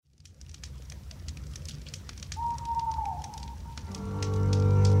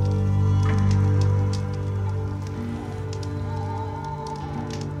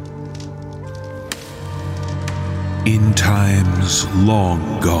In times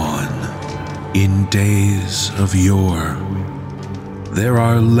long gone, in days of yore, there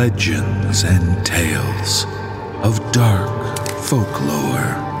are legends and tales of dark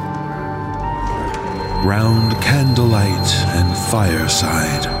folklore. Round candlelight and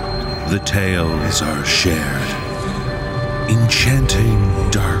fireside, the tales are shared, enchanting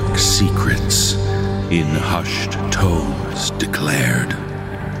dark secrets in hushed tones declared.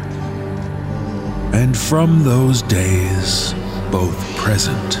 And from those days, both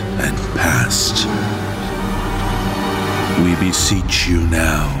present and past, we beseech you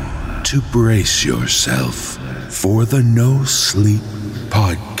now to brace yourself for the No Sleep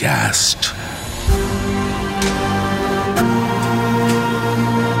podcast.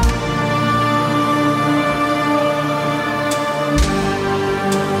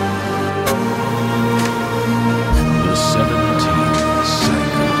 The 17th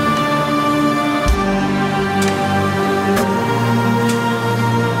cycle.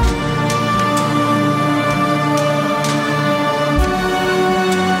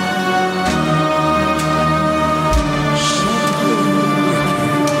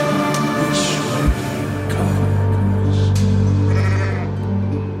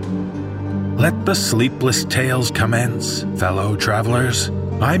 Let the sleepless tales commence, fellow travelers.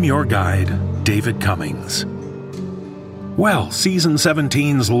 I'm your guide, David Cummings. Well, Season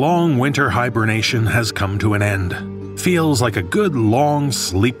 17's long winter hibernation has come to an end. Feels like a good long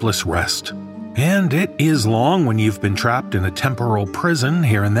sleepless rest. And it is long when you've been trapped in a temporal prison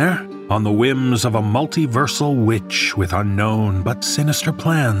here and there, on the whims of a multiversal witch with unknown but sinister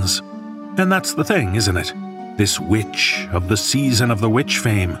plans. And that's the thing, isn't it? This witch of the Season of the Witch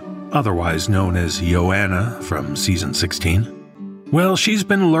fame, otherwise known as Joanna from Season 16. Well, she's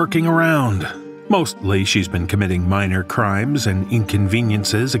been lurking around. Mostly she's been committing minor crimes and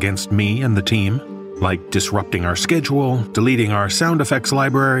inconveniences against me and the team, like disrupting our schedule, deleting our sound effects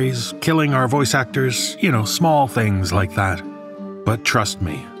libraries, killing our voice actors, small things like that. But trust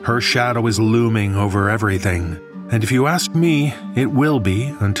me, her shadow is looming over everything, and if you ask me, it will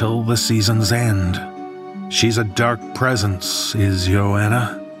be until the season's end. She's a dark presence, is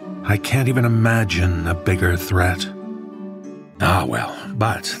Joanna. I can't even imagine a bigger threat.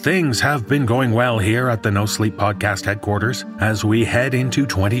 But things have been going well here at the No Sleep Podcast headquarters as we head into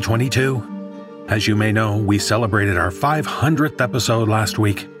 2022. As you may know, we celebrated our 500th episode last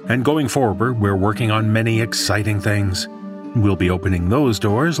week, and going forward, we're working on many exciting things. We'll be opening those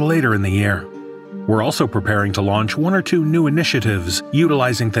doors later in the year. We're also preparing to launch one or two new initiatives,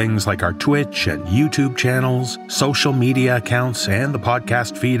 utilizing things like our Twitch and YouTube channels, social media accounts, and the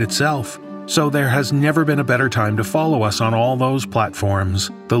podcast feed itself. So there has never been a better time to follow us on all those platforms,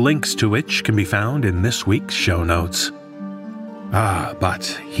 the links to which can be found in this week's show notes.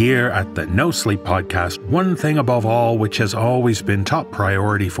 But here at the No Sleep Podcast, one thing above all which has always been top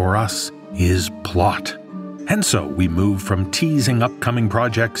priority for us is plot. And so we move from teasing upcoming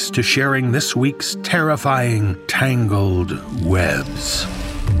projects to sharing this week's terrifying, tangled webs.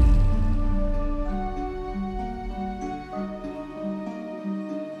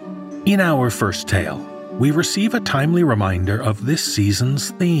 In our first tale, we receive a timely reminder of this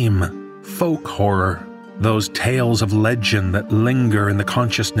season's theme, folk horror. Those tales of legend that linger in the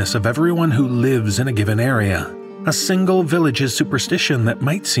consciousness of everyone who lives in a given area. A single village's superstition that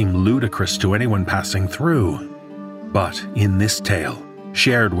might seem ludicrous to anyone passing through. But in this tale,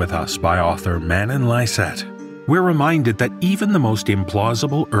 shared with us by author Manon Lysette, we're reminded that even the most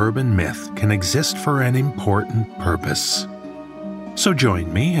implausible urban myth can exist for an important purpose. So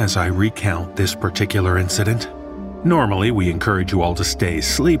join me as I recount this particular incident. Normally, we encourage you all to stay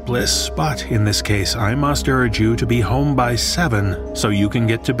sleepless, but in this case, I must urge you to be home by 7 so you can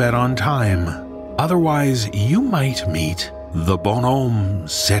get to bed on time. Otherwise, you might meet the bonhomme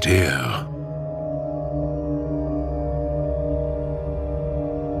satyr.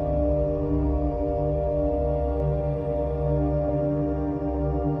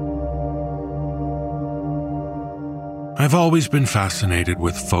 I've always been fascinated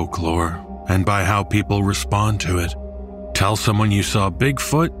with folklore and by how people respond to it. Tell someone you saw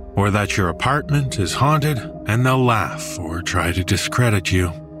Bigfoot or that your apartment is haunted, and they'll laugh or try to discredit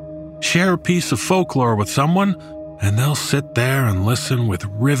you. Share a piece of folklore with someone, and they'll sit there and listen with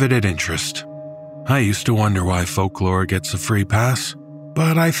riveted interest. I used to wonder why folklore gets a free pass,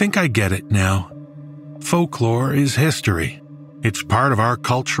 but I think I get it now. Folklore is history. It's part of our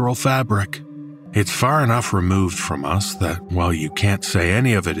cultural fabric. It's far enough removed from us that while you can't say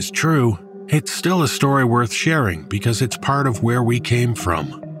any of it is true, it's still a story worth sharing because it's part of where we came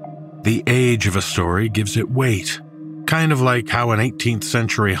from. The age of a story gives it weight, Kind of like how an 18th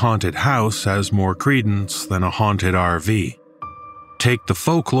century haunted house has more credence than a haunted RV. Take the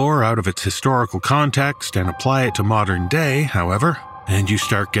folklore out of its historical context and apply it to modern day, however, and you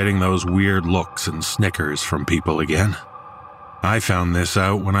start getting those weird looks and snickers from people again. I found this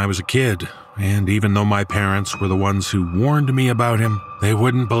out when I was a kid, and even though my parents were the ones who warned me about him, they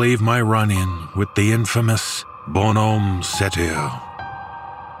wouldn't believe my run-in with the infamous bonhomme seteur.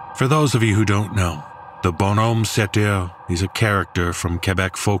 For those of you who don't know, the bonhomme seteur is a character from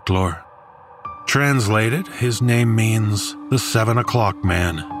Quebec folklore. Translated, his name means the 7 o'clock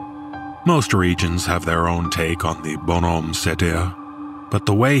man. Most regions have their own take on the bonhomme seteur, but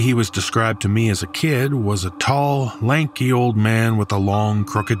the way he was described to me as a kid was a tall, lanky old man with a long,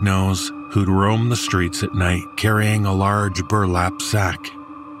 crooked nose who'd roam the streets at night carrying a large burlap sack.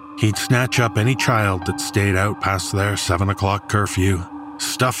 He'd snatch up any child that stayed out past their 7 o'clock curfew,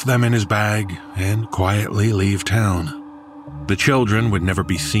 stuff them in his bag, and quietly leave town. The children would never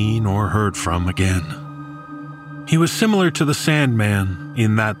be seen or heard from again. He was similar to the Sandman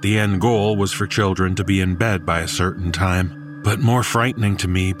in that the end goal was for children to be in bed by a certain time, but more frightening to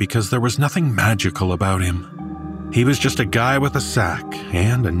me because there was nothing magical about him. He was just a guy with a sack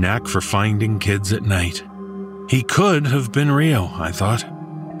and a knack for finding kids at night. He could have been real, I thought,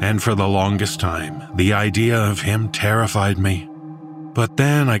 and for the longest time, the idea of him terrified me. But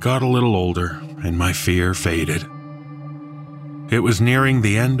then I got a little older, and my fear faded. It was nearing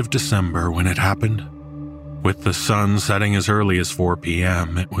the end of December when it happened. With the sun setting as early as 4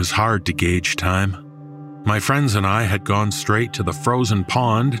 p.m., it was hard to gauge time. My friends and I had gone straight to the frozen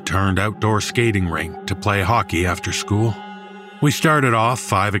pond-turned-outdoor skating rink to play hockey after school. We started off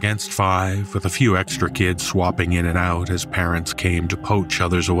 5 against 5, with a few extra kids swapping in and out as parents came to poach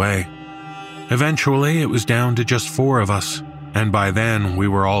others away. Eventually, it was down to just 4 of us, and by then we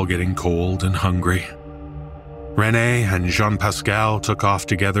were all getting cold and hungry. René and Jean-Pascal took off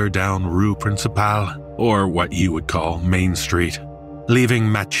together down Rue Principale, or what you would call Main Street, leaving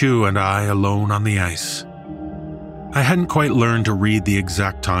Mathieu and I alone on the ice. I hadn't quite learned to read the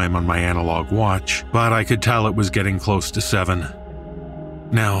exact time on my analog watch, but I could tell it was getting close to 7.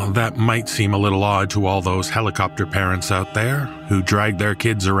 Now, that might seem a little odd to all those helicopter parents out there who drag their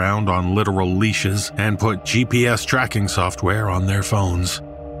kids around on literal leashes and put GPS tracking software on their phones.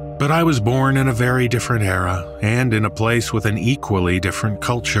 But I was born in a very different era and in a place with an equally different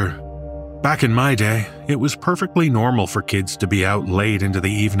culture. Back in my day, it was perfectly normal for kids to be out late into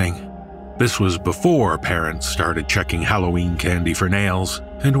the evening. This was before parents started checking Halloween candy for nails,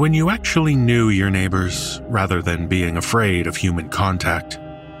 and when you actually knew your neighbors rather than being afraid of human contact.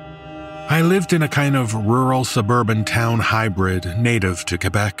 I lived in a kind of rural suburban town hybrid native to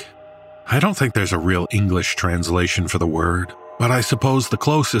Quebec. I don't think there's a real English translation for the word, but I suppose the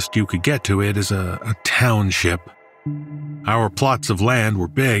closest you could get to it is a township. Our plots of land were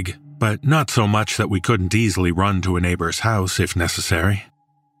big, but not so much that we couldn't easily run to a neighbor's house if necessary.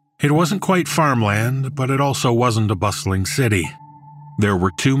 It wasn't quite farmland, but it also wasn't a bustling city. There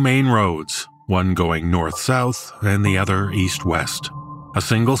were 2 main roads, one going north-south and the other east-west. A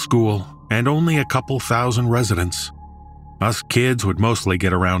single school, and only a couple thousand residents. Us kids would mostly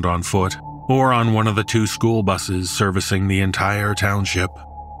get around on foot, or on one of the 2 school buses servicing the entire township.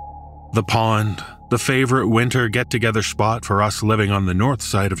 The pond, the favorite winter get-together spot for us living on the north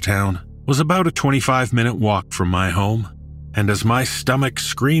side of town, was about a 25-minute walk from my home, and as my stomach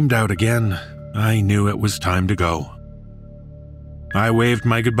screamed out again, I knew it was time to go. I waved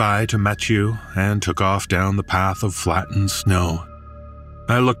my goodbye to Mathieu and took off down the path of flattened snow.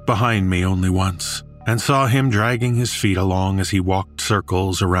 I looked behind me only once, and saw him dragging his feet along as he walked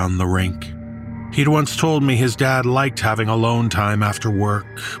circles around the rink. He'd once told me his dad liked having alone time after work,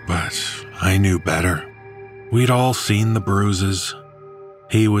 but I knew better. We'd all seen the bruises.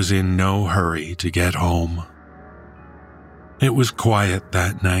 He was in no hurry to get home. It was quiet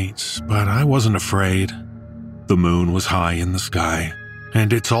that night, but I wasn't afraid. The moon was high in the sky,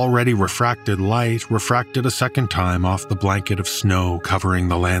 and its already refracted light refracted a second time off the blanket of snow covering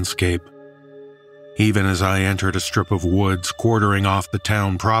the landscape. Even as I entered a strip of woods quartering off the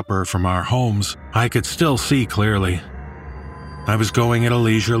town proper from our homes, I could still see clearly. I was going at a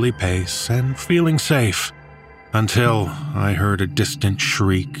leisurely pace and feeling safe, until I heard a distant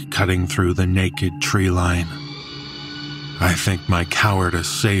shriek cutting through the naked tree line. I think my cowardice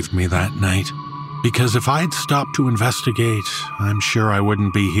saved me that night, because if I'd stopped to investigate, I'm sure I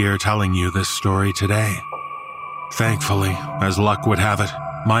wouldn't be here telling you this story today. Thankfully, as luck would have it,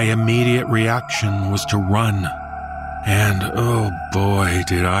 my immediate reaction was to run. And oh boy,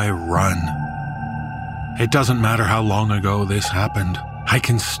 did I run. It doesn't matter how long ago this happened, I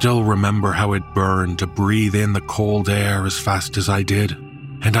can still remember how it burned to breathe in the cold air as fast as I did,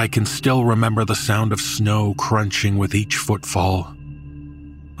 and I can still remember the sound of snow crunching with each footfall.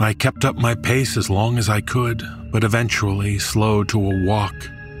 I kept up my pace as long as I could, but eventually slowed to a walk.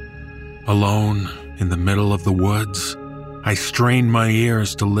 Alone, in the middle of the woods, I strained my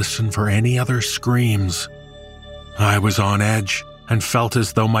ears to listen for any other screams. I was on edge and felt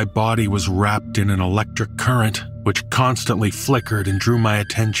as though my body was wrapped in an electric current, which constantly flickered and drew my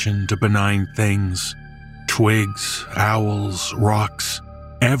attention to benign things. Twigs, owls, rocks,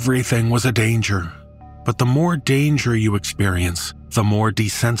 everything was a danger. But the more danger you experience, the more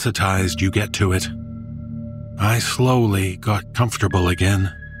desensitized you get to it. I slowly got comfortable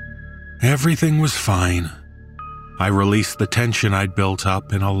again. Everything was fine. I released the tension I'd built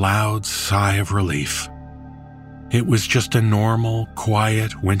up in a loud sigh of relief. It was just a normal,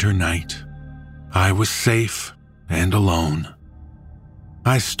 quiet winter night. I was safe and alone.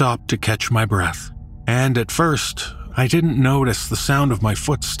 I stopped to catch my breath, and at first, I didn't notice the sound of my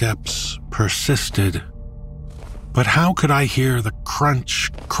footsteps persisted. But how could I hear the crunch,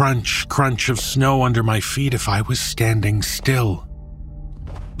 crunch, crunch of snow under my feet if I was standing still?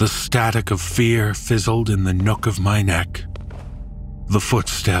 The static of fear fizzled in the nook of my neck. The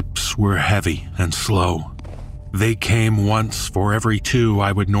footsteps were heavy and slow. They came once for every 2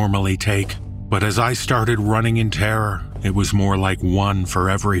 I would normally take, but as I started running in terror, it was more like 1 for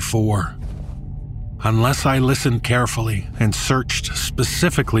every 4. Unless I listened carefully and searched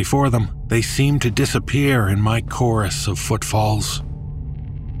specifically for them, they seemed to disappear in my chorus of footfalls.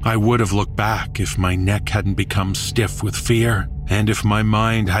 I would have looked back if my neck hadn't become stiff with fear, and if my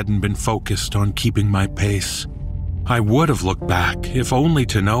mind hadn't been focused on keeping my pace. I would have looked back, if only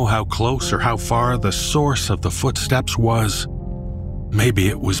to know how close or how far the source of the footsteps was. Maybe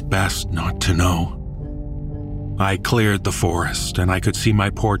it was best not to know. I cleared the forest, and I could see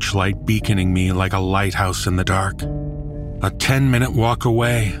my porch light beaconing me like a lighthouse in the dark. A 10-minute walk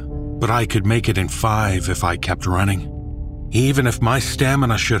away, but I could make it in 5 if I kept running. Even if my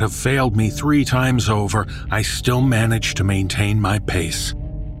stamina should have failed me 3 times over, I still managed to maintain my pace.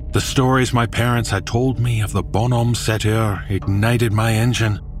 The stories my parents had told me of the bonhomme 7 ignited my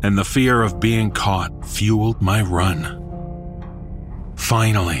engine, and the fear of being caught fueled my run.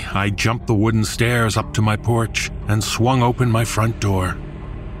 Finally, I jumped the wooden stairs up to my porch and swung open my front door.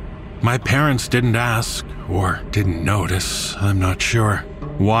 My parents didn't ask, or didn't notice, I'm not sure,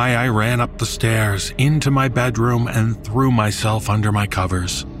 why I ran up the stairs into my bedroom and threw myself under my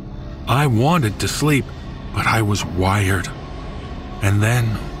covers. I wanted to sleep, but I was wired. And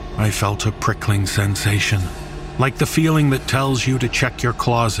then I felt a prickling sensation, like the feeling that tells you to check your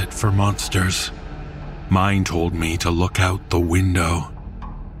closet for monsters. Mine told me to look out the window.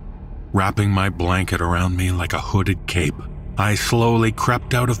 Wrapping my blanket around me like a hooded cape, I slowly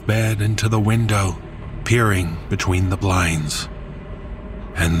crept out of bed into the window, peering between the blinds.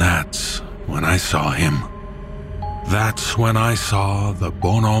 And that's when I saw him. That's when I saw the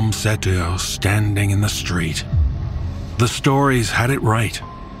bonhomme 7 standing in the street. The stories had it right.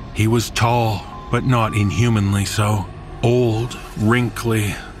 He was tall, but not inhumanly so. Old,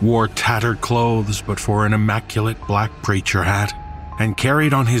 wrinkly, wore tattered clothes but for an immaculate black preacher hat, and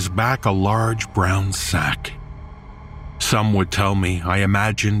carried on his back a large brown sack. Some would tell me I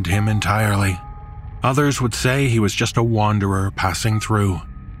imagined him entirely. Others would say he was just a wanderer passing through.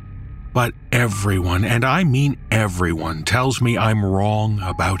 But everyone, and I mean everyone, tells me I'm wrong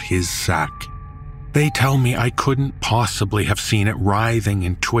about his sack. They tell me I couldn't possibly have seen it writhing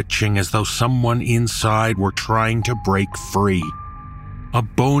and twitching as though someone inside were trying to break free. A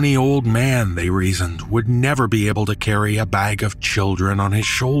bony old man, they reasoned, would never be able to carry a bag of children on his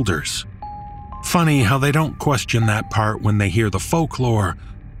shoulders. Funny how they don't question that part when they hear the folklore,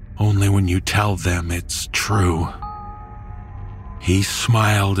 only when you tell them it's true. He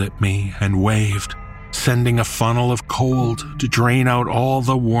smiled at me and waved, sending a funnel of cold to drain out all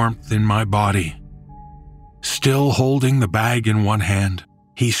the warmth in my body. Still holding the bag in one hand,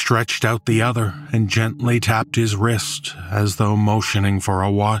 he stretched out the other and gently tapped his wrist as though motioning for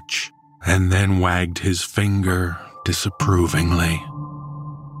a watch, and then wagged his finger disapprovingly.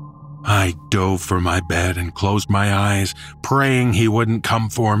 I dove for my bed and closed my eyes, praying he wouldn't come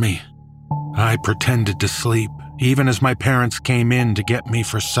for me. I pretended to sleep, even as my parents came in to get me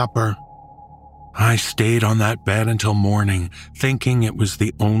for supper. I stayed on that bed until morning, thinking it was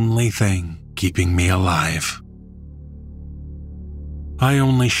the only thing keeping me alive. I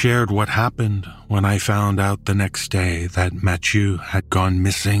only shared what happened when I found out the next day that Mathieu had gone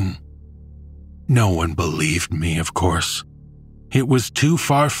missing. No one believed me, of course. It was too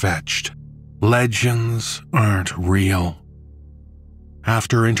far-fetched. Legends aren't real.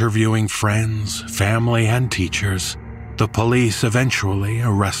 After interviewing friends, family, and teachers, the police eventually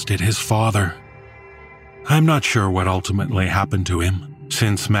arrested his father. I'm not sure what ultimately happened to him,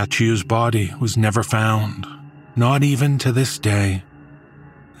 since Mathieu's body was never found, not even to this day,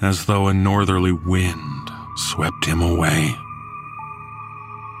 as though a northerly wind swept him away.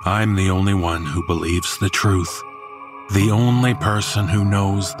 I'm the only one who believes the truth, the only person who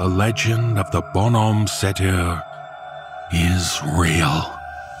knows the legend of the Bonhomme Setter is real.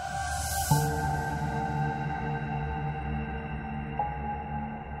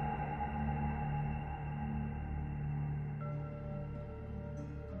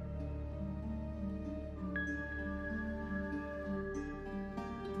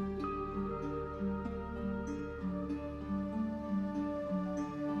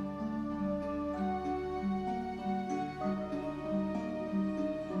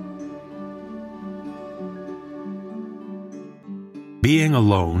 Being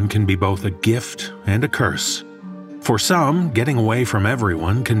alone can be both a gift and a curse. For some, getting away from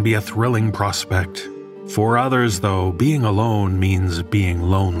everyone can be a thrilling prospect. For others, though, being alone means being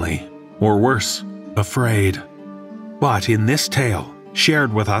lonely, or worse, afraid. But in this tale,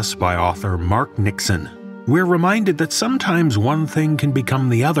 shared with us by author Mark Nixon, we're reminded that sometimes one thing can become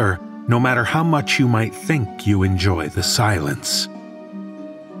the other, no matter how much you might think you enjoy the silence.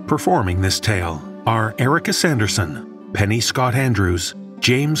 Performing this tale are Erica Sanderson, Penny Scott Andrews,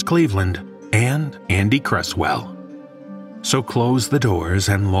 James Cleveland, and Andy Cresswell. So close the doors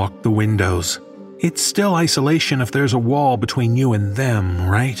and lock the windows. It's still isolation if there's a wall between you and them,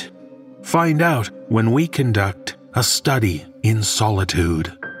 right? Find out when we conduct a study in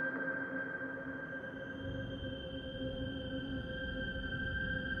solitude.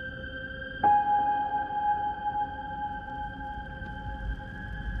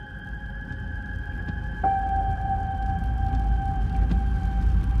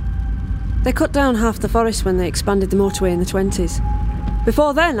 They cut down half the forest when they expanded the motorway in the 20s.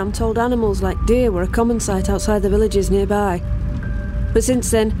 Before then, I'm told animals like deer were a common sight outside the villages nearby. But since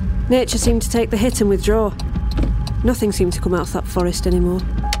then, nature seemed to take the hit and withdraw. Nothing seemed to come out of that forest anymore.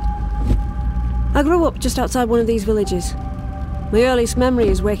 I grew up just outside one of these villages. My earliest memory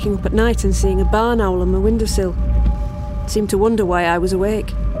is waking up at night and seeing a barn owl on my windowsill. I seemed to wonder why I was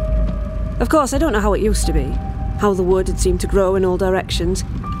awake. Of course, I don't know how it used to be, how the wood had seemed to grow in all directions,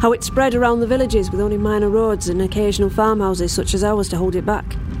 how it spread around the villages with only minor roads and occasional farmhouses such as ours to hold it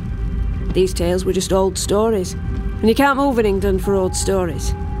back. These tales were just old stories, and you can't move in England for old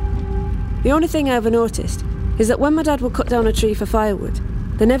stories. The only thing I ever noticed is that when my dad would cut down a tree for firewood,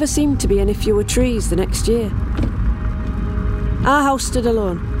 there never seemed to be any fewer trees the next year. Our house stood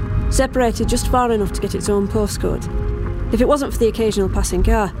alone, separated just far enough to get its own postcode. If it wasn't for the occasional passing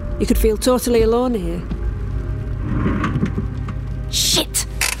car, you could feel totally alone here. Shit!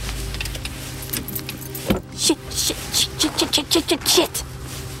 Shit!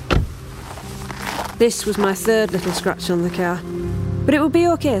 This was my third little scratch on the car. But it would be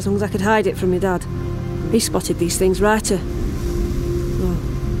okay as long as I could hide it from my dad. He spotted these things righter. Oh,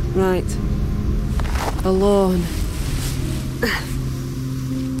 right. Alone.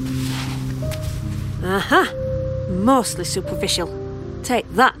 Aha! Mostly superficial. Take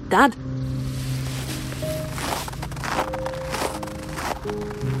that, Dad.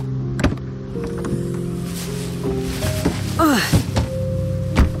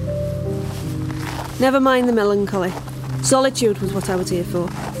 Never mind the melancholy. Solitude was what I was here for.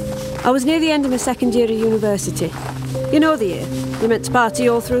 I was near the end of my second year of university. You know the year. You're meant to party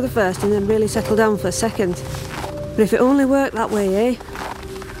all through the first and then really settle down for a second. But if it only worked that way, eh?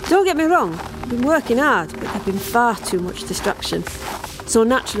 Don't get me wrong, I've been working hard, but there'd been far too much distraction. So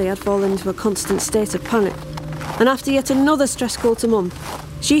naturally I'd fallen into a constant state of panic. And after yet another stress call to Mum,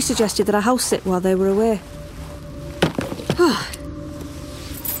 she suggested that I house sit while they were away.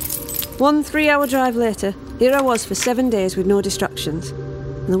 1 3-hour drive later, here I was for 7 days with no distractions.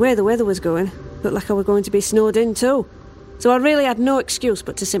 And the way the weather was going, looked like I was going to be snowed in too. So I really had no excuse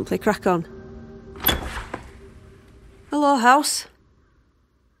but to simply crack on. Hello, house.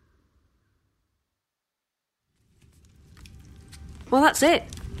 Well, that's it.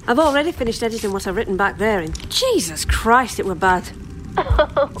 I've already finished editing what I've written back there, and Jesus Christ, it were bad.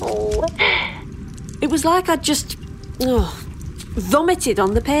 Oh. It was like I'd just vomited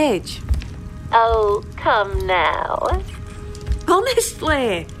on the page. Oh, come now.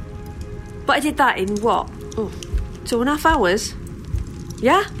 Honestly. But I did that in what? 2.5 hours?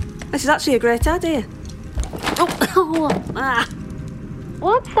 Yeah, this is actually a great idea.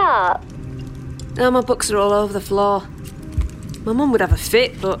 What's up? Oh, my books are all over the floor. My mum would have a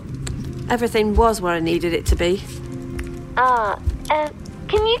fit, but everything was where I needed it to be.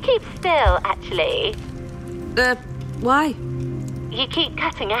 Can you keep still, actually? Why? You keep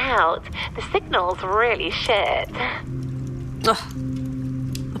cutting out. The signal's really shit. Ugh.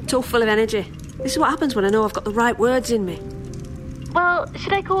 I'm too full of energy. This is what happens when I know I've got the right words in me. Well,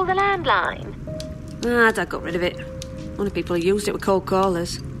 should I call the landline? Dad got rid of it. Only people who used it were cold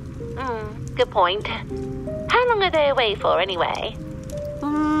callers. Good point. How long are they away for, anyway?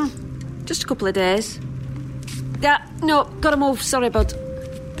 Just a couple of days. Yeah, no, gotta move. Sorry, bud.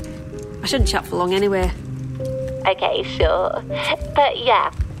 I shouldn't chat for long anyway. Okay, sure. But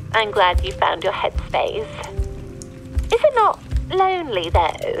yeah, I'm glad you found your headspace. Is it not lonely,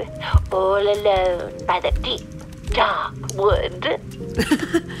 though? All alone by the deep, dark wood?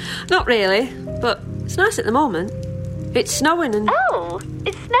 Not really, but it's nice at the moment. It's snowing and... Oh,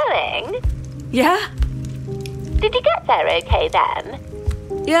 it's snowing? Yeah? Did you get there okay, then?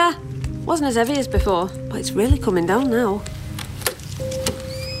 Yeah, wasn't as heavy as before, but it's really coming down now.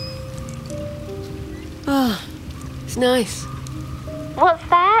 Oh, it's nice. What's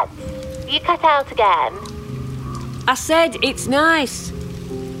that? You cut out again. I said it's nice.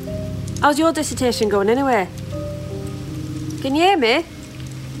 How's your dissertation going anyway? Can you hear me?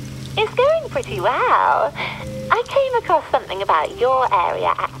 It's going pretty well. I came across something about your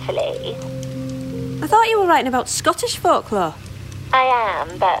area, actually. I thought you were writing about Scottish folklore. I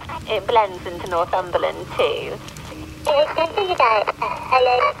am, but it blends into Northumberland, too. It was something about a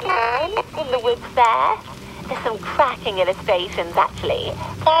hello town in the woods there. There's some cracking illustrations, actually.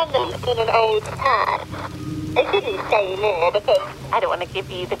 Found them in an old pad. I shouldn't say more because I don't want to give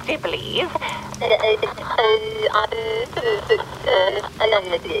you the dibblies.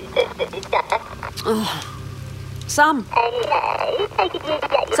 Oh. Sam. Anyway,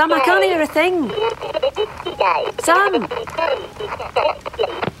 Sam, I can't hear a thing. Sam.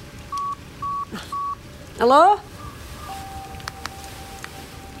 Hello?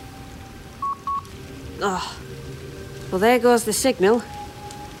 Oh. Well, there goes the signal.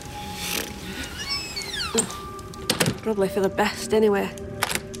 Probably for the best, anyway.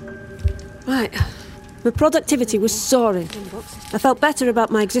 Right. My productivity was soaring. I felt better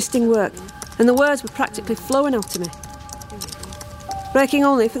about my existing work, and the words were practically flowing out of me. Breaking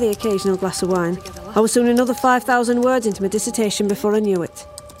only for the occasional glass of wine, I was soon another 5,000 words into my dissertation before I knew it.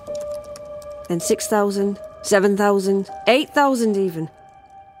 Then 6,000, 7,000, 8,000 even.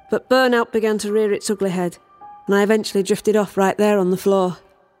 But burnout began to rear its ugly head, and I eventually drifted off right there on the floor.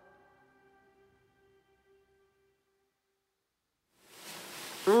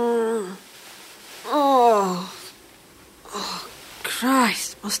 Oh,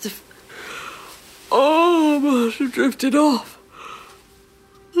 Christ, I must have drifted off.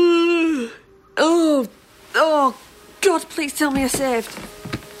 Oh, God, please tell me I saved.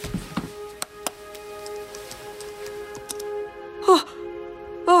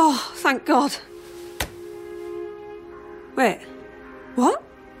 Oh, thank God. Wait, what?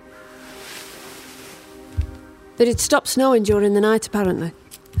 It had stopped snowing during the night, apparently,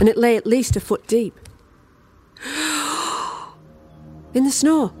 and it lay at least a foot deep. In the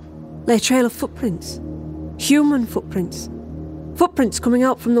snow lay a trail of footprints. Human footprints. Footprints coming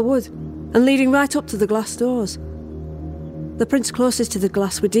out from the wood and leading right up to the glass doors. The prints closest to the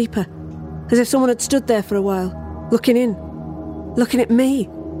glass were deeper, as if someone had stood there for a while, looking in, looking at me,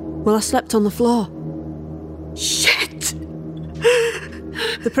 while I slept on the floor. Shit!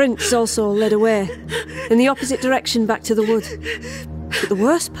 The prints also led away, in the opposite direction back to the wood. But the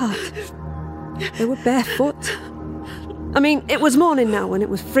worst part, they were barefoot. I mean, it was morning now and it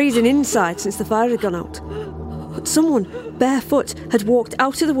was freezing inside since the fire had gone out. But someone, barefoot, had walked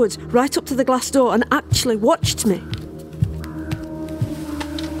out of the woods right up to the glass door and actually watched me.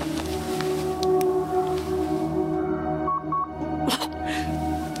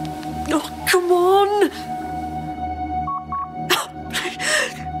 Oh, come on!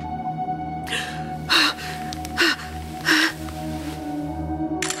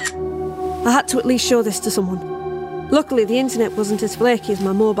 I had to at least show this to someone. Luckily, the internet wasn't as flaky as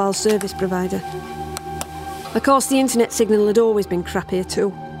my mobile service provider. Of course, the internet signal had always been crappier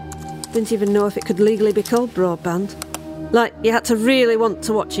too. Didn't even know if it could legally be called broadband. Like, you had to really want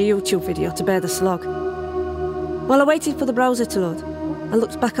to watch a YouTube video to bear the slog. While I waited for the browser to load, I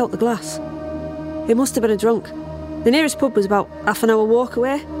looked back out the glass. It must have been a drunk. The nearest pub was about half an hour walk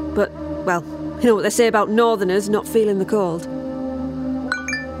away, but, well, you know what they say about northerners not feeling the cold.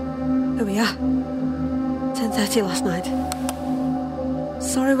 Here we are. 10:30 last night.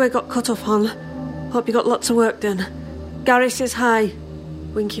 Sorry we got cut off, hon. Hope you got lots of work done. Gary says hi.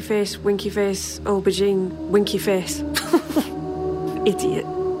 Winky face, aubergine, winky face. Idiot.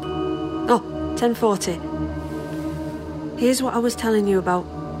 Oh, 10:40. Here's what I was telling you about.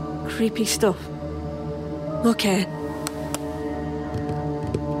 Creepy stuff. Okay.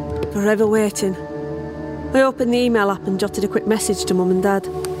 Forever waiting. I opened the email app and jotted a quick message to Mum and Dad.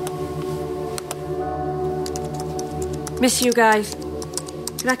 Miss you guys.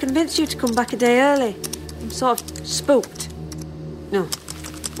 Can I convince you to come back a day early? I'm sort of spooked. No,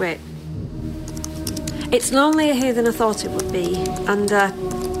 wait. It's lonelier here than I thought it would be, and,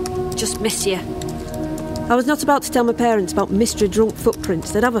 just miss you. I was not about to tell my parents about mystery drunk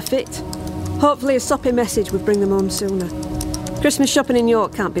footprints. They'd have a fit. Hopefully a soppy message would bring them home sooner. Christmas shopping in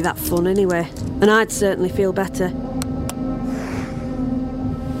York can't be that fun anyway, and I'd certainly feel better.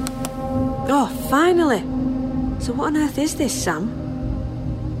 Oh, finally! So what on earth is this, Sam?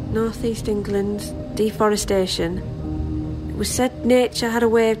 North East England, deforestation. It was said nature had a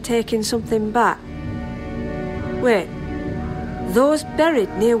way of taking something back. Wait, those buried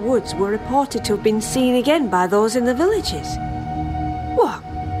near woods were reported to have been seen again by those in the villages. What?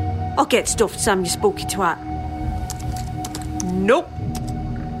 I'll get stuffed, Sam, you spooky twat. Nope.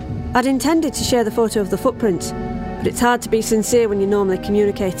 I'd intended to share the photo of the footprints, but it's hard to be sincere when you're normally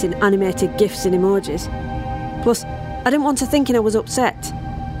communicating animated GIFs and emojis. Plus, I didn't want her thinking I was upset.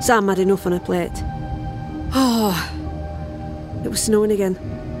 Sam had enough on her plate. Oh, it was snowing again,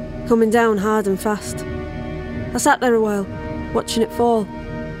 coming down hard and fast. I sat there a while, watching it fall.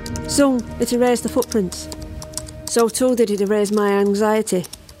 Soon, it erased the footprints. So too did it erase my anxiety,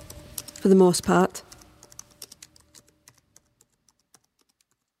 for the most part.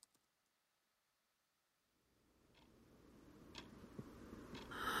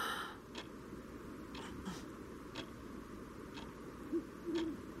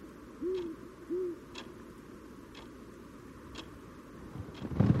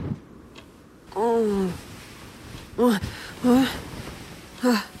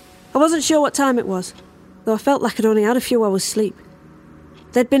 I wasn't sure what time it was, though I felt like I'd only had a few hours' sleep.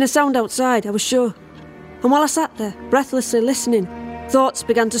 There'd been a sound outside, I was sure. And while I sat there, breathlessly listening, thoughts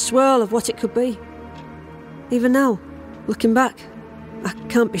began to swirl of what it could be. Even now, looking back, I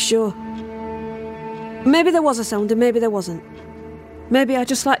can't be sure. Maybe there was a sound and maybe there wasn't. Maybe I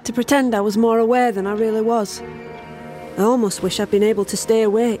just liked to pretend I was more aware than I really was. I almost wish I'd been able to stay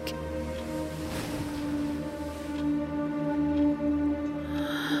awake.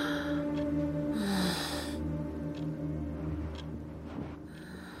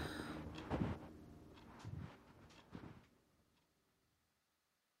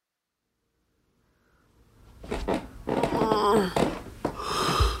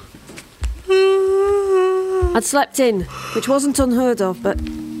 I'd slept in, which wasn't unheard of, but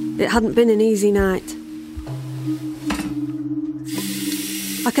it hadn't been an easy night.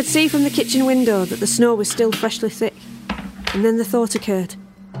 I could see from the kitchen window that the snow was still freshly thick, and then the thought occurred.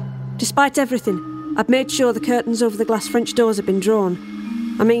 Despite everything, I'd made sure the curtains over the glass French doors had been drawn.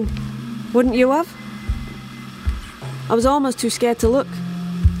 I mean, wouldn't you have? I was almost too scared to look.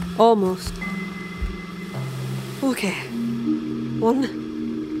 Almost. Okay.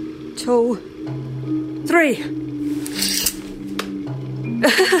 1, 2, 3.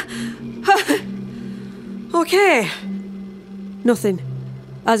 Okay. Nothing.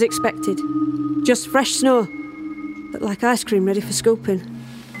 As expected. Just fresh snow. But like ice cream ready for scooping.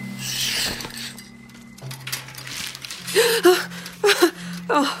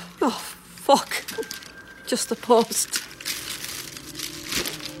 Oh, fuck. Just the post.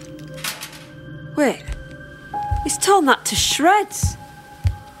 Wait. He's torn that to shreds.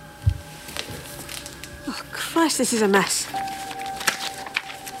 Oh, Christ, this is a mess.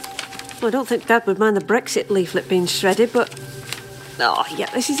 Well, I don't think Dad would mind the Brexit leaflet being shredded, but... Oh, yeah,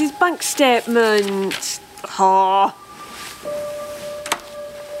 this is his bank statement. Oh.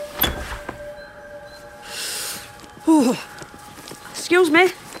 Oh. Excuse me.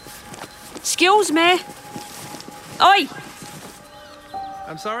 Excuse me. Oi!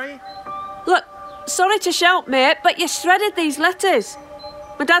 I'm sorry? Look, sorry to shout, mate, but you shredded these letters.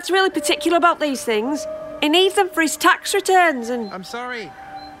 My dad's really particular about these things. He needs them for his tax returns and... I'm sorry.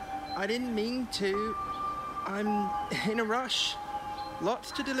 I didn't mean to. I'm in a rush.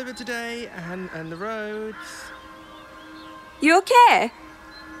 Lots to deliver today, and the roads... You okay?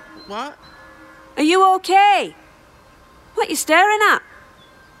 What? Are you okay? What are you staring at?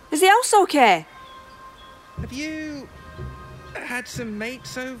 Is the house okay? Have you had some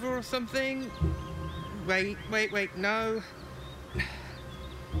mates over or something? Wait, no.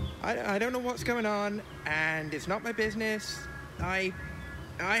 I don't know what's going on, and it's not my business. I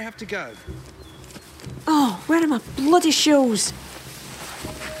have to go. Oh, where are my bloody shoes?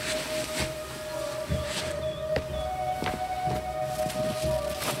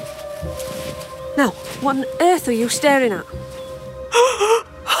 Now, what on earth are you staring at?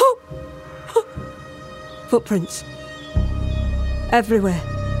 Footprints. Everywhere.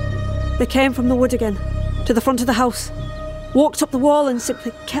 They came from the wood again, to the front of the house, walked up the wall and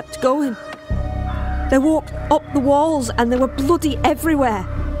simply kept going. They walked up the walls and they were bloody everywhere.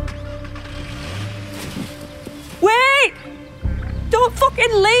 Wait! Don't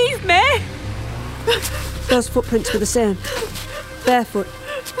fucking leave me! Those footprints were the same. Barefoot,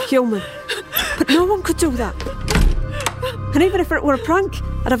 human. But no one could do that. And even if it were a prank,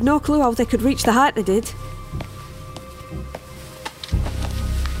 I'd have no clue how they could reach the height they did.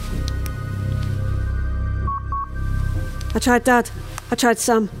 I tried Dad. I tried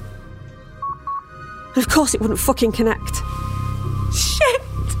Sam. And of course it wouldn't fucking connect. Shit!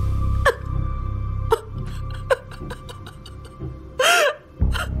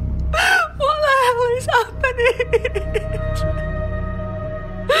 What the hell is happening?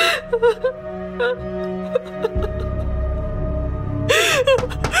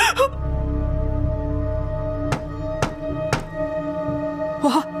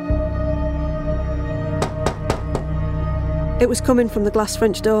 What? It was coming from the glass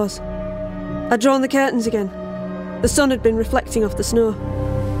French doors. I'd drawn the curtains again. The sun had been reflecting off the snow.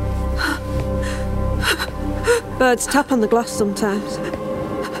 Birds tap on the glass sometimes.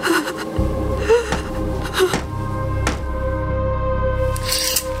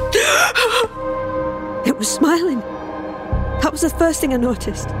 It was smiling. That was the first thing I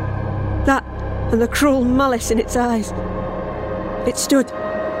noticed. That and the cruel malice in its eyes. It stood,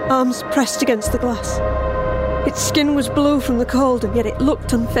 arms pressed against the glass. Its skin was blue from the cold, and yet it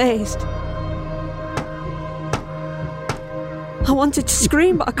looked unfazed. I wanted to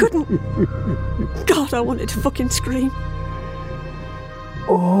scream, but I couldn't. God, I wanted to fucking scream.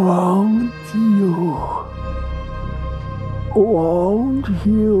 Won't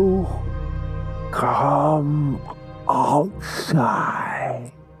you come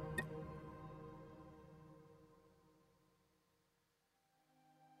outside?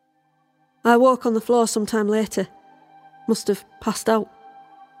 I woke on the floor sometime later. Must have passed out.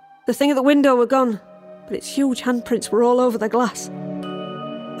 The thing at the window were gone, but its huge handprints were all over the glass.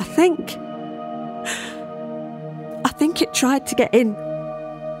 I think it tried to get in.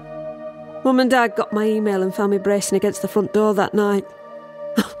 Mum and Dad got my email and found me bracing against the front door that night.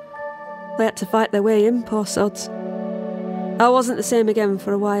 They had to fight their way in, poor sods. I wasn't the same again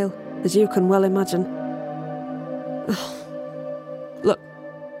for a while, as you can well imagine. Look,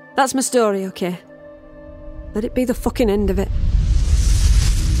 that's my story, okay? Let it be the fucking end of it.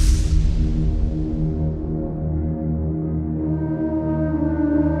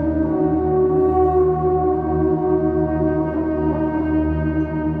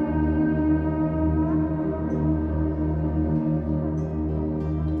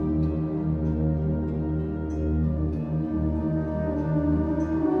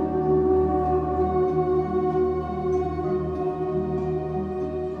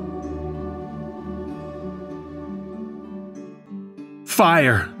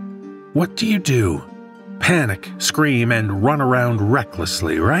 Fire! What do? Panic, scream, and run around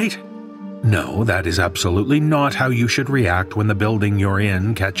recklessly, right? No, that is absolutely not how you should react when the building you're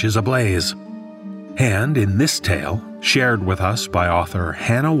in catches ablaze. And in this tale, shared with us by author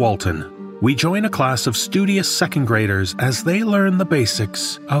Hannah Walton, we join a class of studious second graders as they learn the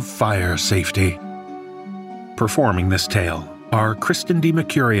basics of fire safety. Performing this tale are Kristen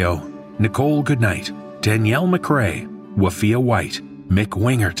DiMercurio, Nicole Goodnight, Danielle McRae, Wafia White, Mick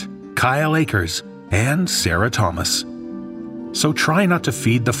Wingert, Kyle Akers, and Sarah Thomas. So try not to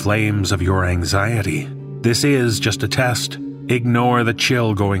feed the flames of your anxiety. This is just a test. Ignore the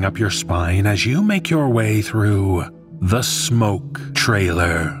chill going up your spine as you make your way through the smoke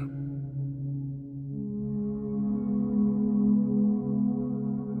trailer.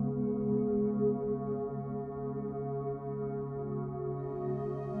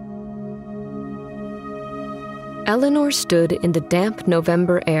 Eleanor stood in the damp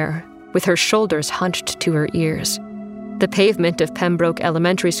November air, with her shoulders hunched to her ears. The pavement of Pembroke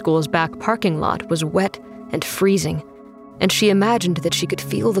Elementary School's back parking lot was wet and freezing, and she imagined that she could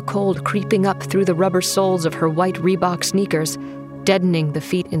feel the cold creeping up through the rubber soles of her white Reebok sneakers, deadening the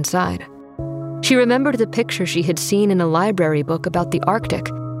feet inside. She remembered the picture she had seen in a library book about the Arctic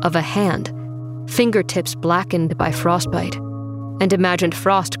of a hand, fingertips blackened by frostbite, and imagined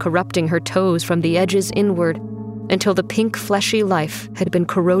frost corrupting her toes from the edges inward until the pink fleshy life had been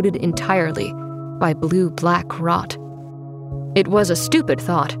corroded entirely by blue-black rot. It was a stupid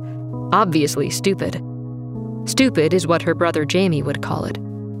thought, obviously stupid. Stupid is what her brother Jamie would call it.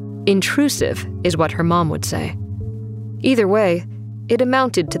 Intrusive is what her mom would say. Either way, it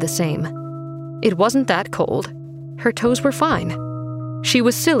amounted to the same. It wasn't that cold. Her toes were fine. She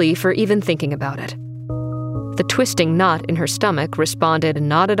was silly for even thinking about it. The twisting knot in her stomach responded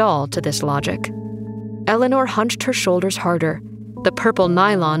not at all to this logic. Eleanor hunched her shoulders harder, the purple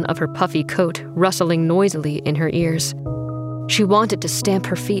nylon of her puffy coat rustling noisily in her ears. She wanted to stamp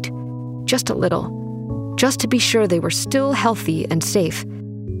her feet, just a little, just to be sure they were still healthy and safe.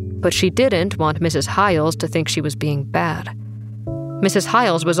 But she didn't want Mrs. Hiles to think she was being bad. Mrs.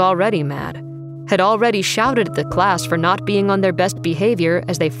 Hiles was already mad, had already shouted at the class for not being on their best behavior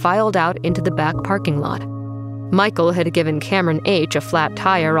as they filed out into the back parking lot. Michael had given Cameron H. a flat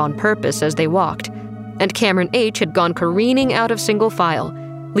tire on purpose as they walked, and Cameron H. had gone careening out of single file,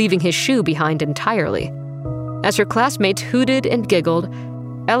 leaving his shoe behind entirely. As her classmates hooted and giggled,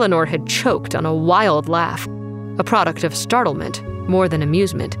 Eleanor had choked on a wild laugh, a product of startlement more than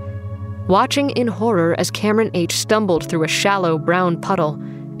amusement, watching in horror as Cameron H. stumbled through a shallow brown puddle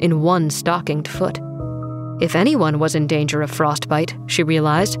in one stockinged foot. If anyone was in danger of frostbite, she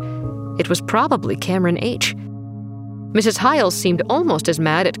realized, it was probably Cameron H. Mrs. Hiles seemed almost as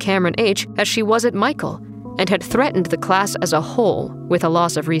mad at Cameron H. as she was at Michael, and had threatened the class as a whole with a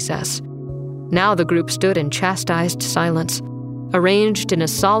loss of recess. Now the group stood in chastised silence, arranged in a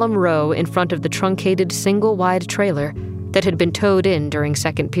solemn row in front of the truncated single-wide trailer that had been towed in during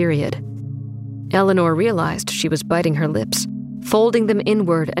second period. Eleanor realized she was biting her lips, folding them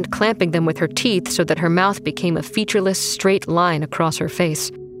inward and clamping them with her teeth so that her mouth became a featureless straight line across her face.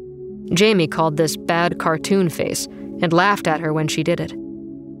 Jamie called this bad cartoon face and laughed at her when she did it.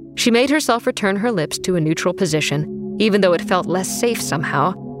 She made herself return her lips to a neutral position, even though it felt less safe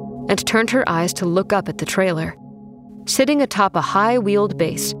somehow, and turned her eyes to look up at the trailer. Sitting atop a high-wheeled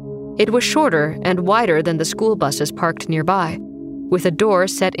base, it was shorter and wider than the school buses parked nearby, with a door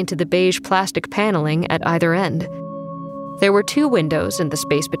set into the beige plastic paneling at either end. There were 2 windows in the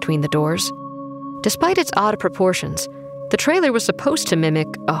space between the doors. Despite its odd proportions, the trailer was supposed to mimic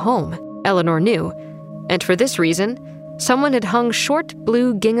a home, Eleanor knew, and for this reason, someone had hung short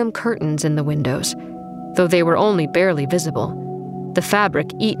blue gingham curtains in the windows, though they were only barely visible, the fabric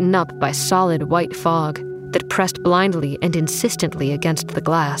eaten up by solid white fog that pressed blindly and insistently against the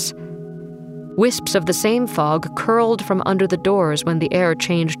glass. Wisps of the same fog curled from under the doors when the air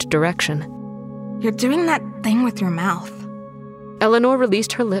changed direction. You're doing that thing with your mouth. Eleanor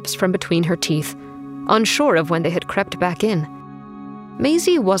released her lips from between her teeth, unsure of when they had crept back in.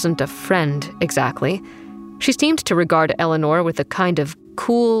 Maisie wasn't a friend, exactly. She seemed to regard Eleanor with a kind of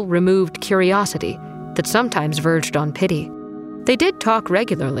cool, removed curiosity that sometimes verged on pity. They did talk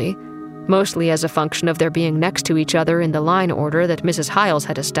regularly, mostly as a function of their being next to each other in the line order that Mrs. Hiles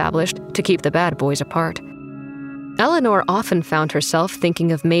had established to keep the bad boys apart. Eleanor often found herself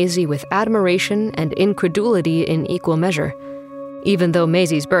thinking of Maisie with admiration and incredulity in equal measure. Even though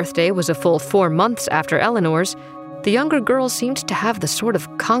Maisie's birthday was a full 4 months after Eleanor's, the younger girl seemed to have the sort of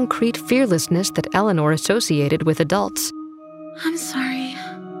concrete fearlessness that Eleanor associated with adults. I'm sorry.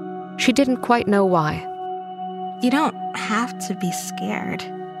 She didn't quite know why. You don't have to be scared.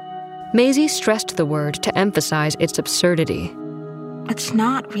 Maisie stressed the word to emphasize its absurdity. It's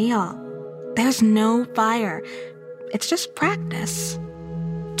not real. There's no fire. It's just practice.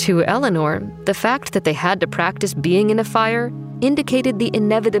 To Eleanor, the fact that they had to practice being in a fire indicated the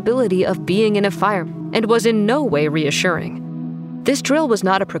inevitability of being in a fire and was in no way reassuring. This drill was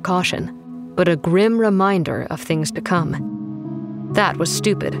not a precaution, but a grim reminder of things to come. That was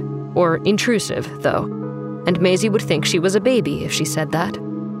stupid, or intrusive, though, and Maisie would think she was a baby if she said that.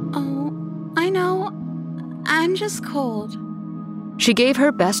 Oh, I know. I'm just cold. She gave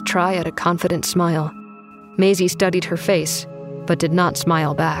her best try at a confident smile. Maisie studied her face, but did not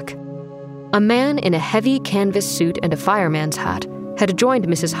smile back. A man in a heavy canvas suit and a fireman's hat had joined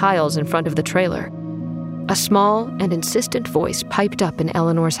Mrs. Hiles in front of the trailer. A small and insistent voice piped up in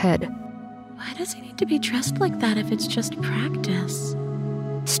Eleanor's head. Why does he need to be dressed like that if it's just practice?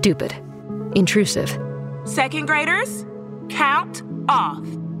 Stupid. Intrusive. Second graders, count off.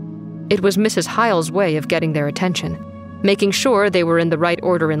 It was Mrs. Hiles' way of getting their attention, making sure they were in the right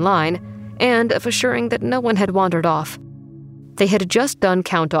order in line, and of assuring that no one had wandered off. They had just done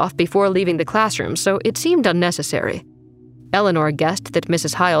count-off before leaving the classroom, so it seemed unnecessary. Eleanor guessed that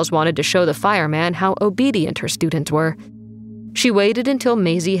Mrs. Hiles wanted to show the fireman how obedient her students were. She waited until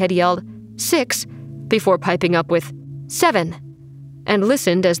Maisie had yelled 6 before piping up with 7, and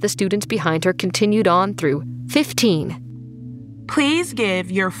listened as the students behind her continued on through 15. Please give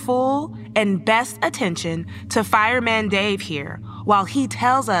your full and best attention to Fireman Dave here while he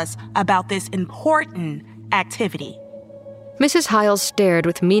tells us about this important activity. Mrs. Hiles stared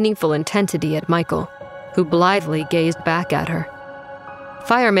with meaningful intensity at Michael, who blithely gazed back at her.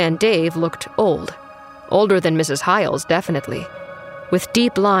 Fireman Dave looked old. Older than Mrs. Hiles, definitely, with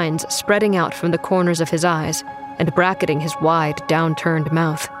deep lines spreading out from the corners of his eyes and bracketing his wide, downturned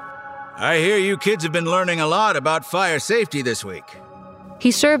mouth. I hear you kids have been learning a lot about fire safety this week.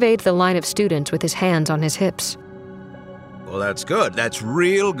 He surveyed the line of students with his hands on his hips. Well, that's good. That's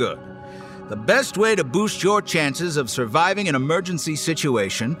real good. The best way to boost your chances of surviving an emergency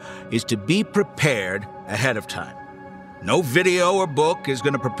situation is to be prepared ahead of time. No video or book is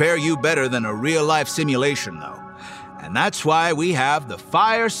going to prepare you better than a real-life simulation, though. And that's why we have the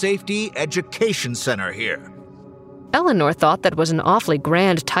Fire Safety Education Center here. Eleanor thought that was an awfully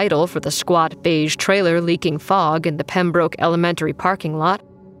grand title for the squat beige trailer leaking fog in the Pembroke Elementary parking lot,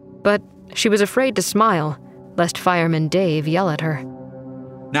 but she was afraid to smile, lest Fireman Dave yell at her.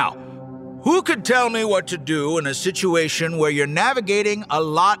 Now, who could tell me what to do in a situation where you're navigating a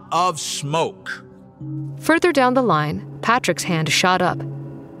lot of smoke? Further down the line, Patrick's hand shot up.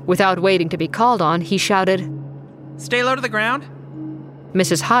 Without waiting to be called on, he shouted, Stay low to the ground.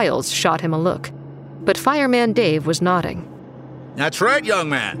 Mrs. Hiles shot him a look, but Fireman Dave was nodding. That's right, young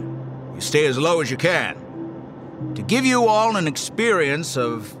man. You stay as low as you can. To give you all an experience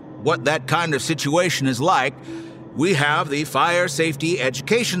of what that kind of situation is like, we have the Fire Safety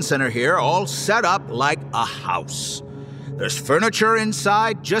Education Center here all set up like a house. There's furniture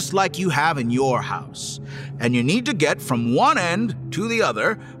inside just like you have in your house. And you need to get from one end to the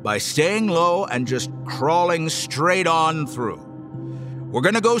other by staying low and just crawling straight on through. We're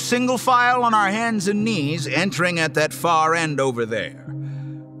going to go single file on our hands and knees, entering at that far end over there.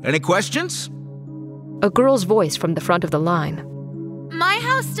 Any questions? A girl's voice from the front of the line. My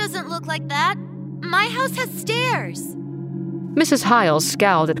house doesn't look like that. My house has stairs. Mrs. Hiles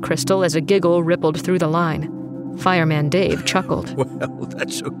scowled at Crystal as a giggle rippled through the line. Fireman Dave chuckled. Well,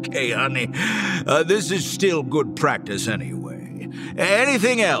 that's okay, honey. This is still good practice anyway.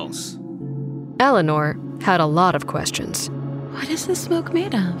 Anything else? Eleanor had a lot of questions. What is this smoke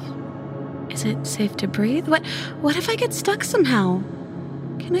made of? Is it safe to breathe? What if I get stuck somehow?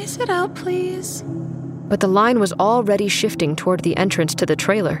 Can I sit out, please? But the line was already shifting toward the entrance to the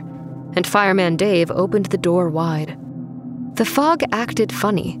trailer, and Fireman Dave opened the door wide. The fog acted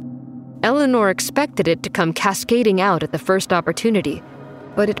funny. Eleanor expected it to come cascading out at the first opportunity,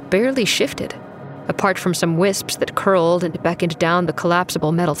 but it barely shifted, apart from some wisps that curled and beckoned down the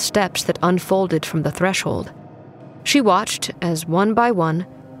collapsible metal steps that unfolded from the threshold. She watched as, one by one,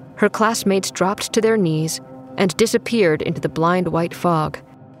 her classmates dropped to their knees and disappeared into the blind white fog.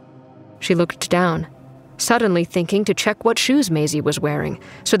 She looked down, suddenly thinking to check what shoes Maisie was wearing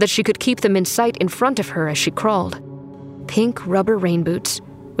so that she could keep them in sight in front of her as she crawled. Pink rubber rain boots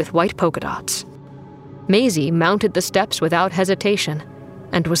with white polka dots. Maisie mounted the steps without hesitation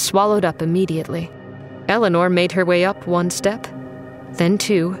and was swallowed up immediately. Eleanor made her way up one step, then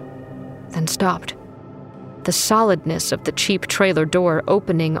two, then stopped. The solidness of the cheap trailer door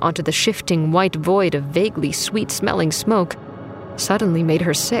opening onto the shifting white void of vaguely sweet-smelling smoke suddenly made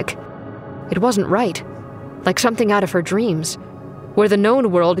her sick. It wasn't right, like something out of her dreams, where the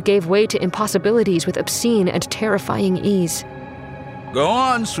known world gave way to impossibilities with obscene and terrifying ease. Go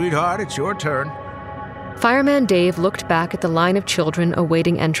on, sweetheart, it's your turn. Fireman Dave looked back at the line of children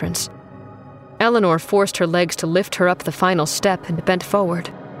awaiting entrance. Eleanor forced her legs to lift her up the final step and bent forward,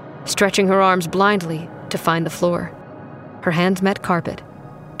 stretching her arms blindly to find the floor. Her hands met carpet,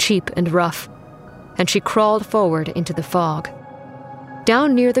 cheap and rough, and she crawled forward into the fog.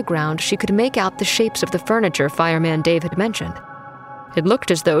 Down near the ground, she could make out the shapes of the furniture Fireman Dave had mentioned. It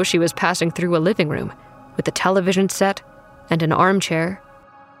looked as though she was passing through a living room, with a television set and an armchair.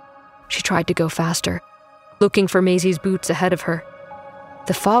 She tried to go faster, looking for Maisie's boots ahead of her.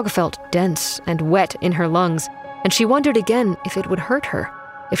 The fog felt dense and wet in her lungs, and she wondered again if it would hurt her,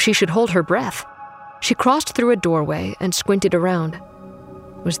 if she should hold her breath. She crossed through a doorway and squinted around.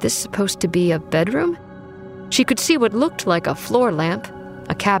 Was this supposed to be a bedroom? She could see what looked like a floor lamp,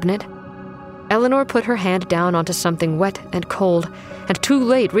 a cabinet. Eleanor put her hand down onto something wet and cold, and too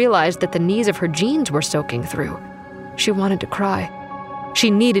late realized that the knees of her jeans were soaking through. She wanted to cry. She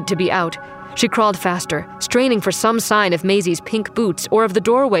needed to be out. She crawled faster, straining for some sign of Maisie's pink boots or of the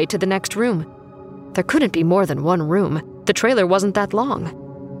doorway to the next room. There couldn't be more than one room. The trailer wasn't that long.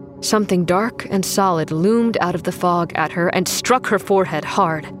 Something dark and solid loomed out of the fog at her and struck her forehead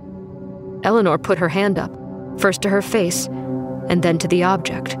hard. Eleanor put her hand up, first to her face, and then to the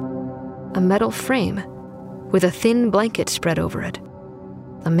object. A metal frame, with a thin blanket spread over it.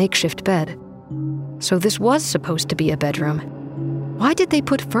 A makeshift bed. So this was supposed to be a bedroom. Why did they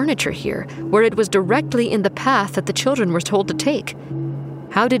put furniture here, where it was directly in the path that the children were told to take?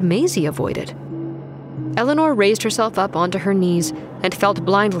 How did Maisie avoid it? Eleanor raised herself up onto her knees and felt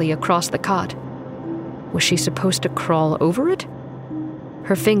blindly across the cot. Was she supposed to crawl over it?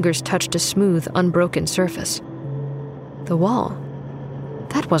 Her fingers touched a smooth, unbroken surface. The wall.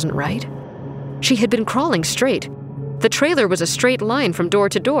 That wasn't right. She had been crawling straight. The trailer was a straight line from door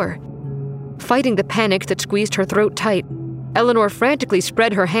to door. Fighting the panic that squeezed her throat tight, Eleanor frantically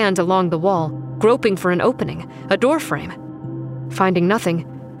spread her hands along the wall, groping for an opening, a doorframe. Finding nothing,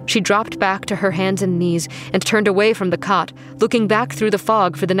 she dropped back to her hands and knees and turned away from the cot, looking back through the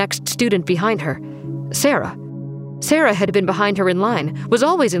fog for the next student behind her, Sarah. Sarah had been behind her in line, was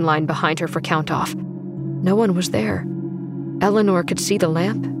always in line behind her for count-off. No one was there. Eleanor could see the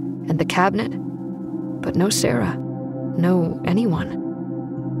lamp and the cabinet, but no Sarah, no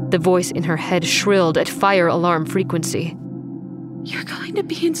anyone. The voice in her head shrilled at fire alarm frequency. You're going to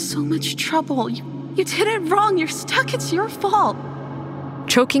be in so much trouble. You did it wrong. You're stuck. It's your fault.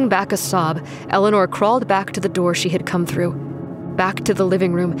 Choking back a sob, Eleanor crawled back to the door she had come through, back to the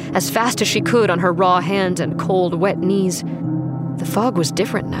living room as fast as she could on her raw hands and cold, wet knees. The fog was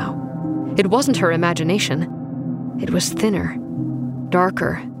different now. It wasn't her imagination. It was thinner,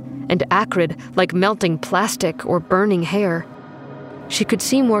 darker, and acrid like melting plastic or burning hair. She could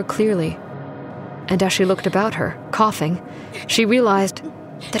see more clearly. And as she looked about her, coughing, she realized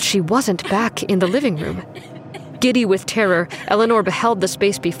that she wasn't back in the living room. Giddy with terror, Eleanor beheld the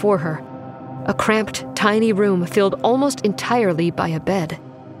space before her. A cramped, tiny room filled almost entirely by a bed.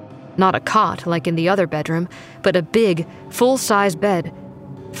 Not a cot like in the other bedroom, but a big, full-size bed,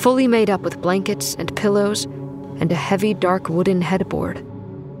 fully made up with blankets and pillows and a heavy, dark wooden headboard.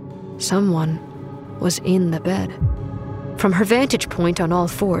 Someone was in the bed. From her vantage point on all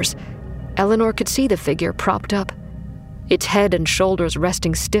fours, Eleanor could see the figure propped up, its head and shoulders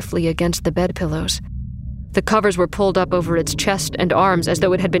resting stiffly against the bed pillows. The covers were pulled up over its chest and arms as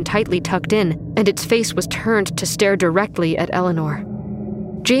though it had been tightly tucked in, and its face was turned to stare directly at Eleanor.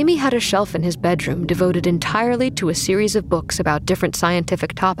 Jamie had a shelf in his bedroom devoted entirely to a series of books about different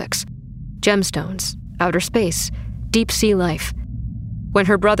scientific topics: gemstones, outer space, deep-sea life. When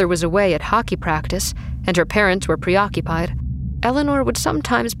her brother was away at hockey practice and her parents were preoccupied, Eleanor would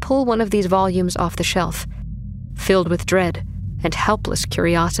sometimes pull one of these volumes off the shelf, filled with dread and helpless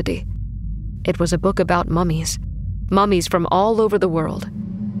curiosity. It was a book about mummies from all over the world,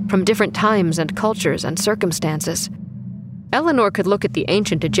 from different times and cultures and circumstances. Eleanor could look at the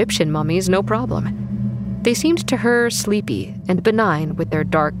ancient Egyptian mummies no problem. They seemed to her sleepy and benign with their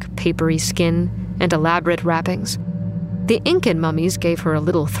dark, papery skin and elaborate wrappings. The Incan mummies gave her a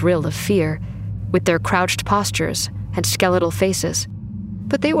little thrill of fear, with their crouched postures and skeletal faces.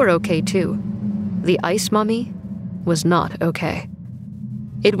 But they were okay too. The ice mummy was not okay.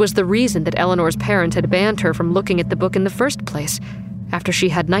 It was the reason that Eleanor's parents had banned her from looking at the book in the first place, after she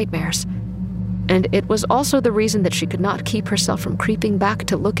had nightmares. And it was also the reason that she could not keep herself from creeping back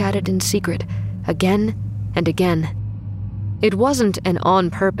to look at it in secret, again and again. It wasn't an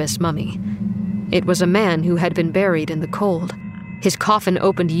on-purpose mummy. It was a man who had been buried in the cold. His coffin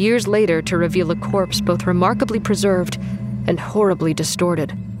opened years later to reveal a corpse both remarkably preserved and horribly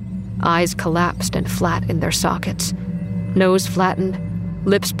distorted. Eyes collapsed and flat in their sockets. Nose flattened,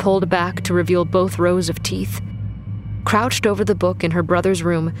 lips pulled back to reveal both rows of teeth. Crouched over the book in her brother's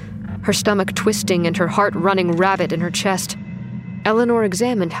room, her stomach twisting and her heart running rabbit in her chest, Eleanor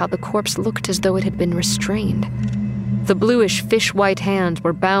examined how the corpse looked as though it had been restrained. The bluish fish-white hands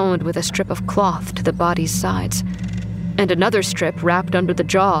were bound with a strip of cloth to the body's sides, and another strip wrapped under the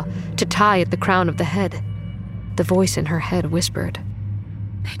jaw to tie at the crown of the head. The voice in her head whispered,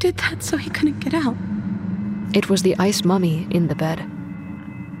 They did that so he couldn't get out. It was the ice mummy in the bed.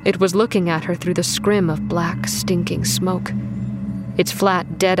 It was looking at her through the scrim of black, stinking smoke. Its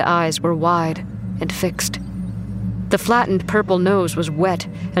flat, dead eyes were wide and fixed. The flattened purple nose was wet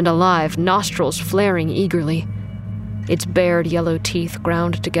and alive, nostrils flaring eagerly. Its bared yellow teeth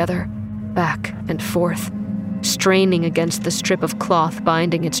ground together, back and forth, straining against the strip of cloth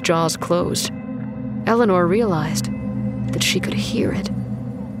binding its jaws closed. Eleanor realized that she could hear it.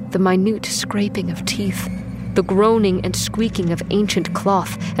 The minute scraping of teeth, the groaning and squeaking of ancient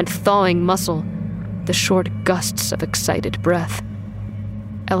cloth and thawing muscle, the short gusts of excited breath.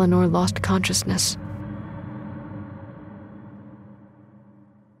 Eleanor lost consciousness.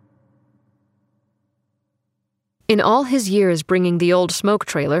 In all his years bringing the old smoke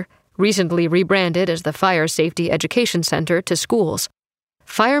trailer, recently rebranded as the Fire Safety Education Center, to schools,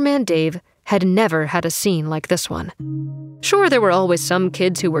 Fireman Dave had never had a scene like this one. Sure, there were always some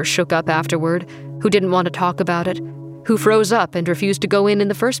kids who were shook up afterward, who didn't want to talk about it, who froze up and refused to go in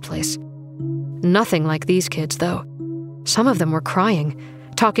the first place. Nothing like these kids, though. Some of them were crying,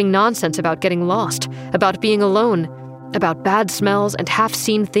 talking nonsense about getting lost, about being alone, about bad smells and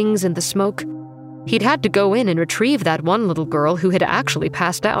half-seen things in the smoke. He'd had to go in and retrieve that one little girl who had actually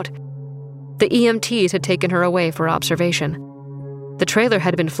passed out. The EMTs had taken her away for observation. The trailer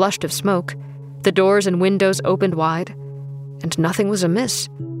had been flushed of smoke, the doors and windows opened wide, and nothing was amiss.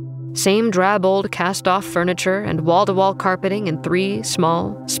 Same drab old cast-off furniture and wall-to-wall carpeting in 3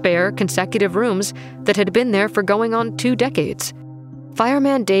 small, spare, consecutive rooms that had been there for going on 2 decades.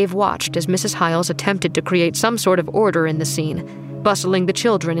 Fireman Dave watched as Mrs. Hiles attempted to create some sort of order in the scene, bustling the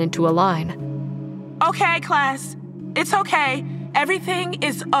children into a line. Okay, class. It's okay. Everything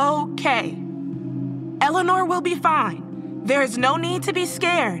is okay. Eleanor will be fine. There is no need to be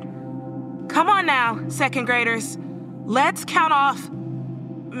scared. Come on now, second graders. Let's count off.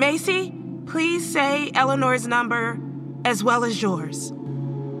 Macy, please say Eleanor's number as well as yours.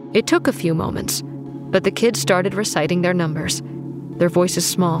 It took a few moments, but the kids started reciting their numbers, their voices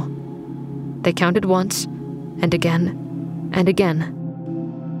small. They counted once, and again, and again.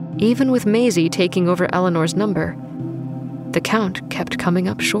 Even with Maisie taking over Eleanor's number, the count kept coming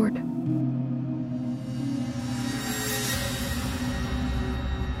up short.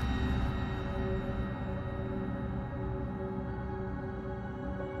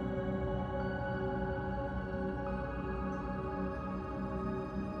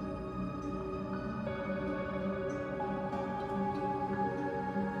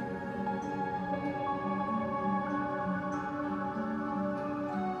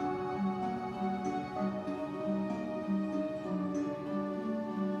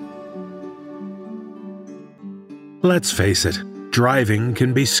 Let's face it, driving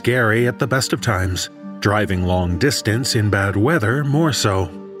can be scary at the best of times. Driving long distance in bad weather more so.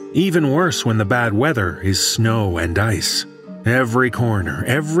 Even worse when the bad weather is snow and ice. Every corner,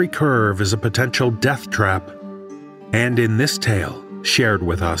 every curve is a potential death trap. And in this tale, shared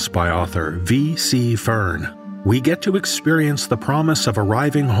with us by author V.C. Fern, we get to experience the promise of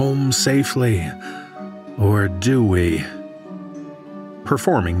arriving home safely. Or do we?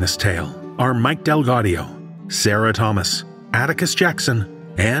 Performing this tale are Mike Delgadio, Sarah Thomas, Atticus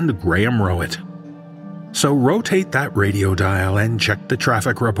Jackson, and Graham Rowett. So rotate that radio dial and check the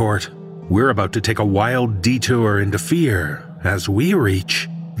traffic report. We're about to take a wild detour into fear as we reach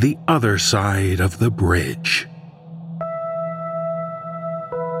the other side of the bridge.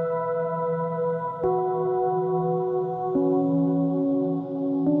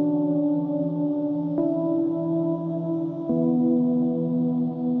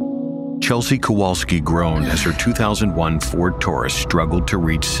 Chelsea Kowalski groaned as her 2001 Ford Taurus struggled to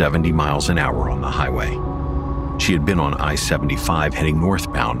reach 70 miles an hour on the highway. She had been on I-75 heading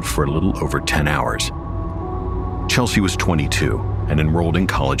northbound for a little over 10 hours. Chelsea was 22 and enrolled in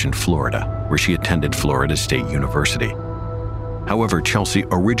college in Florida, where she attended Florida State University. However, Chelsea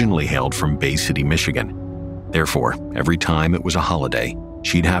originally hailed from Bay City, Michigan. Therefore, every time it was a holiday,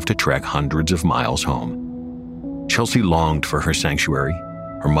 she'd have to trek hundreds of miles home. Chelsea longed for her sanctuary,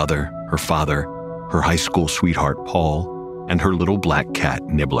 her mother, her father, her high school sweetheart Paul, and her little black cat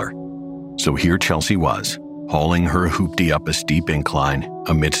Nibbler. So here Chelsea was, hauling her hoopty up a steep incline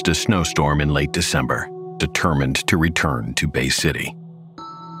amidst a snowstorm in late December, determined to return to Bay City.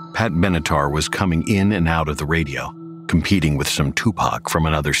 Pat Benatar was coming in and out of the radio, competing with some Tupac from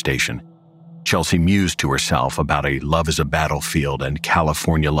another station. Chelsea mused to herself about a Love is a Battlefield and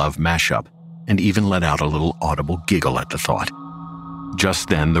California Love mashup, and even let out a little audible giggle at the thought. Just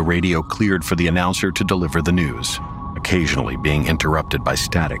then, the radio cleared for the announcer to deliver the news, occasionally being interrupted by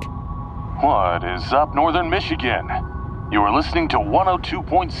static. What is up, Northern Michigan? You are listening to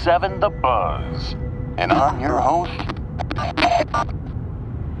 102.7 The Buzz. And I'm your host.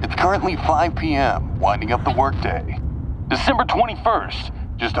 It's currently 5 p.m., winding up the workday. December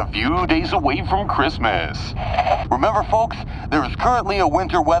 21st, just a few days away from Christmas. Remember, folks, there is currently a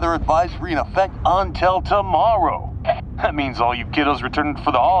winter weather advisory in effect until tomorrow. That means all you kiddos returning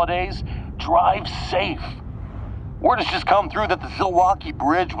for the holidays, drive safe. Word has just come through that the Zilwaukee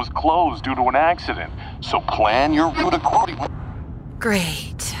Bridge was closed due to an accident, so plan your route accordingly.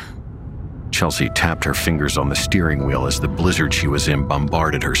 Great. Chelsea tapped her fingers on the steering wheel as the blizzard she was in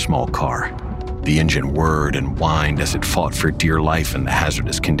bombarded her small car. The engine whirred and whined as it fought for dear life in the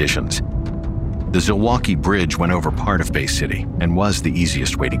hazardous conditions. The Zilwaukee Bridge went over part of Bay City and was the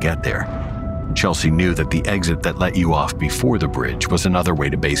easiest way to get there. Chelsea knew that the exit that let you off before the bridge was another way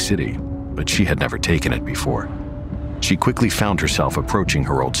to Bay City, but she had never taken it before. She quickly found herself approaching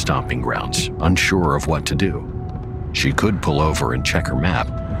her old stomping grounds, unsure of what to do. She could pull over and check her map,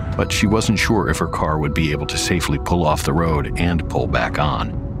 but she wasn't sure if her car would be able to safely pull off the road and pull back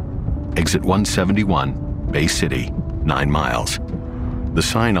on. Exit 171, Bay City, 9 miles. The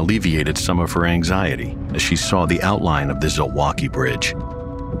sign alleviated some of her anxiety as she saw the outline of the Zilwaukee Bridge.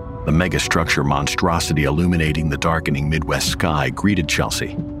 The megastructure monstrosity illuminating the darkening Midwest sky greeted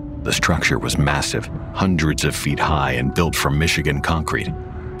Chelsea. The structure was massive, hundreds of feet high and built from Michigan concrete.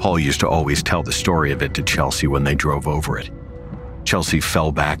 Paul used to always tell the story of it to Chelsea when they drove over it. Chelsea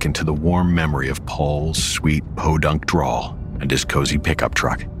fell back into the warm memory of Paul's sweet podunk drawl and his cozy pickup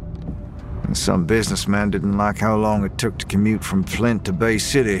truck. Some businessman didn't like how long it took to commute from Flint to Bay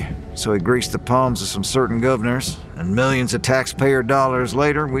City, so he greased the palms of some certain governors, and millions of taxpayer dollars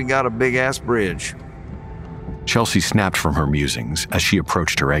later, we got a big-ass bridge. Chelsea snapped from her musings as she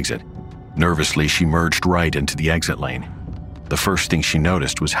approached her exit. Nervously, she merged right into the exit lane. The first thing she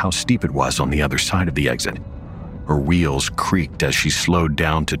noticed was how steep it was on the other side of the exit. Her wheels creaked as she slowed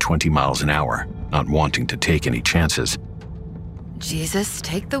down to 20 miles an hour, not wanting to take any chances. Jesus,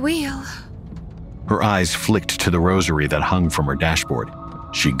 take the wheel. Her eyes flicked to the rosary that hung from her dashboard.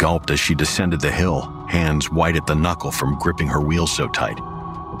 She gulped as she descended the hill, hands white at the knuckle from gripping her wheels so tight.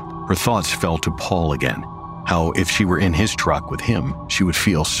 Her thoughts fell to Paul again, how if she were in his truck with him, she would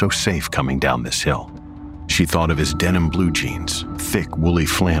feel so safe coming down this hill. She thought of his denim blue jeans, thick woolly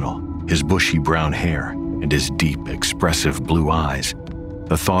flannel, his bushy brown hair, and his deep, expressive blue eyes.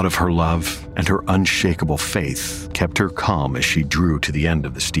 The thought of her love and her unshakable faith kept her calm as she drew to the end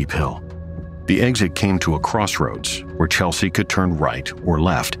of the steep hill. The exit came to a crossroads where Chelsea could turn right or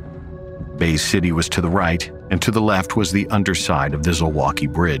left. Bay City was to the right, and to the left was the underside of the Zilwaukee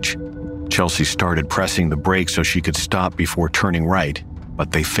Bridge. Chelsea started pressing the brakes so she could stop before turning right,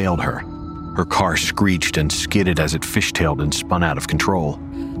 but they failed her. Her car screeched and skidded as it fishtailed and spun out of control.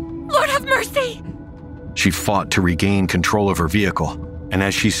 Lord have mercy! She fought to regain control of her vehicle, and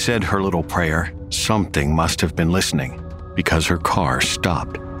as she said her little prayer, something must have been listening, because her car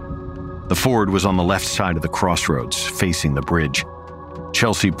stopped. The Ford was on the left side of the crossroads, facing the bridge.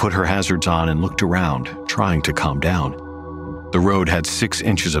 Chelsea put her hazards on and looked around, trying to calm down. The road had 6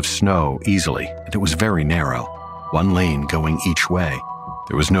 inches of snow easily, and it was very narrow, one lane going each way.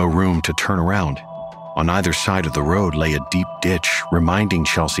 There was no room to turn around. On either side of the road lay a deep ditch, reminding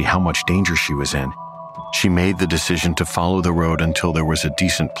Chelsea how much danger she was in. She made the decision to follow the road until there was a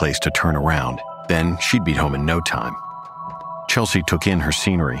decent place to turn around. Then she'd be home in no time. Chelsea took in her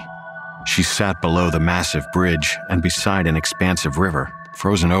scenery. She sat below the massive bridge and beside an expansive river,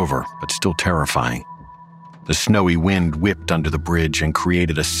 frozen over but still terrifying. The snowy wind whipped under the bridge and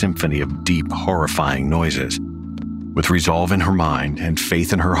created a symphony of deep, horrifying noises. With resolve in her mind and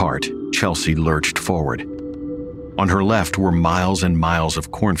faith in her heart, Chelsea lurched forward. On her left were miles and miles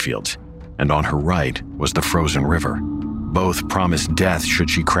of cornfields, and on her right was the frozen river. Both promised death should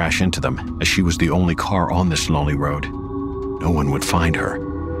she crash into them, as she was the only car on this lonely road. No one would find her.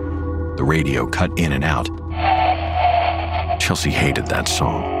 The radio cut in and out. Chelsea hated that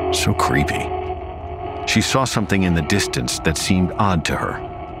song. So creepy. She saw something in the distance that seemed odd to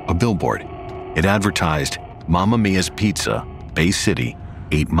her. A billboard. It advertised, Mamma Mia's Pizza, Bay City,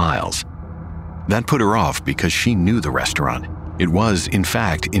 8 miles. That put her off because she knew the restaurant. It was, in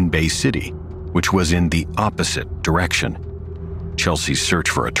fact, in Bay City, which was in the opposite direction. Chelsea's search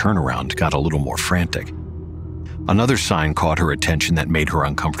for a turnaround got a little more frantic. Another sign caught her attention that made her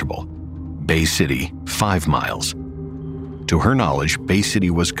uncomfortable. Bay City, 5 miles. To her knowledge, Bay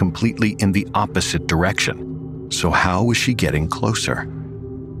City was completely in the opposite direction. So how was she getting closer?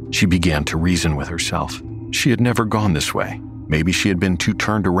 She began to reason with herself. She had never gone this way. Maybe she had been too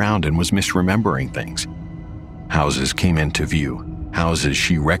turned around and was misremembering things. Houses came into view, houses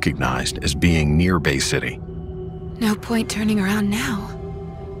she recognized as being near Bay City. No point turning around now.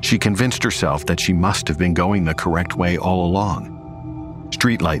 She convinced herself that she must have been going the correct way all along.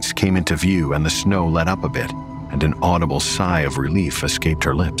 Streetlights came into view and the snow let up a bit, and an audible sigh of relief escaped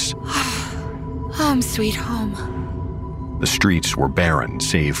her lips. Home sweet home. The streets were barren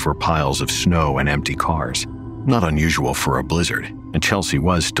save for piles of snow and empty cars. Not unusual for a blizzard, and Chelsea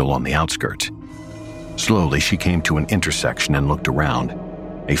was still on the outskirts. Slowly, she came to an intersection and looked around.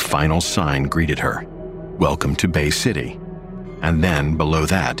 A final sign greeted her. Welcome to Bay City. And then, below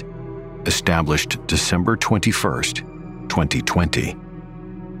that, established December 21st, 2020.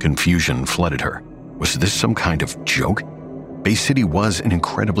 Confusion flooded her. Was this some kind of joke? Bay City was an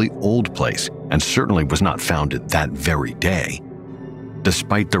incredibly old place, and certainly was not founded that very day.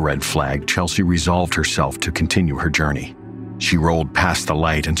 Despite the red flag, Chelsea resolved herself to continue her journey. She rolled past the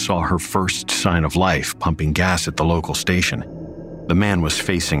light and saw her first sign of life pumping gas at the local station. The man was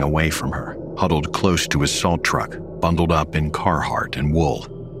facing away from her, huddled close to his salt truck, bundled up in Carhartt and wool.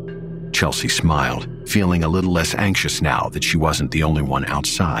 Chelsea smiled, feeling a little less anxious now that she wasn't the only one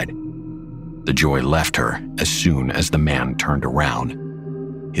outside. The joy left her as soon as the man turned around.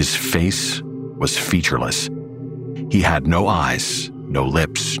 His face was featureless. He had no eyes, no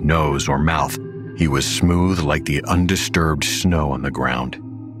lips, nose, or mouth. He was smooth like the undisturbed snow on the ground.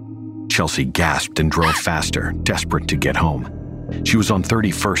 Chelsea gasped and drove faster, desperate to get home. She was on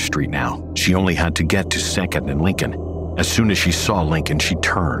 31st Street now. She only had to get to 2nd and Lincoln. As soon as she saw Lincoln, she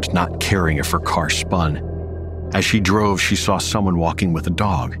turned, not caring if her car spun. As she drove, she saw someone walking with a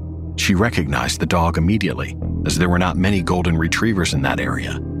dog. She recognized the dog immediately, as there were not many golden retrievers in that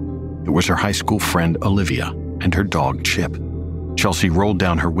area. It was her high school friend, Olivia, and her dog, Chip. Chelsea rolled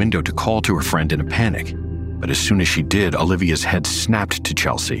down her window to call to her friend in a panic, but as soon as she did, Olivia's head snapped to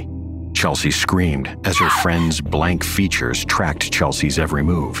Chelsea. Chelsea screamed as her friend's blank features tracked Chelsea's every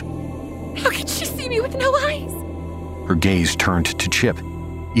move. How could she see me with no eyes? Her gaze turned to Chip.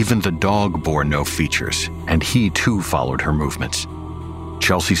 Even the dog bore no features, and he too followed her movements.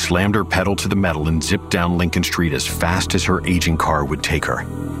 Chelsea slammed her pedal to the metal and zipped down Lincoln Street as fast as her aging car would take her.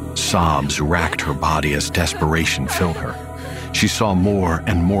 Sobs racked her body as desperation filled her. She saw more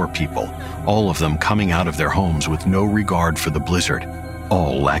and more people, all of them coming out of their homes with no regard for the blizzard,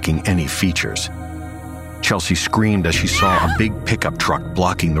 all lacking any features. Chelsea screamed as she saw a big pickup truck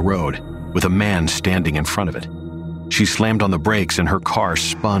blocking the road, with a man standing in front of it. She slammed on the brakes and her car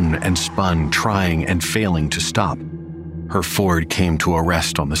spun and spun, trying and failing to stop. Her Ford came to a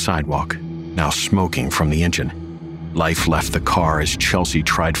rest on the sidewalk, now smoking from the engine. Life left the car as Chelsea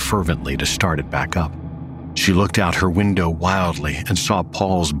tried fervently to start it back up. She looked out her window wildly and saw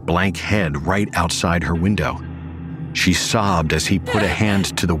Paul's blank head right outside her window. She sobbed as he put a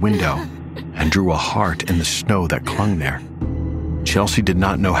hand to the window and drew a heart in the snow that clung there. Chelsea did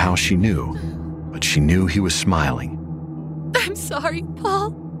not know how she knew, but she knew he was smiling. I'm sorry,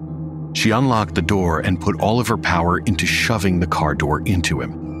 Paul. She unlocked the door and put all of her power into shoving the car door into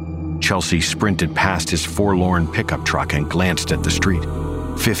him. Chelsea sprinted past his forlorn pickup truck and glanced at the street.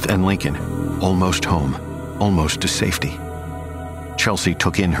 5th and Lincoln, almost home, almost to safety. Chelsea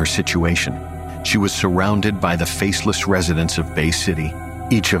took in her situation. She was surrounded by the faceless residents of Bay City,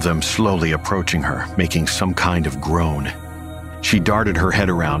 each of them slowly approaching her, making some kind of groan. She darted her head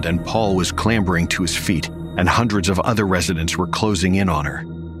around, and Paul was clambering to his feet, and hundreds of other residents were closing in on her.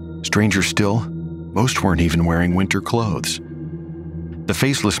 Stranger still, most weren't even wearing winter clothes. The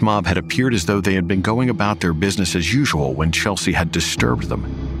faceless mob had appeared as though they had been going about their business as usual when Chelsea had disturbed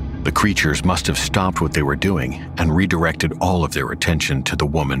them. The creatures must have stopped what they were doing and redirected all of their attention to the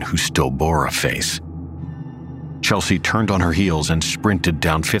woman who still bore a face. Chelsea turned on her heels and sprinted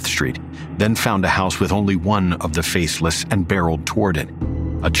down 5th Street, then found a house with only one of the faceless and barreled toward it.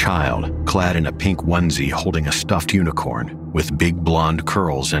 A child, clad in a pink onesie holding a stuffed unicorn, with big blonde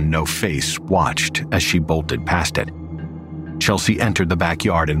curls and no face, watched as she bolted past it. Chelsea entered the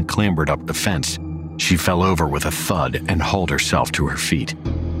backyard and clambered up the fence. She fell over with a thud and hauled herself to her feet.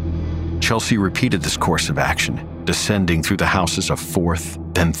 Chelsea repeated this course of action, descending through the houses of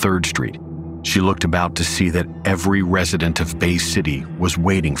 4th, then 3rd Street. She looked about to see that every resident of Bay City was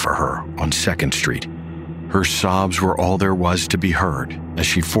waiting for her on 2nd Street. Her sobs were all there was to be heard as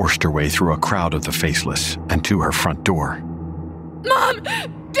she forced her way through a crowd of the faceless and to her front door. Mom!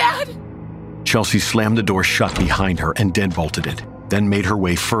 Dad! Chelsea slammed the door shut behind her and deadbolted it, then made her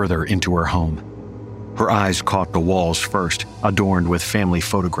way further into her home. Her eyes caught the walls first, adorned with family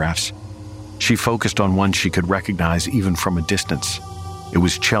photographs. She focused on one she could recognize even from a distance. It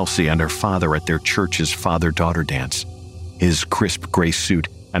was Chelsea and her father at their church's father-daughter dance. His crisp gray suit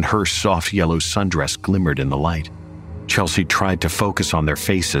and her soft yellow sundress glimmered in the light. Chelsea tried to focus on their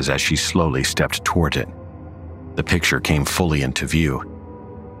faces as she slowly stepped toward it. The picture came fully into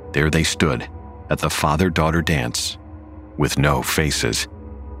view. There they stood at the father-daughter dance, with no faces.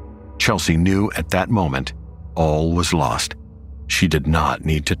 Chelsea knew at that moment all was lost. She did not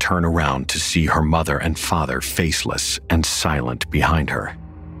need to turn around to see her mother and father faceless and silent behind her.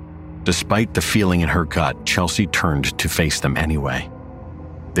 Despite the feeling in her gut, Chelsea turned to face them anyway.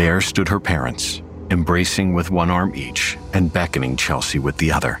 There stood her parents, embracing with one arm each and beckoning Chelsea with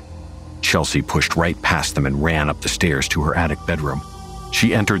the other. Chelsea pushed right past them and ran up the stairs to her attic bedroom.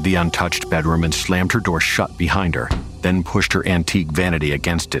 She entered the untouched bedroom and slammed her door shut behind her, then pushed her antique vanity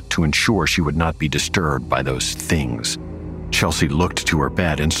against it to ensure she would not be disturbed by those things. Chelsea looked to her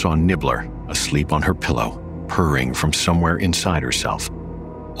bed and saw Nibbler, asleep on her pillow, purring from somewhere inside herself,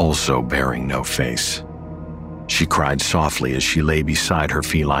 also bearing no face. She cried softly as she lay beside her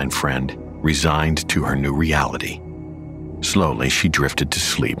feline friend, resigned to her new reality. Slowly, she drifted to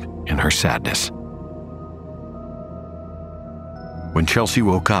sleep in her sadness. When Chelsea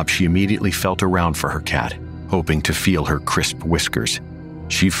woke up, she immediately felt around for her cat, hoping to feel her crisp whiskers.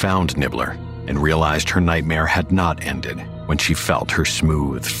 She found Nibbler and realized her nightmare had not ended when she felt her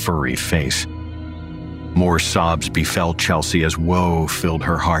smooth, furry face. More sobs befell Chelsea as woe filled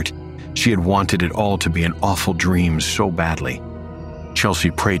her heart. She had wanted it all to be an awful dream so badly.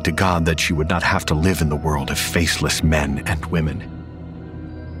 Chelsea prayed to God that she would not have to live in the world of faceless men and women.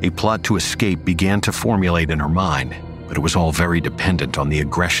 A plot to escape began to formulate in her mind, but it was all very dependent on the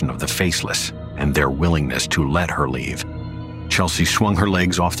aggression of the faceless and their willingness to let her leave. Chelsea swung her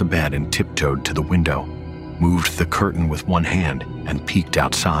legs off the bed and tiptoed to the window, moved the curtain with one hand, and peeked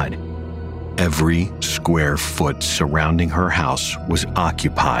outside. Every square foot surrounding her house was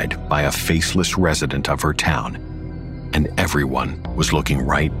occupied by a faceless resident of her town, and everyone was looking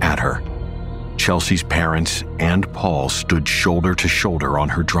right at her. Chelsea's parents and Paul stood shoulder to shoulder on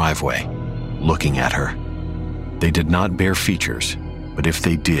her driveway, looking at her. They did not bear features, but if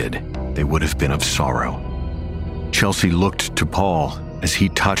they did, they would have been of sorrow. Chelsea looked to Paul as he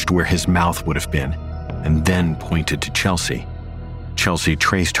touched where his mouth would have been, and then pointed to Chelsea. Chelsea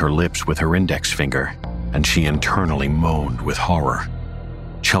traced her lips with her index finger, and she internally moaned with horror.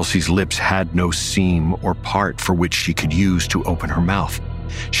 Chelsea's lips had no seam or part for which she could use to open her mouth.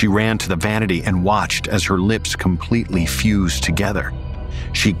 She ran to the vanity and watched as her lips completely fused together.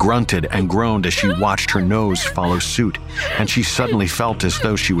 She grunted and groaned as she watched her nose follow suit, and she suddenly felt as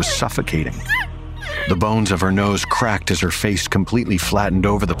though she was suffocating. The bones of her nose cracked as her face completely flattened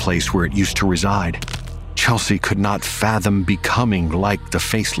over the place where it used to reside. Chelsea could not fathom becoming like the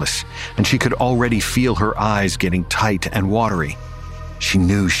faceless, and she could already feel her eyes getting tight and watery. She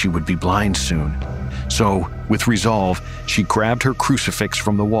knew she would be blind soon. So, with resolve, she grabbed her crucifix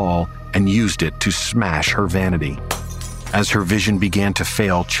from the wall and used it to smash her vanity. As her vision began to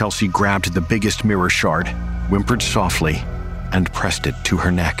fail, Chelsea grabbed the biggest mirror shard, whimpered softly, and pressed it to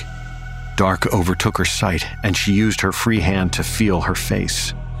her neck. Dark overtook her sight, and she used her free hand to feel her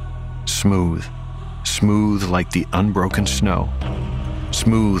face. Smooth like the unbroken snow.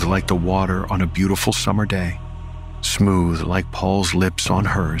 Smooth like the water on a beautiful summer day. Smooth like Paul's lips on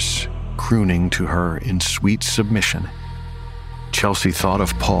hers, crooning to her in sweet submission. Chelsea thought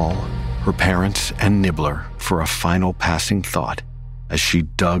of Paul, her parents, and Nibbler for a final passing thought as she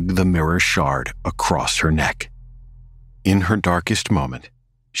dug the mirror shard across her neck. In her darkest moment,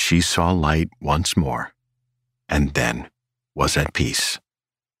 she saw light once more, and then was at peace.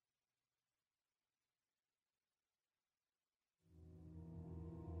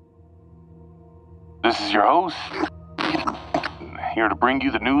 This is your host, here to bring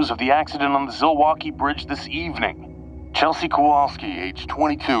you the news of the accident on the Zilwaukee Bridge this evening. Chelsea Kowalski, age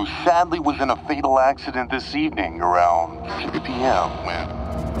 22, sadly was in a fatal accident this evening around 6 p.m.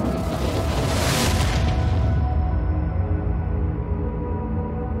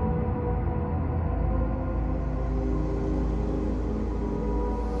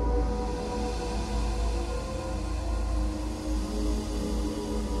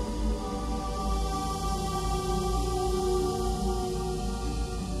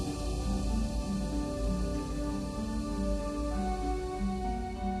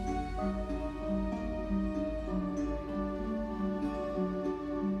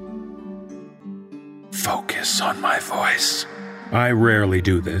 Focus on my voice. I rarely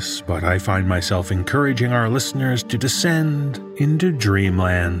do this, but I find myself encouraging our listeners to descend into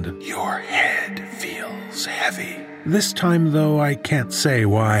dreamland. Your head feels heavy. This time, though, I can't say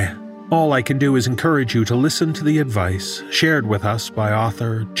why. All I can do is encourage you to listen to the advice shared with us by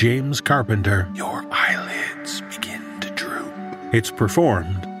author James Carpenter. Your eyelids begin to droop. It's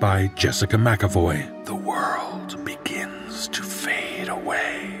performed by Jessica McAvoy. The world begins to fade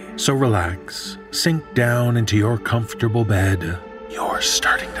away. So relax, sink down into your comfortable bed. You're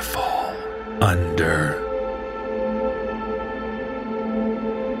starting to fall under.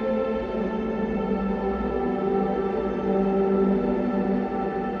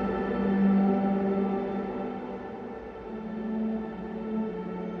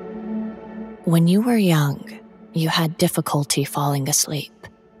 When you were young, you had difficulty falling asleep.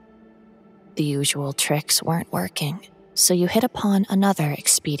 The usual tricks weren't working, so you hit upon another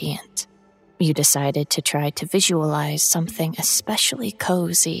expedient. You decided to try to visualize something especially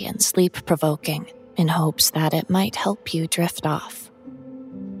cozy and sleep-provoking in hopes that it might help you drift off.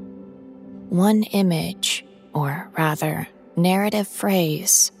 One image, or rather, narrative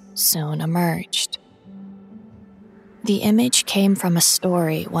phrase, soon emerged. The image came from a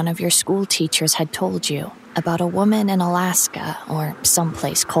story one of your school teachers had told you about a woman in Alaska, or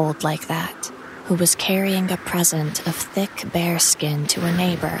someplace cold like that, who was carrying a present of thick bearskin to a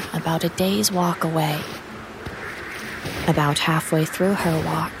neighbor about a day's walk away. About halfway through her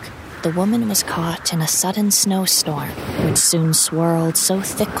walk, the woman was caught in a sudden snowstorm, which soon swirled so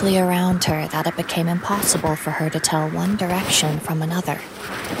thickly around her that it became impossible for her to tell one direction from another.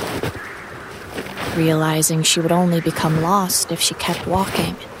 Realizing she would only become lost if she kept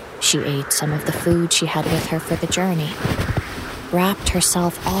walking, she ate some of the food she had with her for the journey, wrapped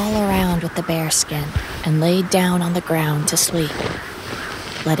herself all around with the bearskin, and laid down on the ground to sleep,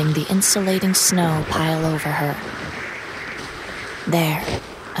 letting the insulating snow pile over her. There,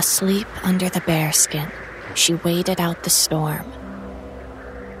 asleep under the bearskin, she waited out the storm.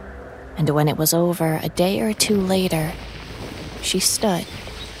 And when it was over a day or two later, she stood,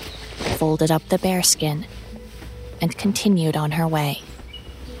 folded up the bearskin, and continued on her way.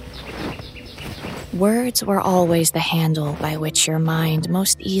 Words were always the handle by which your mind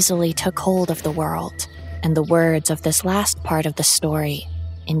most easily took hold of the world, and the words of this last part of the story,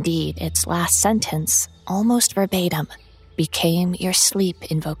 indeed its last sentence, almost verbatim, became your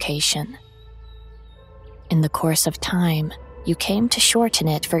sleep invocation. In the course of time, you came to shorten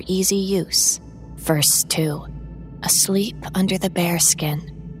it for easy use. First to, asleep under the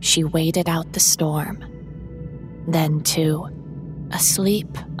bearskin, she waited out the storm. Then to,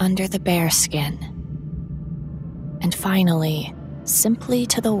 asleep under the bearskin. And finally, simply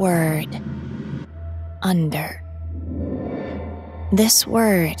to the word, under. This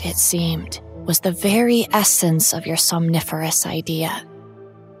word, it seemed, was the very essence of your somniferous idea.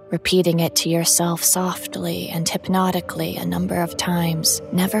 Repeating it to yourself softly and hypnotically a number of times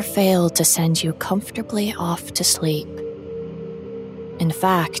never failed to send you comfortably off to sleep. In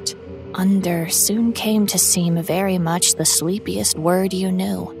fact, under soon came to seem very much the sleepiest word you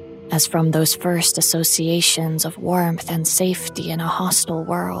knew, as from those first associations of warmth and safety in a hostile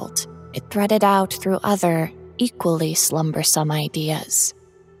world, it threaded out through other, equally slumbersome ideas.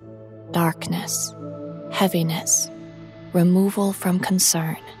 Darkness, heaviness, removal from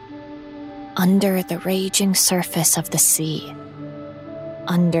concern. Under the raging surface of the sea.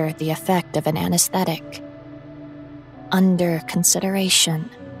 Under the effect of an anesthetic. Under consideration.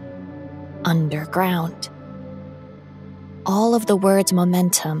 Underground. All of the word's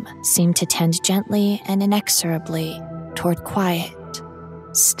momentum seemed to tend gently and inexorably toward quiet,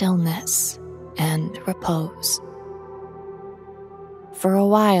 stillness, and repose. For a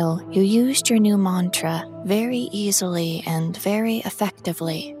while, you used your new mantra very easily and very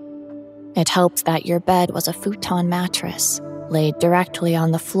effectively. It helped that your bed was a futon mattress, laid directly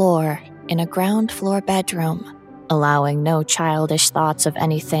on the floor in a ground floor bedroom, allowing no childish thoughts of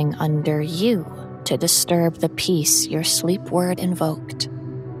anything under you to disturb the peace your sleep word invoked.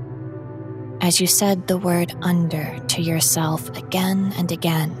 As you said the word under to yourself again and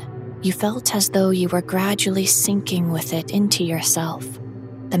again, you felt as though you were gradually sinking with it into yourself,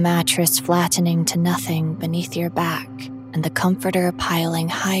 the mattress flattening to nothing beneath your back, and the comforter piling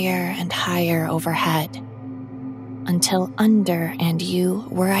higher and higher overhead, until under and you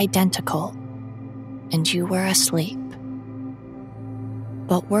were identical, and you were asleep.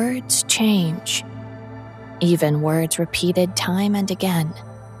 But words change, even words repeated time and again,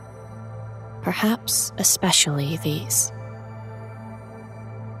 perhaps especially these.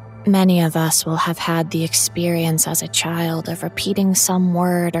 Many of us will have had the experience as a child of repeating some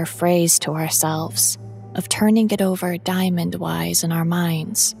word or phrase to ourselves, of turning it over diamond-wise in our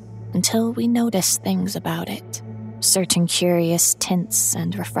minds until we notice things about it, certain curious tints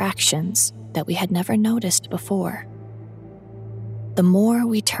and refractions that we had never noticed before. The more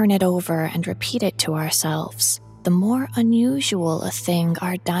we turn it over and repeat it to ourselves, the more unusual a thing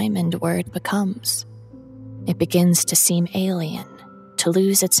our diamond word becomes. It begins to seem alien, to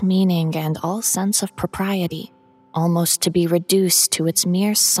lose its meaning and all sense of propriety, almost to be reduced to its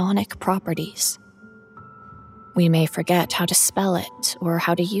mere sonic properties. We may forget how to spell it or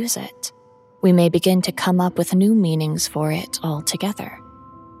how to use it. We may begin to come up with new meanings for it altogether.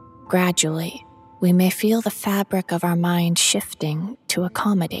 Gradually, we may feel the fabric of our mind shifting to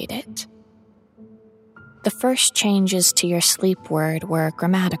accommodate it. The first changes to your sleep word were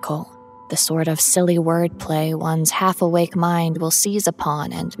grammatical, the sort of silly wordplay one's half-awake mind will seize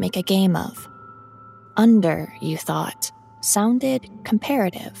upon and make a game of. Under, you thought, sounded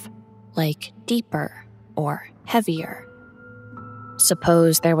comparative, like deeper or heavier.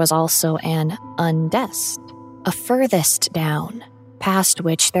 Suppose there was also an undest, a furthest down, past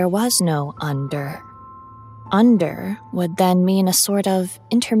which there was no under. Under would then mean a sort of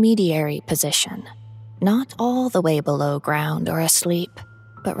intermediary position, not all the way below ground or asleep,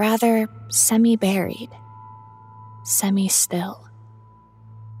 but rather semi-buried, semi-still.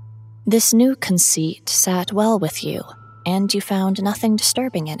 This new conceit sat well with you, and you found nothing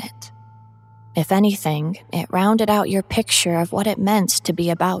disturbing in it. If anything, it rounded out your picture of what it meant to be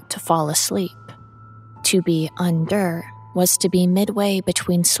about to fall asleep. To be under was to be midway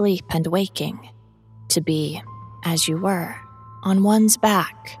between sleep and waking. To be, as you were, on one's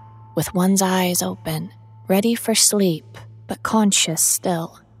back, with one's eyes open, ready for sleep, but conscious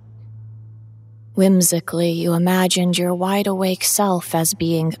still. Whimsically, you imagined your wide-awake self as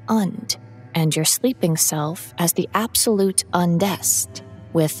being und, and your sleeping self as the absolute undest,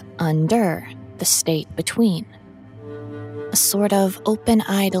 with under the state between. A sort of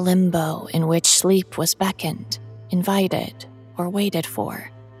open-eyed limbo in which sleep was beckoned, invited, or waited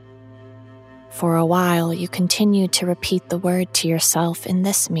for. For a while, you continued to repeat the word to yourself in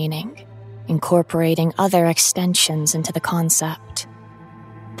this meaning, incorporating other extensions into the concept.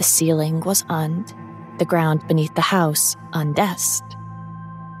 The ceiling was und, the ground beneath the house undest,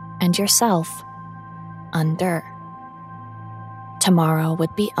 and yourself under. Tomorrow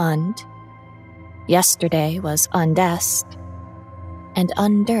would be und, yesterday was undest, and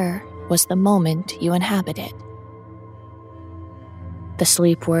under was the moment you inhabited. The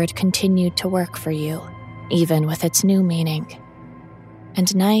sleep word continued to work for you, even with its new meaning.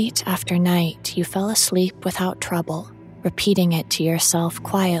 And night after night, you fell asleep without trouble, repeating it to yourself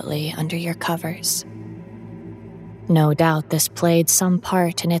quietly under your covers. No doubt this played some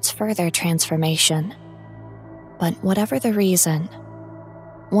part in its further transformation. But whatever the reason,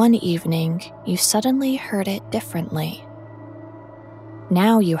 one evening you suddenly heard it differently.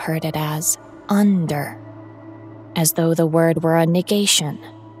 Now you heard it as under, as though the word were a negation,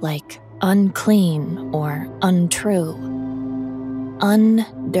 like unclean or untrue.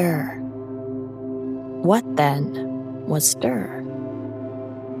 Under. What then was der?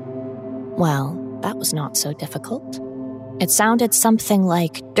 Well, that was not so difficult. It sounded something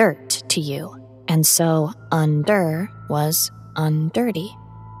like dirt to you, and so under was undirty.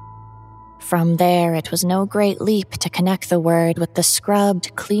 From there, it was no great leap to connect the word with the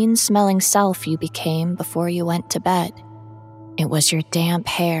scrubbed, clean-smelling self you became before you went to bed. It was your damp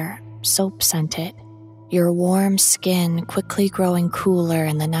hair, soap-scented, your warm skin quickly growing cooler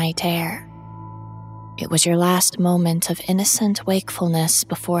in the night air. It was your last moment of innocent wakefulness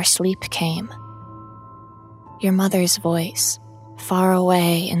before sleep came. Your mother's voice, far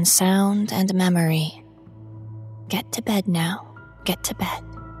away in sound and memory. Get to bed now, get to bed.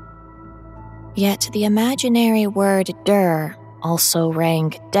 Yet the imaginary word der also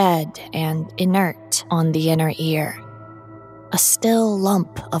rang dead and inert on the inner ear, a still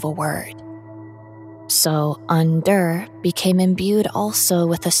lump of a word. So under became imbued also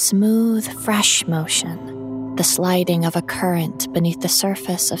with a smooth, fresh motion, the sliding of a current beneath the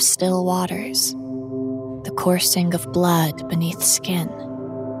surface of still waters, the coursing of blood beneath skin.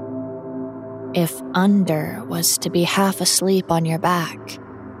 If under was to be half asleep on your back,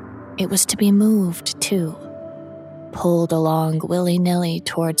 it was to be moved, too, pulled along willy-nilly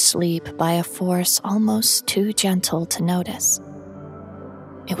toward sleep by a force almost too gentle to notice.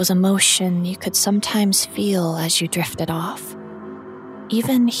 It was a motion you could sometimes feel as you drifted off.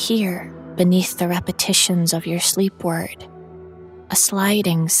 Even here, beneath the repetitions of your sleep word, a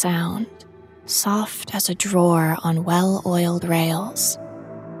sliding sound, soft as a drawer on well-oiled rails.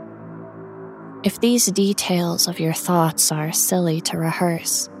 If these details of your thoughts are silly to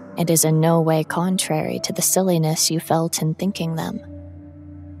rehearse, it is in no way contrary to the silliness you felt in thinking them.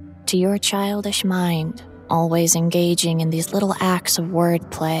 To your childish mind, always engaging in these little acts of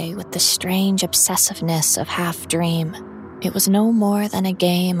wordplay with the strange obsessiveness of half-dream, it was no more than a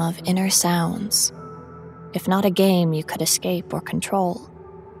game of inner sounds, if not a game you could escape or control.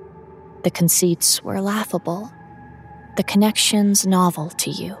 The conceits were laughable, the connections novel to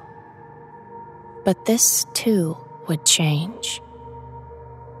you. But this, too, would change.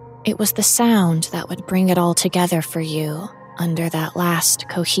 It was the sound that would bring it all together for you under that last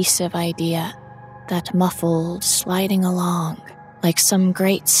cohesive idea, that muffled sliding along like some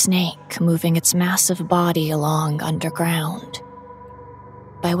great snake moving its massive body along underground.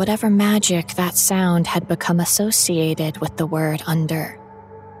 By whatever magic that sound had become associated with the word under,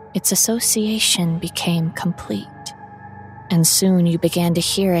 its association became complete, and soon you began to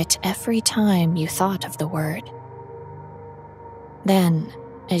hear it every time you thought of the word. Then,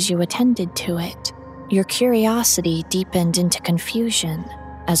 as you attended to it, your curiosity deepened into confusion,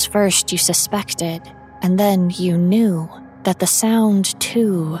 as first you suspected, and then you knew that the sound,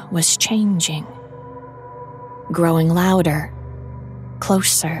 too, was changing. Growing louder,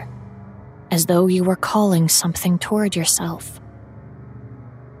 closer, as though you were calling something toward yourself.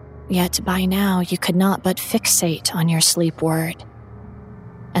 Yet by now you could not but fixate on your sleep word,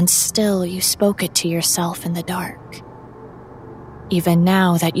 and still you spoke it to yourself in the dark. even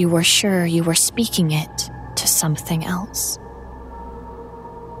now that you were sure you were speaking it to something else.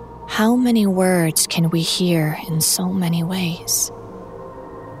 How many words can we hear in so many ways?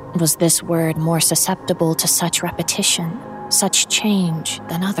 Was this word more susceptible to such repetition, such change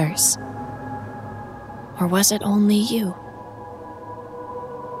than others? Or was it only you?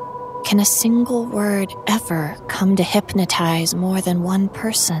 Can a single word ever come to hypnotize more than one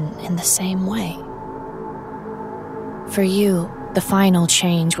person in the same way? For you, the final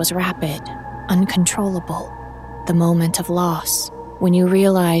change was rapid, uncontrollable, the moment of loss, when you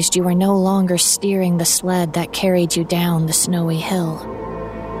realized you were no longer steering the sled that carried you down the snowy hill.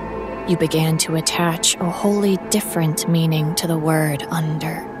 You began to attach a wholly different meaning to the word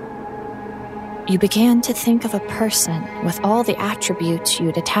under. You began to think of a person with all the attributes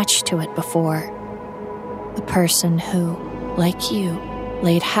you'd attached to it before. A person who, like you,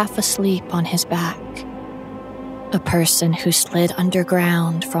 laid half asleep on his back. A person who slid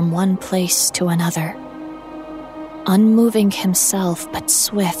underground from one place to another. Unmoving himself but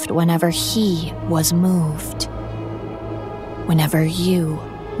swift whenever he was moved. Whenever you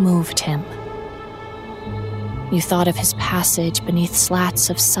moved him. You thought of his passage beneath slats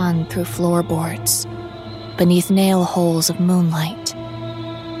of sun through floorboards, beneath nail holes of moonlight.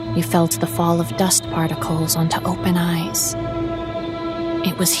 You felt the fall of dust particles onto open eyes.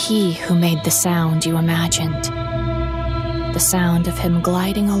 It was he who made the sound you imagined. The sound of him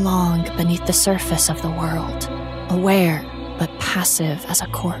gliding along beneath the surface of the world, aware but passive as a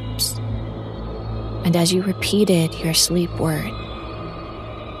corpse. And as you repeated your sleep word,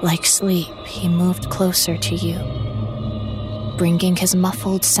 like sleep, he moved closer to you, bringing his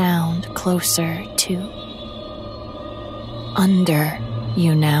muffled sound closer to. Under,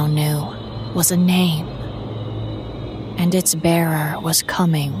 you now knew, was a name, and its bearer was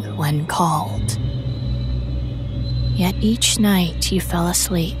coming when called. Yet each night you fell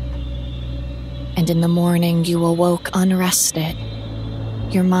asleep, and in the morning you awoke unrested,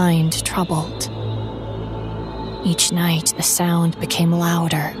 your mind troubled. Each night the sound became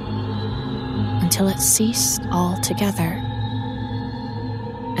louder, until it ceased altogether,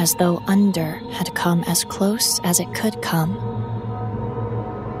 as though under had come as close as it could come.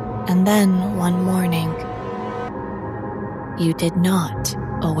 And then one morning, you did not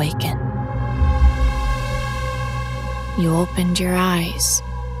awaken. You opened your eyes,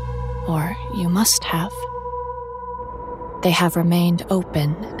 or you must have. They have remained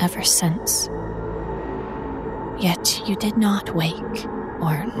open ever since. Yet you did not wake,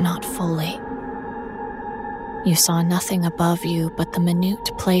 or not fully. You saw nothing above you but the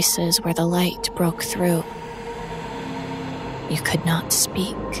minute places where the light broke through. You could not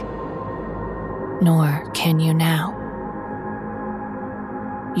speak, nor can you now.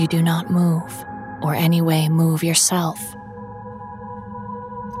 You do not move, or anyway move yourself.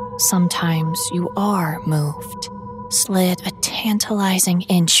 Sometimes you are moved, slid a tantalizing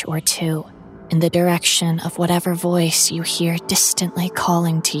inch or two in the direction of whatever voice you hear distantly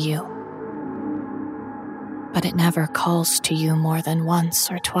calling to you. But it never calls to you more than once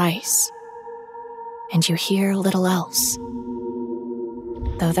or twice, and you hear little else.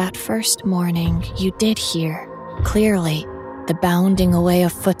 Though that first morning you did hear, clearly, the bounding away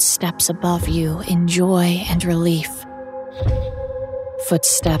of footsteps above you in joy and relief.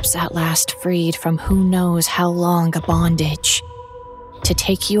 Footsteps at last freed from who knows how long a bondage, to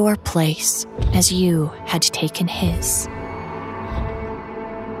take your place as you had taken his.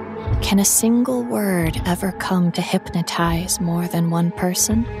 Can a single word ever come to hypnotize more than one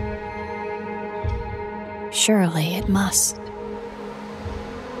person? Surely it must.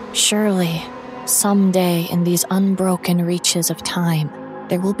 Surely, someday in these unbroken reaches of time,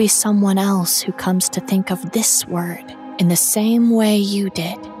 there will be someone else who comes to think of this word in the same way you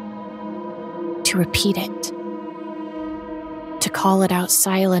did, to repeat it, to call it out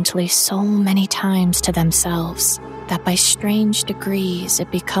silently so many times to themselves that by strange degrees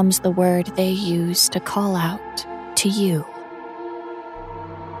it becomes the word they use to call out to you.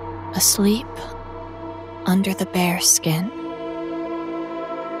 Asleep under the bearskin,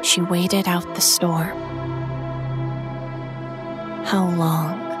 she waited out the storm. How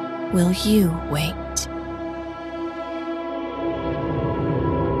long will you wait?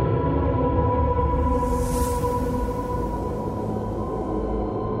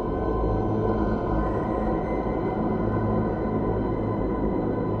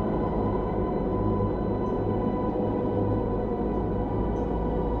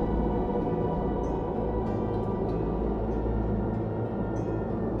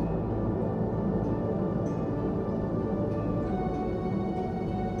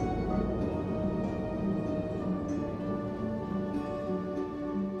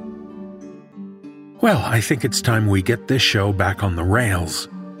 Well, I think it's time we get this show back on the rails.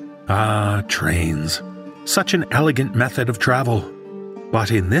 Ah, trains. Such an elegant method of travel. But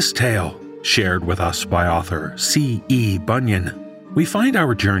in this tale, shared with us by author C.E. Bunyan, we find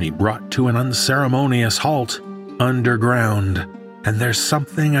our journey brought to an unceremonious halt, underground, and there's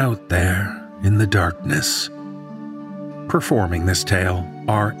something out there in the darkness. Performing this tale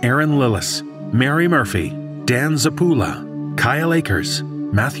are Aaron Lillis, Mary Murphy, Dan Zapula, Kyle Akers,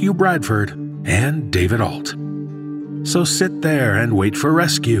 Matthew Bradford, and David Alt. So sit there and wait for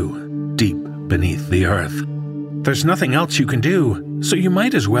rescue, deep beneath the earth. There's nothing else you can do, so you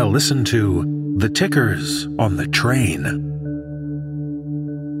might as well listen to The Tickers on the Train.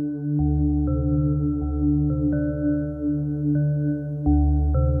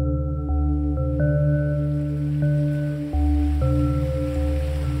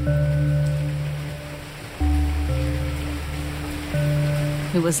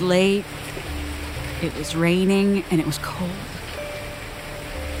 It was late, it was raining, and it was cold.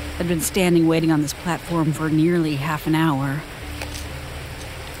 I'd been standing waiting on this platform for nearly half an hour.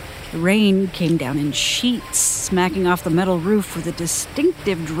 The rain came down in sheets, smacking off the metal roof with a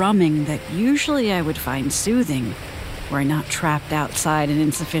distinctive drumming that usually I would find soothing were I not trapped outside in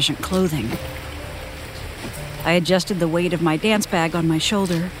insufficient clothing. I adjusted the weight of my dance bag on my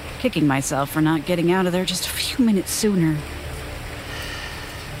shoulder, kicking myself for not getting out of there just a few minutes sooner.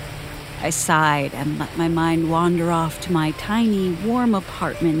 I sighed and let my mind wander off to my tiny, warm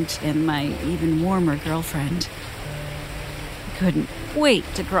apartment and my even warmer girlfriend. I couldn't wait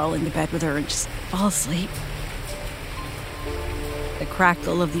to crawl into bed with her and just fall asleep. The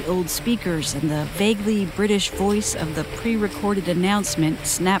crackle of the old speakers and the vaguely British voice of the pre-recorded announcement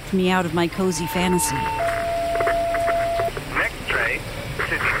snapped me out of my cozy fantasy. Next train,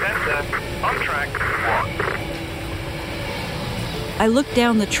 City Center, on track 1. I looked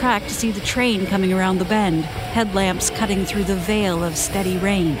down the track to see the train coming around the bend, headlamps cutting through the veil of steady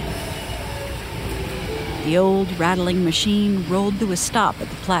rain. The old, rattling machine rolled to a stop at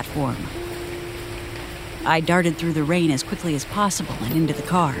the platform. I darted through the rain as quickly as possible and into the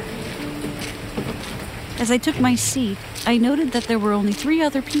car. As I took my seat, I noted that there were only 3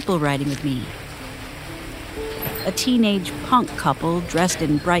 other people riding with me. A teenage punk couple dressed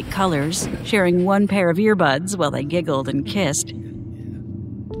in bright colors, sharing one pair of earbuds while they giggled and kissed.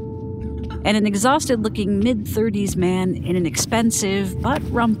 And an exhausted-looking mid-30s man in an expensive but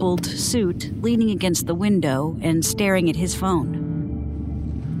rumpled suit leaning against the window and staring at his phone.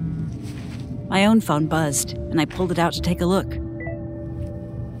 My own phone buzzed, and I pulled it out to take a look.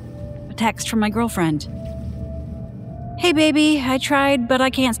 A text from my girlfriend. "Hey, baby, I tried, but I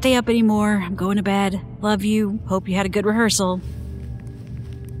can't stay up anymore. I'm going to bed. Love you. Hope you had a good rehearsal."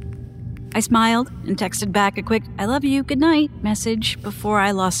 I smiled and texted back a quick "I love you, good night" message before I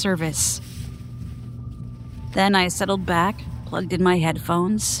lost service. Then I settled back, plugged in my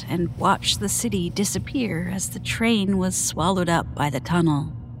headphones, and watched the city disappear as the train was swallowed up by the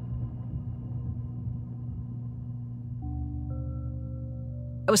tunnel.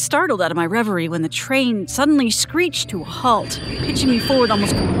 I was startled out of my reverie when the train suddenly screeched to a halt, pitching me forward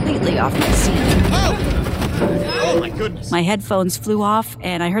almost completely off my seat. Oh my goodness. My headphones flew off,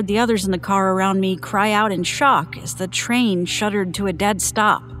 and I heard the others in the car around me cry out in shock as the train shuddered to a dead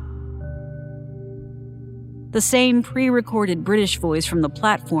stop. The same pre-recorded British voice from the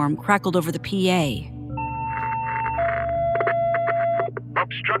platform crackled over the PA.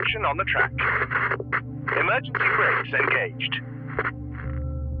 Obstruction on the track. Emergency brakes engaged.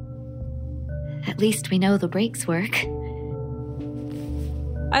 At least we know the brakes work.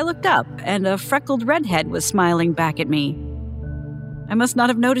 I looked up, and a freckled redhead was smiling back at me. I must not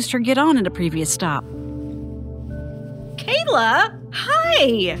have noticed her get on at a previous stop. Kayla!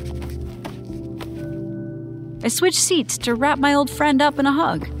 Hi! I switched seats to wrap my old friend up in a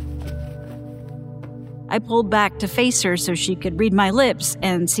hug. I pulled back to face her so she could read my lips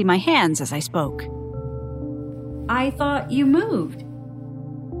and see my hands as I spoke. I thought you moved.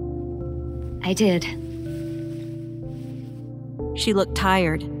 I did. She looked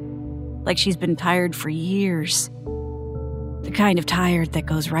tired, like she's been tired for years. The kind of tired that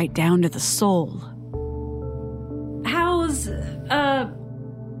goes right down to the soul. How's,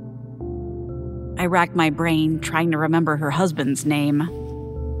 I racked my brain, trying to remember her husband's name.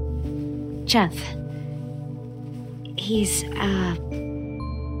 Jeff. He's, I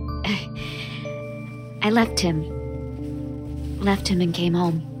left him. Left him and came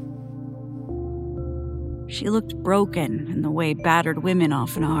home. She looked broken in the way battered women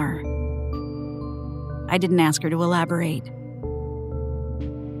often are. I didn't ask her to elaborate.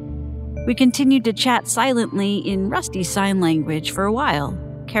 We continued to chat silently in rusty sign language for a while,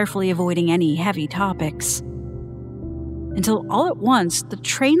 carefully avoiding any heavy topics. Until all at once, the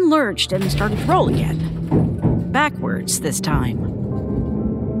train lurched and started to roll again. Backwards this time.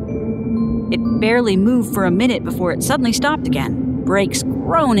 It barely moved for a minute before it suddenly stopped again, brakes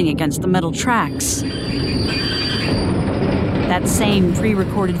groaning against the metal tracks. That same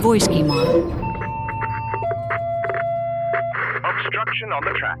pre-recorded voice came on. Obstruction on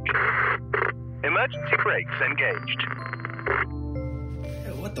the track. Emergency brakes engaged.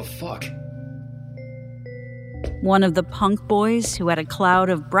 What the fuck? One of the punk boys, who had a cloud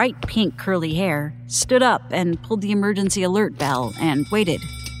of bright pink curly hair, stood up and pulled the emergency alert bell and waited.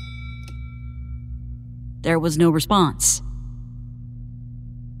 There was no response.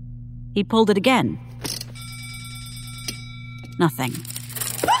 He pulled it again. Nothing.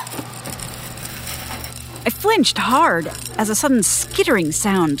 I flinched hard as a sudden skittering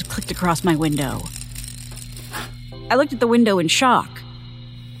sound clicked across my window. I looked at the window in shock.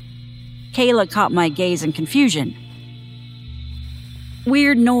 Kayla caught my gaze in confusion.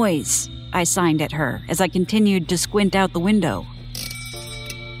 "Weird noise," I signed at her as I continued to squint out the window.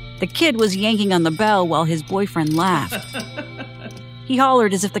 The kid was yanking on the bell while his boyfriend laughed. He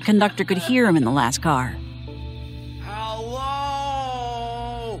hollered as if the conductor could hear him in the last car.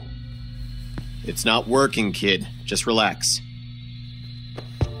 Hello? It's not working, kid. Just relax.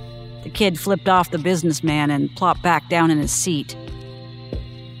 The kid flipped off the businessman and plopped back down in his seat.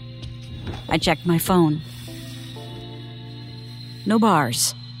 I checked my phone. No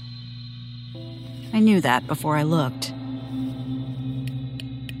bars. I knew that before I looked.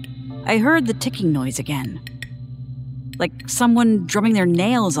 I heard the ticking noise again. Like someone drumming their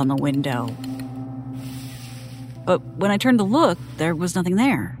nails on the window. But when I turned to look, there was nothing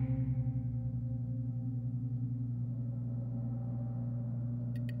there.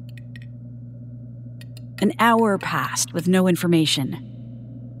 An hour passed with no information.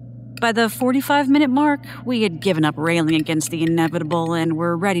 By the 45-minute mark, we had given up railing against the inevitable and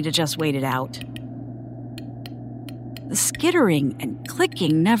were ready to just wait it out. The skittering and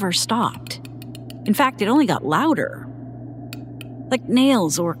clicking never stopped. In fact, it only got louder. Like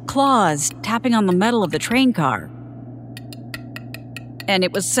nails or claws tapping on the metal of the train car. And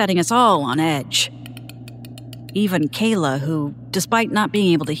it was setting us all on edge. Even Kayla, who, despite not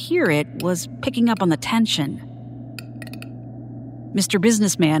being able to hear it, was picking up on the tension. Mr.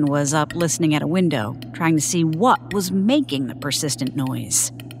 Businessman was up listening at a window, trying to see what was making the persistent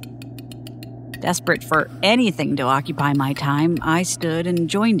noise. Desperate for anything to occupy my time, I stood and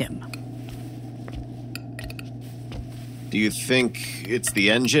joined him. Do you think it's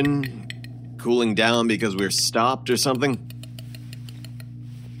the engine cooling down because we're stopped or something?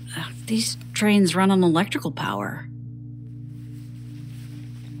 These trains run on electrical power.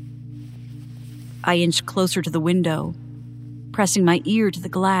 I inched closer to the window, pressing my ear to the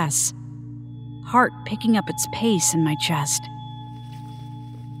glass, heart picking up its pace in my chest.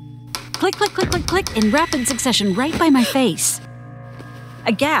 Click, click, click, click, click, in rapid succession right by my face.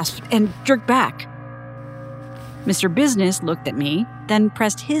 I gasped and jerked back. Mr. Business looked at me, then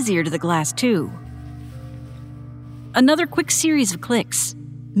pressed his ear to the glass too. Another quick series of clicks,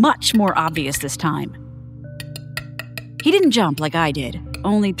 much more obvious this time. He didn't jump like I did,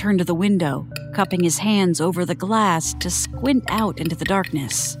 only turned to the window, cupping his hands over the glass to squint out into the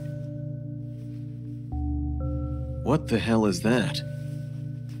darkness. What the hell is that?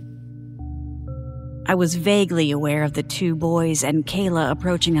 I was vaguely aware of the two boys and Kayla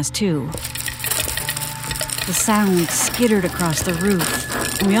approaching us too. The sound skittered across the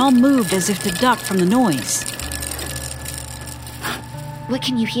roof, and we all moved as if to duck from the noise. What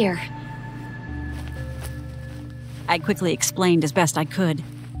can you hear? I quickly explained as best I could.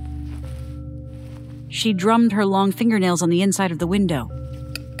 She drummed her long fingernails on the inside of the window.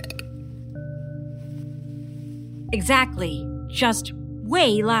 Exactly, just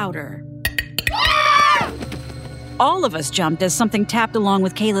way louder. All of us jumped as something tapped along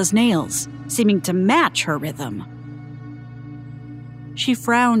with Kayla's nails, seeming to match her rhythm. She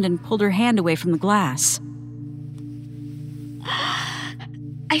frowned and pulled her hand away from the glass.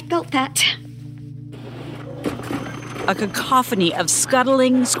 I felt that. A cacophony of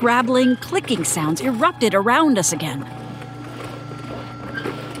scuttling, scrabbling, clicking sounds erupted around us again.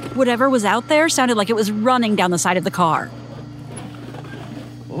 Whatever was out there sounded like it was running down the side of the car.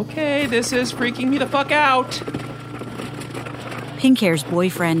 Okay, this is freaking me the fuck out. Pinkhair's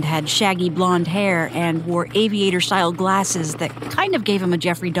boyfriend had shaggy blonde hair and wore aviator-style glasses that kind of gave him a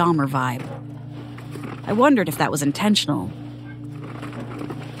Jeffrey Dahmer vibe. I wondered if that was intentional.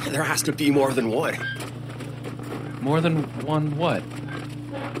 There has to be more than one. More than one what?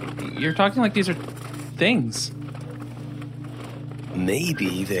 You're talking like these are things.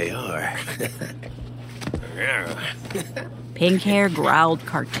 Maybe they are. Pink Hair growled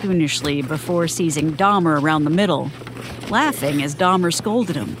cartoonishly before seizing Dahmer around the middle, laughing as Dahmer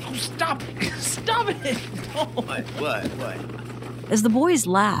scolded him. Oh, stop! Stop it! Oh, What? As the boys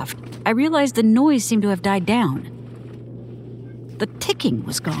laughed, I realized the noise seemed to have died down. The ticking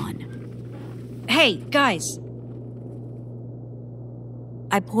was gone. Hey, guys.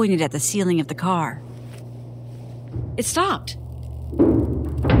 I pointed at the ceiling of the car. It stopped.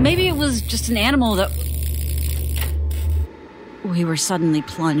 Maybe it was just an animal that... We were suddenly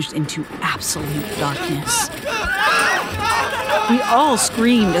plunged into absolute darkness. We all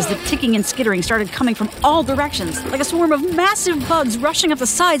screamed as the ticking and skittering started coming from all directions, like a swarm of massive bugs rushing up the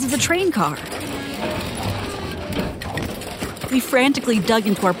sides of the train car. We frantically dug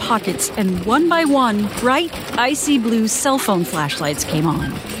into our pockets, and one by one, bright, icy blue cell phone flashlights came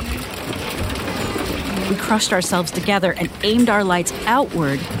on. We crushed ourselves together and aimed our lights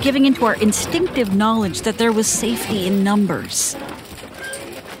outward, giving into our instinctive knowledge that there was safety in numbers.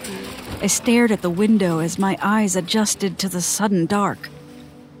 I stared at the window as my eyes adjusted to the sudden dark.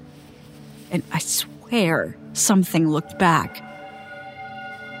 And I swear something looked back.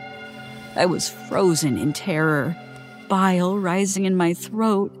 I was frozen in terror, bile rising in my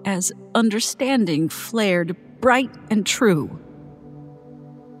throat as understanding flared bright and true.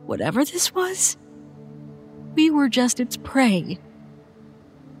 Whatever this was, we were just its prey.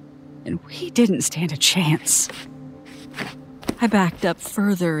 And we didn't stand a chance. I backed up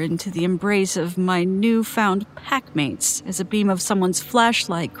further into the embrace of my newfound packmates as a beam of someone's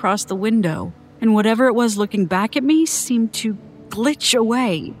flashlight crossed the window, and whatever it was looking back at me seemed to glitch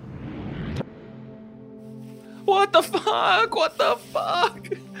away. What the fuck? What the fuck?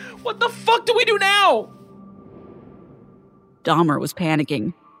 What the fuck do we do now? Dahmer was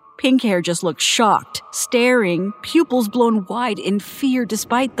panicking. Pink Hair just looked shocked, staring, pupils blown wide in fear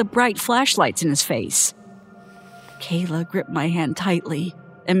despite the bright flashlights in his face. Kayla gripped my hand tightly,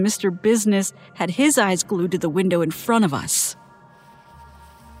 and Mr. Business had his eyes glued to the window in front of us.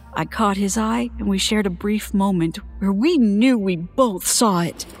 I caught his eye, and we shared a brief moment where we knew we both saw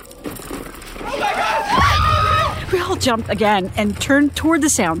it. Oh my God! We all jumped again and turned toward the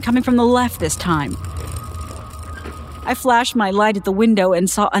sound coming from the left this time. I flashed my light at the window and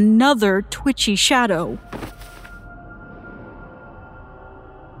saw another twitchy shadow.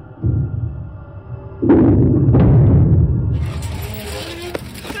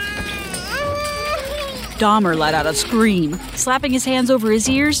 Dahmer let out a scream, slapping his hands over his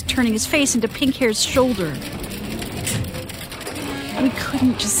ears, turning his face into Pink Hair's shoulder. We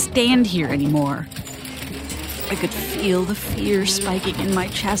couldn't just stand here anymore. I could feel the fear spiking in my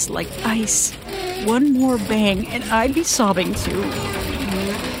chest like ice. One more bang, and I'd be sobbing too.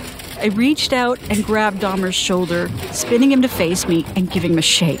 I reached out and grabbed Dahmer's shoulder, spinning him to face me and giving him a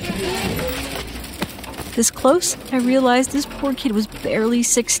shake. This close, I realized this poor kid was barely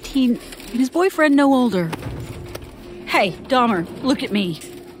 16, and his boyfriend no older. Hey, Dahmer, look at me.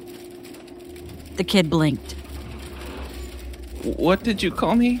 The kid blinked. What did you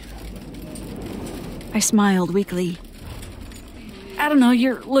call me? I smiled weakly. I don't know,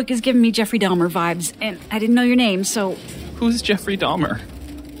 your look is giving me Jeffrey Dahmer vibes, and I didn't know your name, so... Who's Jeffrey Dahmer?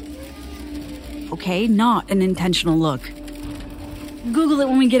 Okay, not an intentional look. Google it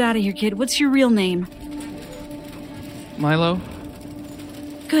when we get out of here, kid. What's your real name? Milo?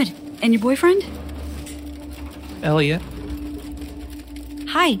 Good. And your boyfriend? Elliot.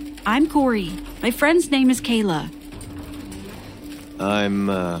 Hi, I'm Corey. My friend's name is Kayla. I'm,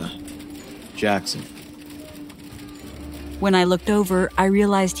 Jackson. When I looked over, I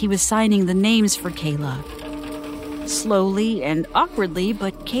realized he was signing the names for Kayla. Slowly and awkwardly,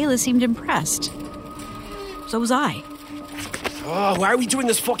 but Kayla seemed impressed. So was I. Oh, why are we doing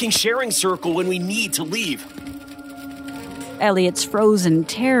this fucking sharing circle when we need to leave? Elliot's frozen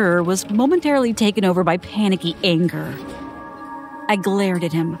terror was momentarily taken over by panicky anger. I glared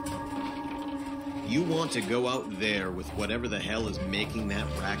at him. You want to go out there with whatever the hell is making that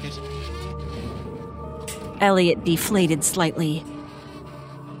racket? Elliot deflated slightly.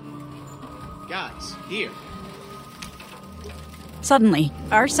 Guys, here. Suddenly,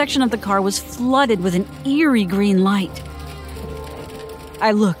 our section of the car was flooded with an eerie green light.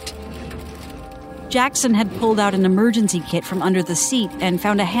 I looked. Jackson had pulled out an emergency kit from under the seat and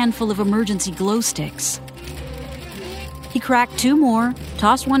found a handful of emergency glow sticks. He cracked 2 more,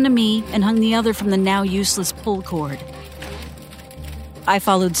 tossed one to me, and hung the other from the now useless pull cord. I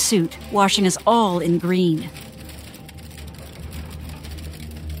followed suit, washing us all in green.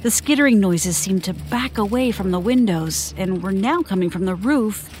 The skittering noises seemed to back away from the windows and were now coming from the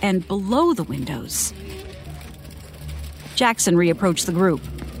roof and below the windows. Jackson reapproached the group.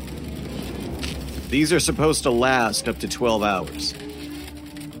 These are supposed to last up to 12 hours.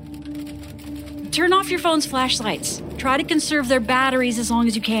 Turn off your phone's flashlights. Try to conserve their batteries as long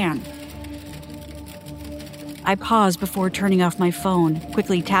as you can. I paused before turning off my phone,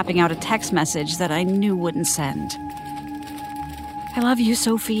 quickly tapping out a text message that I knew wouldn't send. I love you,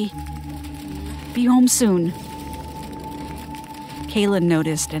 Sophie. Be home soon. Kayla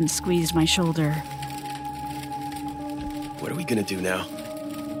noticed and squeezed my shoulder. What are we gonna do now?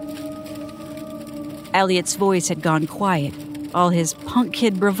 Elliot's voice had gone quiet. All his punk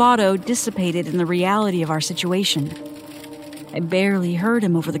kid bravado dissipated in the reality of our situation. I barely heard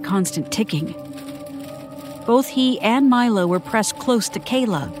him over the constant ticking. Both he and Milo were pressed close to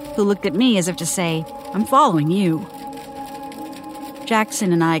Kayla, who looked at me as if to say, "I'm following you."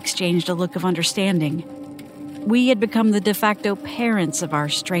 Jackson and I exchanged a look of understanding. We had become the de facto parents of our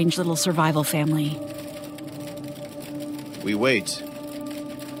strange little survival family. We wait.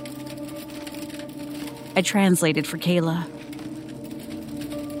 I translated for Kayla.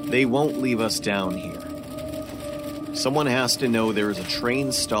 They won't leave us down here. Someone has to know there is a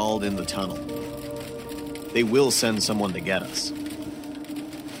train stalled in the tunnel. They will send someone to get us.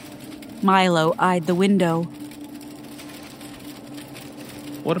 Milo eyed the window.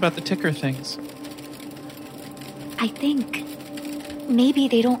 What about the ticker things? I think maybe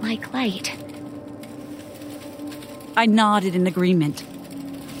they don't like light. I nodded in agreement.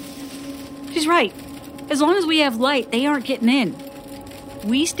 She's right. As long as we have light, they aren't getting in.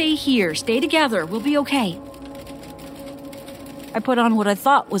 We stay here, stay together, we'll be okay. I put on what I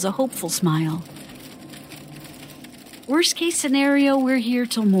thought was a hopeful smile. Worst case scenario, we're here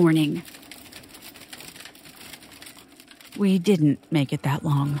till morning. We didn't make it that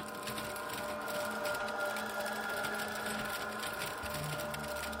long.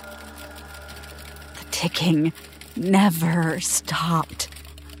 The ticking never stopped.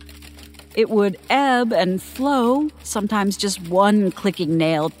 It would ebb and flow, sometimes just one clicking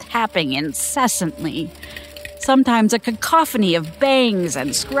nail tapping incessantly. Sometimes a cacophony of bangs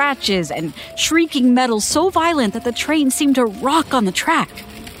and scratches and shrieking metal so violent that the train seemed to rock on the track.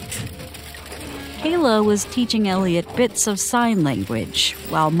 Kayla was teaching Elliot bits of sign language,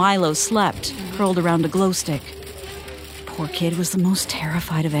 while Milo slept, curled around a glow stick. Poor kid was the most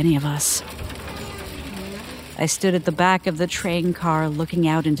terrified of any of us. I stood at the back of the train car looking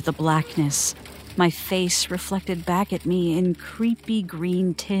out into the blackness, my face reflected back at me in creepy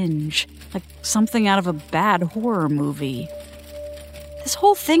green tinge, like something out of a bad horror movie. This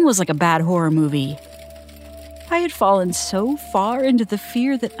whole thing was like a bad horror movie. I had fallen so far into the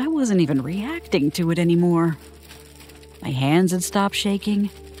fear that I wasn't even reacting to it anymore. My hands had stopped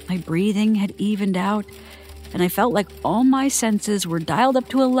shaking, my breathing had evened out, and I felt like all my senses were dialed up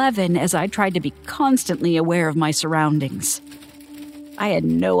to 11 as I tried to be constantly aware of my surroundings. I had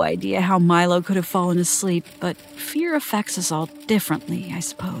no idea how Milo could have fallen asleep, but fear affects us all differently, I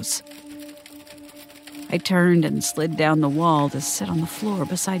suppose. I turned and slid down the wall to sit on the floor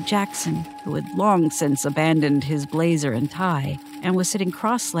beside Jackson, who had long since abandoned his blazer and tie and was sitting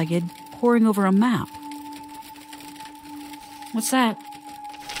cross-legged, poring over a map. What's that?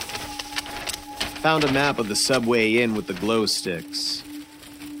 Found a map of the subway inn with the glow sticks.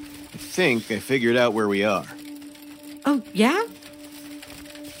 I think I figured out where we are. Oh, yeah?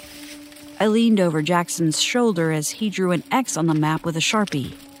 I leaned over Jackson's shoulder as he drew an X on the map with a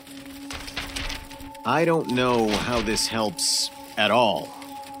Sharpie. I don't know how this helps at all,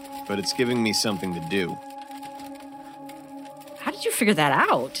 but it's giving me something to do. How did you figure that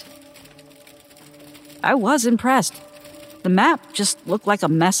out? I was impressed. The map just looked like a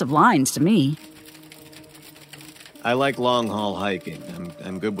mess of lines to me. I like long-haul hiking.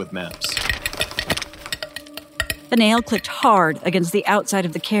 I'm good with maps. The nail clicked hard against the outside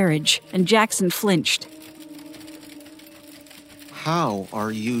of the carriage, and Jackson flinched. How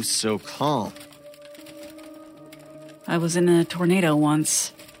are you so calm? I was in a tornado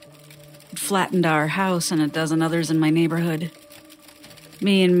once. It flattened our house and a dozen others in my neighborhood.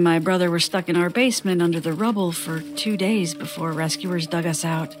 Me and my brother were stuck in our basement under the rubble for 2 days before rescuers dug us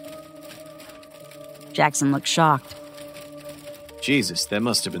out. Jackson looked shocked. Jesus, that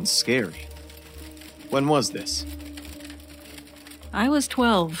must have been scary. When was this? I was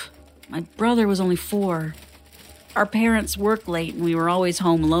 12. My brother was only 4. Our parents worked late and we were always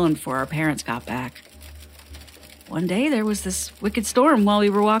home alone before our parents got back. One day there was this wicked storm while we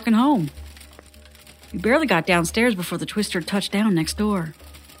were walking home. We barely got downstairs before the twister touched down next door.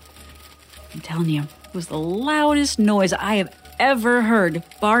 I'm telling you, it was the loudest noise I have ever heard,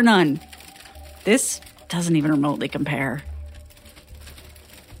 bar none. This doesn't even remotely compare.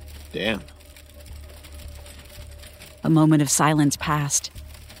 Damn. A moment of silence passed.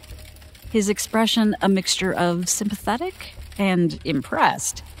 His expression a mixture of sympathetic and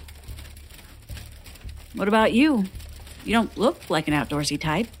impressed. What about you? You don't look like an outdoorsy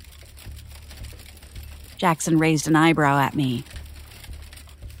type. Jackson raised an eyebrow at me.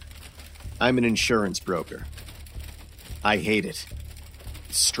 I'm an insurance broker. I hate it.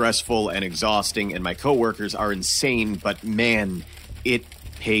 It's stressful and exhausting, and my coworkers are insane, but man, it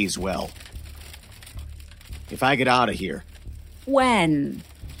pays well. If I get out of here... When?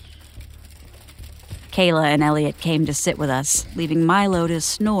 Kayla and Elliot came to sit with us, leaving Milo to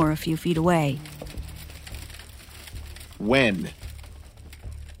snore a few feet away. When?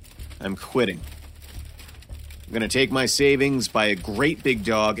 I'm quitting. I'm gonna take my savings, buy a great big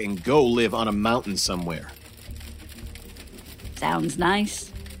dog, and go live on a mountain somewhere. Sounds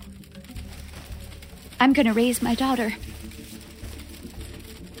nice. I'm gonna raise my daughter.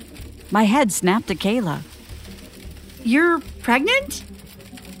 My head snapped to Kayla. You're pregnant?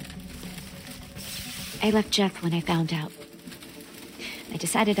 I left Jeff when I found out. I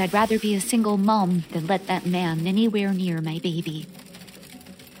decided I'd rather be a single mom than let that man anywhere near my baby.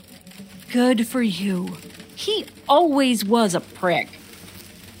 Good for you. He always was a prick.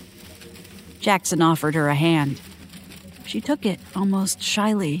 Jackson offered her a hand. She took it almost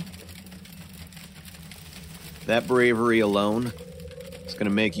shyly. That bravery alone is gonna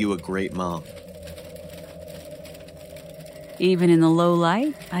make you a great mom. Even in the low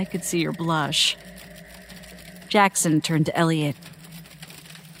light, I could see her blush. Jackson turned to Elliot.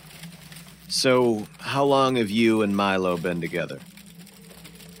 So, how long have you and Milo been together?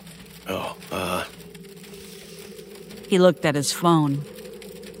 He looked at his phone.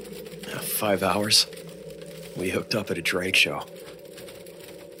 5 hours. We hooked up at a drag show.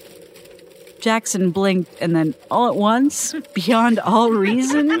 Jackson blinked, and then all at once, beyond all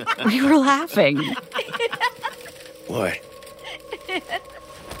reason, we were laughing. Why?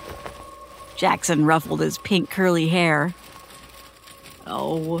 Jackson ruffled his pink curly hair.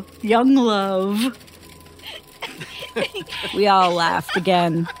 Oh, young love. We all laughed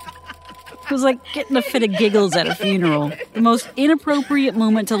again. It was like getting a fit of giggles at a funeral. The most inappropriate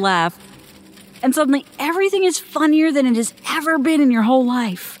moment to laugh. And suddenly everything is funnier than it has ever been in your whole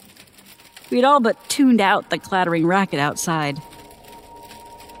life. We'd all but tuned out the clattering racket outside.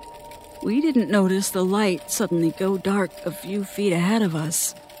 We didn't notice the light suddenly go dark a few feet ahead of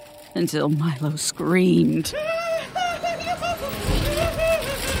us until Milo screamed.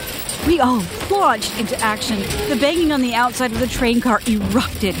 We all launched into action. The banging on the outside of the train car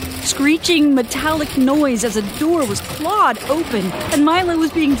erupted, screeching metallic noise as a door was clawed open, and Milo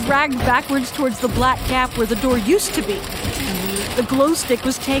was being dragged backwards towards the black gap where the door used to be. The glow stick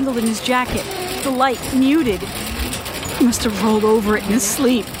was tangled in his jacket, the light muted. He must have rolled over it in his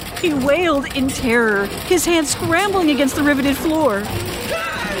sleep. He wailed in terror, his hands scrambling against the riveted floor.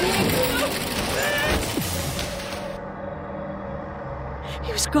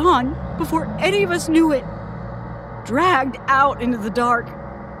 He was gone before any of us knew it. Dragged out into the dark,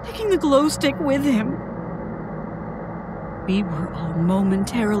 taking the glow stick with him. We were all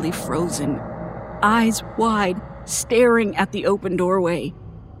momentarily frozen, eyes wide, staring at the open doorway.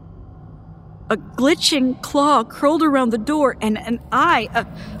 A glitching claw curled around the door, and an eye,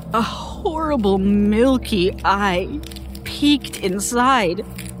 a horrible milky eye, peeked inside.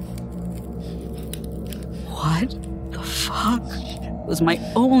 What the fuck? Was my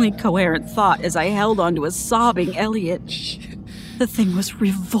only coherent thought as I held onto a sobbing Elliot. The thing was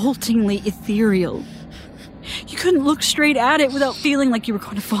revoltingly ethereal. You couldn't look straight at it without feeling like you were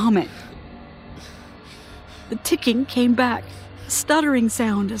going to vomit. The ticking came back, a stuttering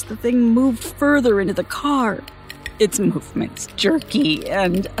sound as the thing moved further into the car. Its movements jerky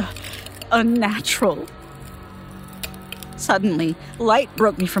and unnatural. Suddenly, light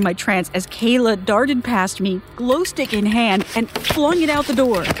broke me from my trance as Kayla darted past me, glow stick in hand, and flung it out the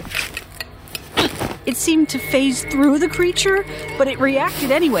door. It seemed to phase through the creature, but it reacted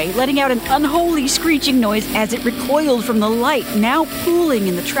anyway, letting out an unholy screeching noise as it recoiled from the light, now pooling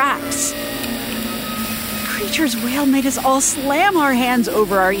in the tracks. The creature's wail made us all slam our hands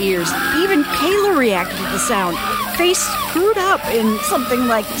over our ears. Even Kayla reacted to the sound, face screwed up in something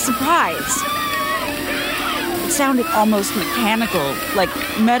like surprise. It sounded almost mechanical, like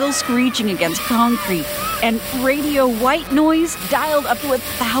metal screeching against concrete, and radio white noise dialed up to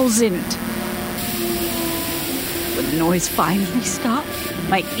 1,000. When the noise finally stopped,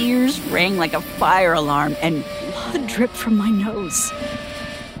 my ears rang like a fire alarm and blood dripped from my nose.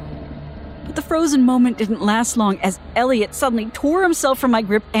 But the frozen moment didn't last long as Elliot suddenly tore himself from my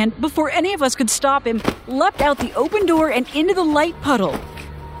grip and, before any of us could stop him, leapt out the open door and into the light puddle.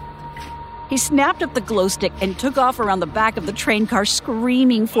 He snapped up the glow stick and took off around the back of the train car,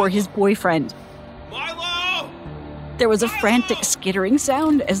 screaming for his boyfriend. Milo! There was a frantic skittering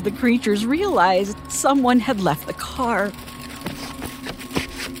sound as the creatures realized someone had left the car.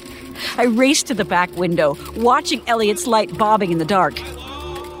 I raced to the back window, watching Elliot's light bobbing in the dark.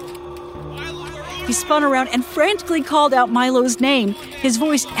 He spun around and frantically called out Milo's name, his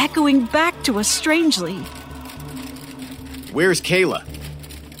voice echoing back to us strangely. Where's Kayla?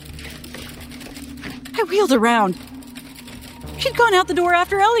 I wheeled around. She'd gone out the door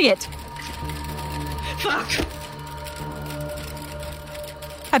after Elliot. Fuck!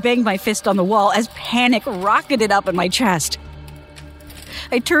 I banged my fist on the wall as panic rocketed up in my chest.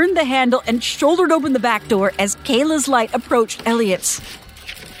 I turned the handle and shouldered open the back door as Kayla's light approached Elliot's.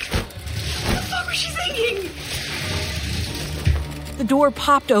 What the fuck was she thinking? The door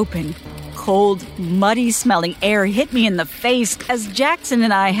popped open. Cold, muddy-smelling air hit me in the face as Jackson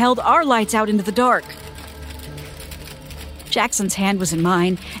and I held our lights out into the dark. Jackson's hand was in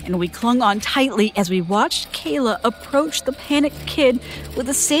mine, and we clung on tightly as we watched Kayla approach the panicked kid with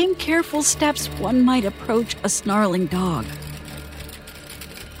the same careful steps one might approach a snarling dog.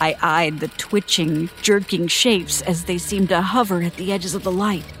 I eyed the twitching, jerking shapes as they seemed to hover at the edges of the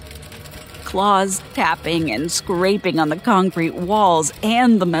light. Claws tapping and scraping on the concrete walls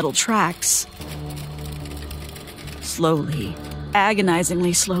and the metal tracks. Slowly,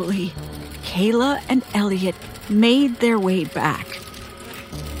 agonizingly slowly, Kayla and Elliot made their way back.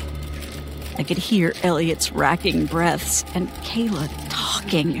 I could hear Elliot's racking breaths and Kayla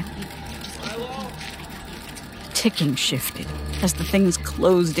talking. Ticking shifted as the things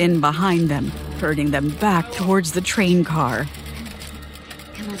closed in behind them, herding them back towards the train car.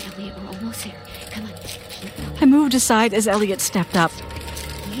 Come on, Elliot, we're almost here. Come on. I moved aside as Elliot stepped up.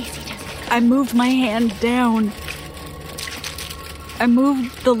 I moved my hand down. I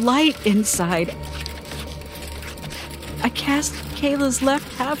moved the light inside. I cast Kayla's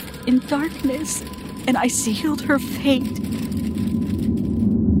left half in darkness, and I sealed her fate.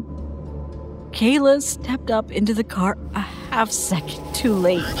 Kayla stepped up into the car a half second too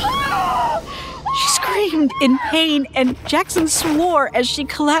late. She screamed in pain, and Jackson swore as she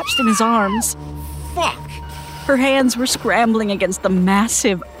collapsed in his arms. Fuck! Her hands were scrambling against the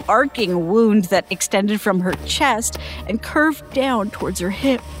massive, arcing wound that extended from her chest and curved down towards her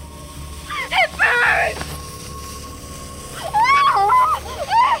hip. It burns!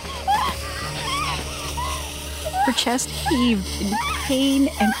 Her chest heaved in pain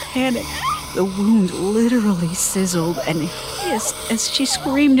and panic. The wound literally sizzled and hissed as she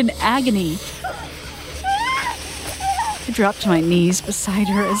screamed in agony. I dropped to my knees beside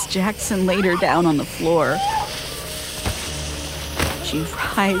her as Jackson laid her down on the floor. She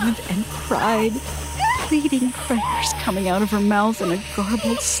writhed and cried, pleading prayers coming out of her mouth in a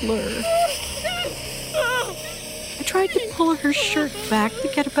garbled slur. I tried to pull her shirt back to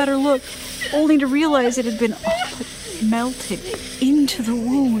get a better look, only to realize it had been all but melted into the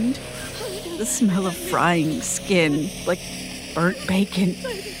wound. The smell of frying skin, like burnt bacon,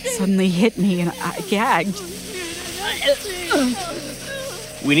 suddenly hit me and I gagged.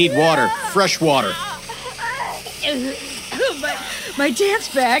 We need water. Fresh water. My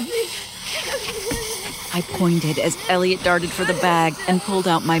dance bag. I pointed as Elliot darted for the bag and pulled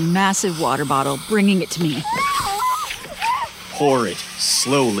out my massive water bottle, bringing it to me. Pour it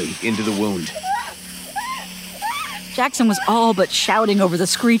slowly into the wound. Jackson was all but shouting over the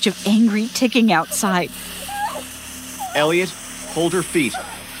screech of angry ticking outside. Elliot, hold her feet.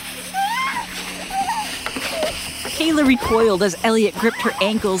 Kayla recoiled as Elliot gripped her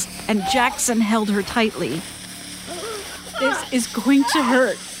ankles and Jackson held her tightly. This is going to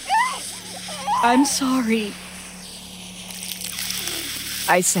hurt. I'm sorry,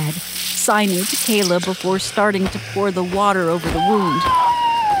 I said, signing to Kayla before starting to pour the water over the wound.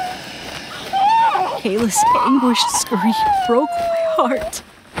 Kayla's anguished scream broke my heart.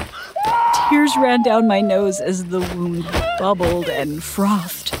 Tears ran down my nose as the wound bubbled and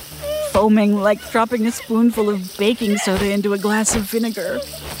frothed, foaming like dropping a spoonful of baking soda into a glass of vinegar.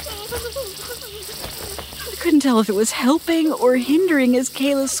 I couldn't tell if it was helping or hindering as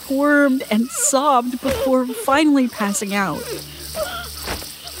Kayla squirmed and sobbed before finally passing out.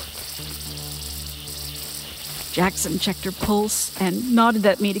 Jackson checked her pulse and nodded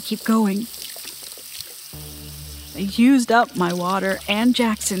at me to keep going. I used up my water and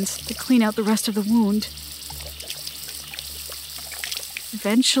Jackson's to clean out the rest of the wound.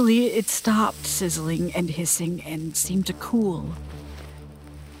 Eventually, it stopped sizzling and hissing and seemed to cool.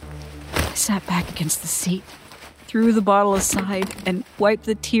 I sat back against the seat, threw the bottle aside, and wiped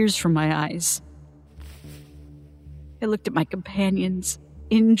the tears from my eyes. I looked at my companions,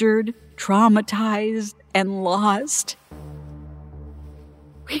 injured, traumatized, and lost.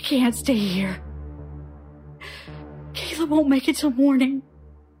 We can't stay here. Kayla won't make it till morning.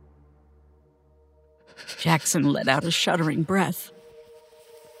 Jackson let out a shuddering breath.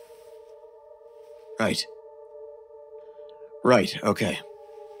 Right, okay.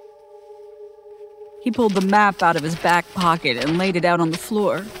 He pulled the map out of his back pocket and laid it out on the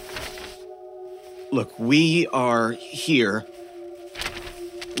floor. Look, we are here,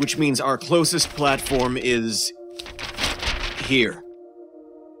 which means our closest platform is here.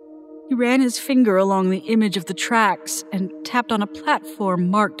 He ran his finger along the image of the tracks and tapped on a platform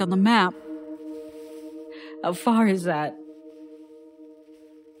marked on the map. How far is that?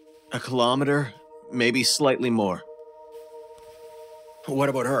 1 kilometer, maybe slightly more. What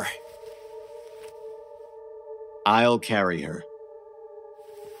about her? I'll carry her.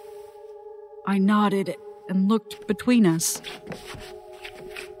 I nodded and looked between us.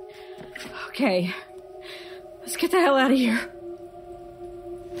 Okay, let's get the hell out of here.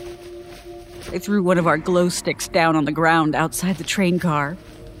 I threw one of our glow sticks down on the ground outside the train car.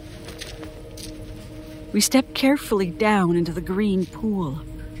 We stepped carefully down into the green pool.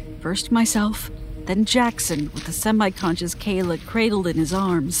 First myself, then Jackson with the semi-conscious Kayla cradled in his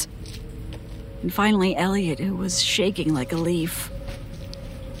arms. And finally Elliot, who was shaking like a leaf.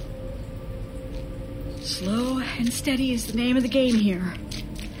 Slow and steady is the name of the game here.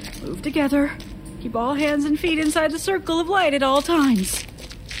 Move together. Keep all hands and feet inside the circle of light at all times.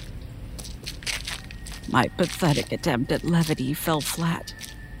 My pathetic attempt at levity fell flat.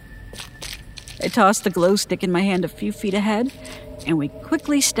 I tossed the glow stick in my hand a few feet ahead, and we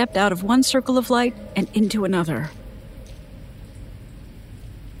quickly stepped out of one circle of light and into another.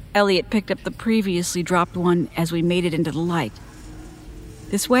 Elliot picked up the previously dropped one as we made it into the light.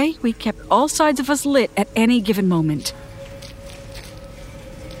 This way, we kept all sides of us lit at any given moment.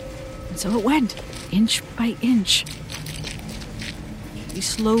 And so it went, inch by inch. We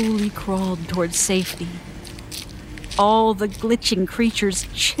slowly crawled towards safety. All the glitching creatures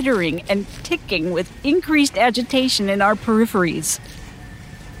chittering and ticking with increased agitation in our peripheries.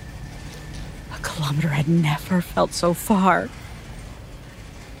 1 kilometer had never felt so far.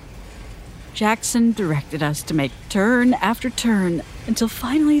 Jackson directed us to make turn after turn until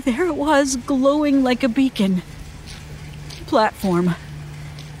finally there it was, glowing like a beacon. Platform.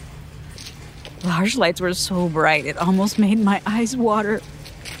 The harsh lights were so bright it almost made my eyes water.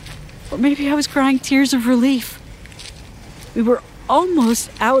 Or maybe I was crying tears of relief. We were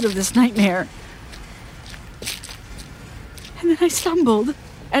almost out of this nightmare. And then I stumbled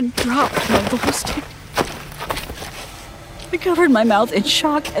and dropped my glow stick. I covered my mouth in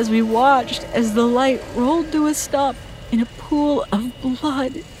shock as we watched as the light rolled to a stop in a pool of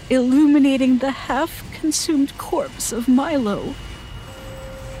blood, illuminating the half-consumed corpse of Milo.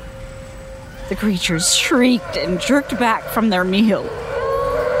 The creatures shrieked and jerked back from their meal.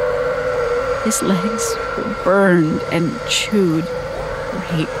 His legs were burned and chewed,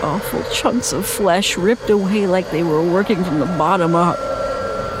 great awful chunks of flesh ripped away like they were working from the bottom up.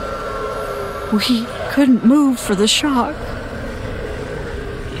 We couldn't move for the shock.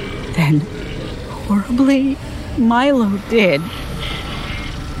 Then, horribly, Milo did.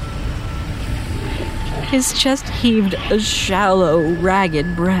 His chest heaved a shallow,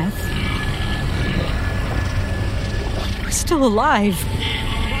 ragged breath. He was still alive.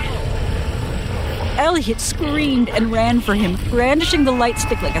 Elliot screamed and ran for him, brandishing the light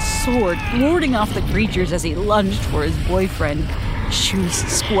stick like a sword, warding off the creatures as he lunged for his boyfriend, shoes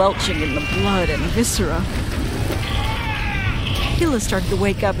squelching in the blood and viscera. Kayla started to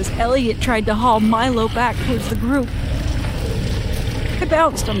wake up as Elliot tried to haul Milo back towards the group. I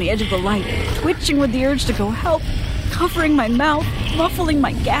bounced on the edge of the light, twitching with the urge to go help, covering my mouth, muffling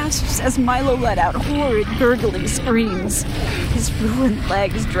my gasps as Milo let out horrid, gurgling screams, his ruined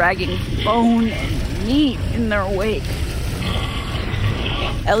legs dragging bone and meat in their wake.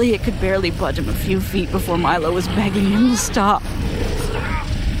 Elliot could barely budge him a few feet before Milo was begging him to stop.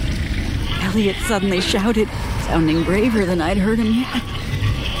 Elliot suddenly shouted, sounding braver than I'd heard him yet.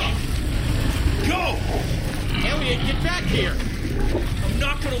 Go! Elliot, get back here! I'm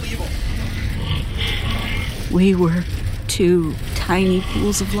not gonna leave him. We were two tiny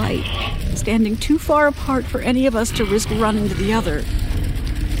pools of light, standing too far apart for any of us to risk running to the other.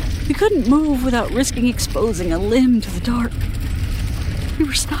 We couldn't move without risking exposing a limb to the dark. We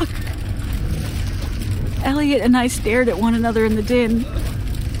were stuck. Elliot and I stared at one another in the din.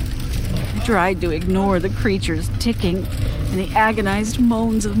 I tried to ignore the creatures ticking and the agonized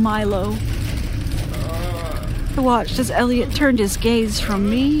moans of Milo. I watched as Elliot turned his gaze from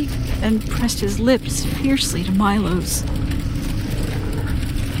me and pressed his lips fiercely to Milo's.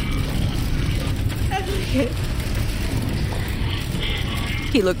 it.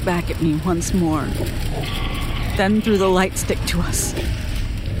 He looked back at me once more, then threw the light stick to us.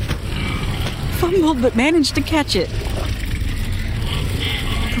 Fumbled but managed to catch it.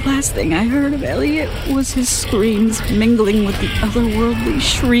 The last thing I heard of Elliot was his screams mingling with the otherworldly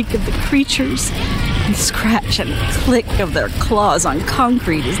shriek of the creatures and scratch and click of their claws on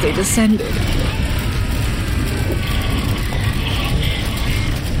concrete as they descended.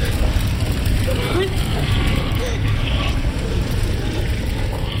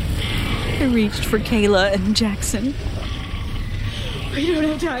 I reached for Kayla and Jackson. We don't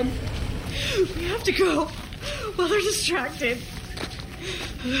have time. We have to go while they're distracted.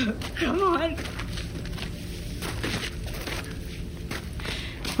 Come on.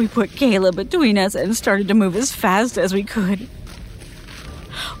 We put Kayla between us and started to move as fast as we could.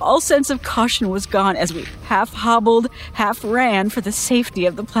 All sense of caution was gone as we half hobbled, half ran for the safety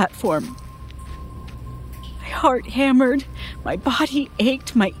of the platform. My heart hammered, my body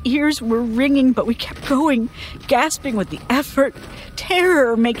ached, my ears were ringing, but we kept going, gasping with the effort,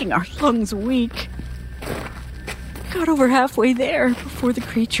 terror making our lungs weak. Got over halfway there before the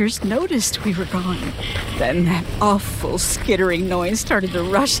creatures noticed we were gone. Then that awful skittering noise started to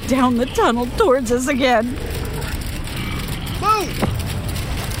rush down the tunnel towards us again. Move!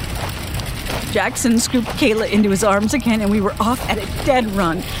 Jackson scooped Kayla into his arms again, and we were off at a dead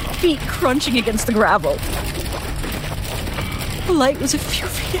run, feet crunching against the gravel. The light was a few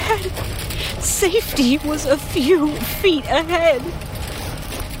feet ahead. Safety was a few feet ahead.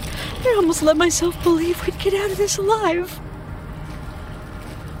 I almost let myself believe we'd get out of this alive.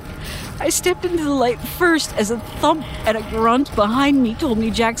 I stepped into the light first as a thump and a grunt behind me told me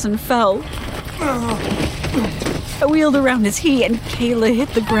Jackson fell. I wheeled around as he and Kayla hit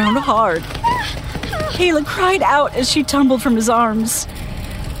the ground hard. Kayla cried out as she tumbled from his arms.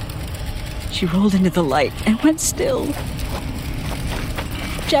 She rolled into the light and went still.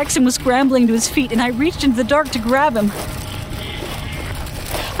 Jackson was scrambling to his feet, and I reached into the dark to grab him.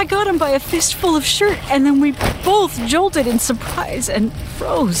 I got him by a fistful of shirt, and then we both jolted in surprise and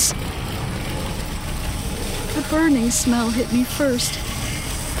froze. The burning smell hit me first.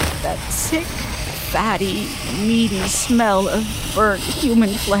 That sick, fatty, meaty smell of burnt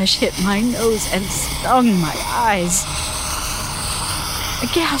human flesh hit my nose and stung my eyes. I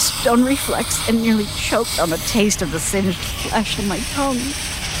gasped on reflex and nearly choked on the taste of the singed flesh on my tongue.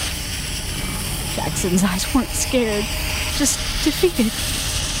 Jackson's eyes weren't scared, just defeated.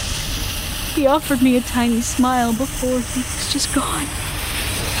 He offered me a tiny smile before he was just gone,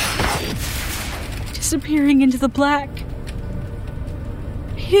 disappearing into the black.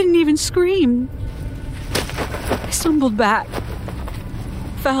 He didn't even scream. I stumbled back,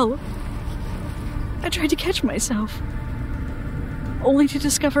 fell. I tried to catch myself, only to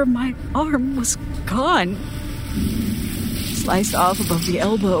discover my arm was gone, sliced off above the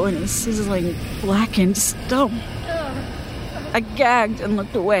elbow in a sizzling, blackened stump. I gagged and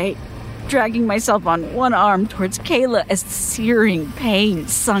looked away, dragging myself on one arm towards Kayla as the searing pain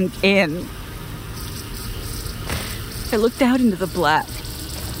sunk in. I looked out into the black.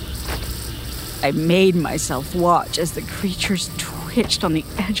 I made myself watch as the creatures twitched on the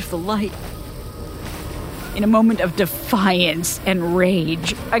edge of the light. In a moment of defiance and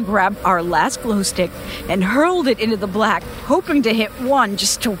rage, I grabbed our last glow stick and hurled it into the black, hoping to hit one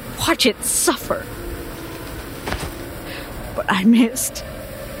just to watch it suffer. But I missed.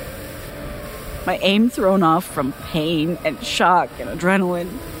 My aim thrown off from pain and shock and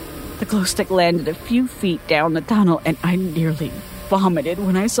adrenaline. The glow stick landed a few feet down the tunnel, and I nearly vomited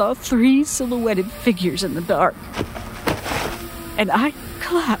when I saw 3 silhouetted figures in the dark. And I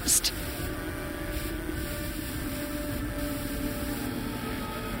collapsed.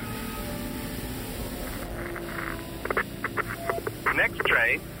 Next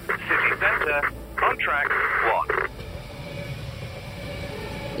train, City Center, on track 1.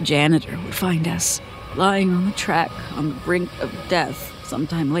 The janitor would find us, lying on the track on the brink of death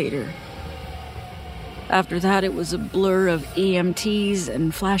sometime later. After that, it was a blur of EMTs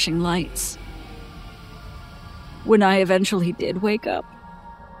and flashing lights. When I eventually did wake up,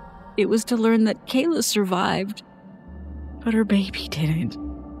 it was to learn that Kayla survived, but her baby didn't.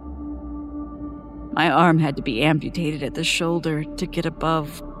 My arm had to be amputated at the shoulder to get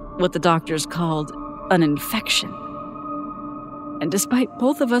above what the doctors called an infection. And despite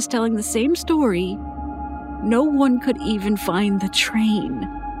both of us telling the same story, no one could even find the train,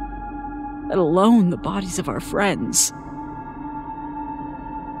 let alone the bodies of our friends.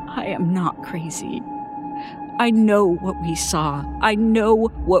 I am not crazy. I know what we saw. I know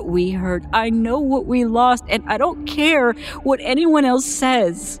what we heard. I know what we lost, and I don't care what anyone else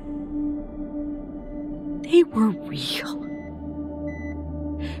says. They were real.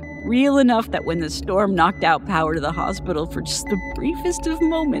 Real enough that when the storm knocked out power to the hospital for just the briefest of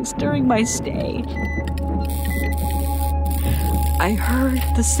moments during my stay, I heard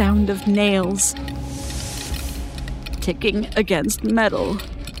the sound of nails ticking against metal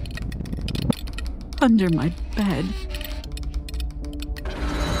under my bed.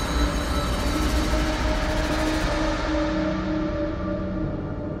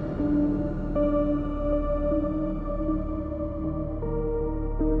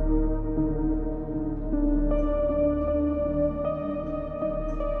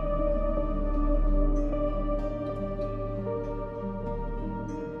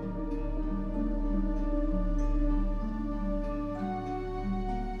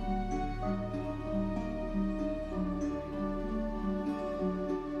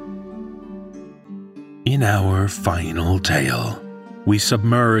 In our final tale, we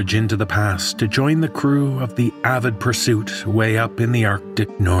submerge into the past to join the crew of the Avid Pursuit way up in the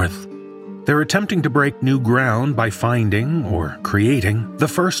Arctic North. They're attempting to break new ground by finding, or creating, the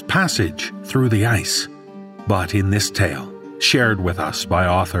first passage through the ice. But in this tale, shared with us by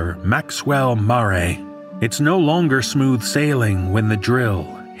author Maxwell Murray, it's no longer smooth sailing when the drill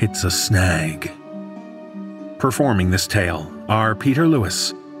hits a snag. Performing this tale are Peter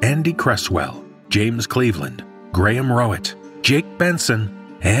Lewis, Andy Cresswell, James Cleveland, Graham Rowett, Jake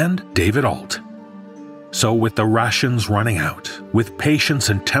Benson, and David Alt. So with the rations running out, with patience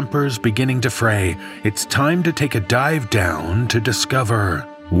and tempers beginning to fray, it's time to take a dive down to discover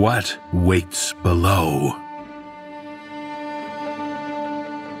what waits below.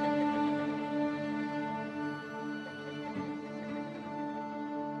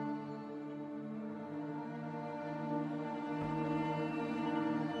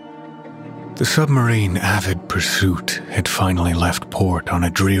 The submarine Avid Pursuit had finally left port on a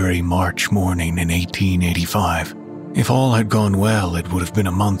dreary March morning in 1885. If all had gone well, it would have been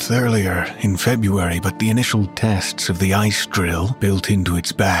a month earlier, in February, but the initial tests of the ice drill built into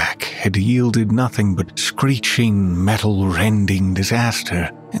its back had yielded nothing but screeching, metal-rending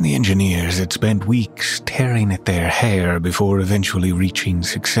disaster, and the engineers had spent weeks tearing at their hair before eventually reaching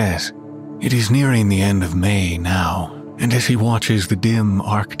success. It is nearing the end of May now, and as he watches the dim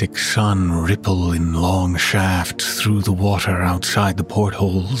Arctic sun ripple in long shafts through the water outside the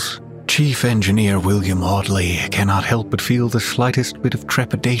portholes, Chief Engineer William Audley cannot help but feel the slightest bit of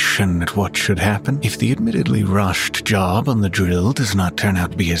trepidation at what should happen if the admittedly rushed job on the drill does not turn out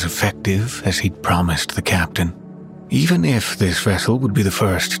to be as effective as he'd promised the captain. Even if this vessel would be the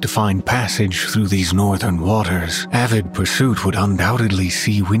first to find passage through these northern waters, Avid Pursuit would undoubtedly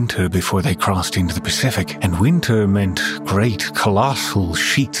see winter before they crossed into the Pacific, and winter meant great, colossal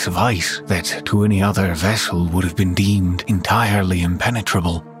sheets of ice that to any other vessel would have been deemed entirely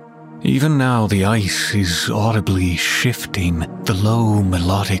impenetrable. Even now the ice is audibly shifting, the low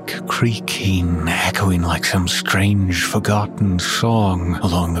melodic creaking echoing like some strange forgotten song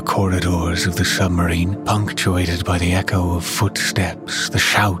along the corridors of the submarine, punctuated by the echo of footsteps, the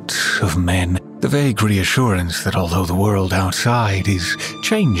shouts of men, the vague reassurance that although the world outside is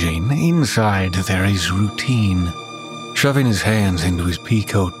changing, inside there is routine. Shoving his hands into his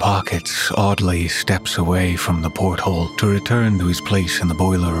peacoat pockets, Audley steps away from the porthole to return to his place in the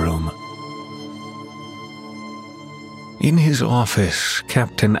boiler room. In his office,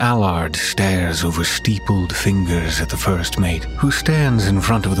 Captain Allard stares over steepled fingers at the first mate, who stands in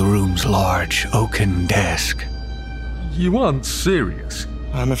front of the room's large oaken desk. You aren't serious?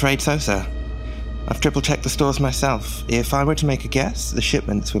 I'm afraid so, sir. I've triple-checked the stores myself. If I were to make a guess, the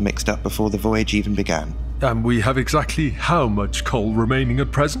shipments were mixed up before the voyage even began. And we have exactly how much coal remaining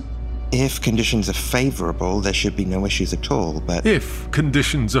at present? If conditions are favourable, there should be no issues at all, but... If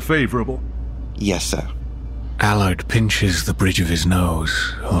conditions are favourable? Yes, sir. Allard pinches the bridge of his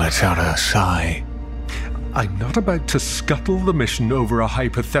nose, lets out a sigh. I'm not about to scuttle the mission over a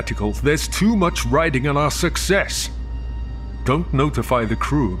hypothetical. There's too much riding on our success. Don't notify the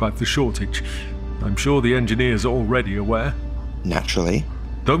crew about the shortage. I'm sure the engineers are already aware. Naturally.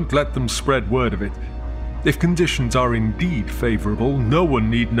 Don't let them spread word of it. If conditions are indeed favourable, no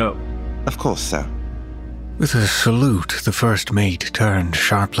one need know. Of course, sir. With a salute, the first mate turned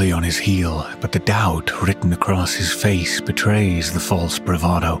sharply on his heel, but the doubt written across his face betrays the false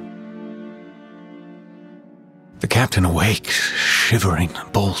bravado. The captain awakes, shivering,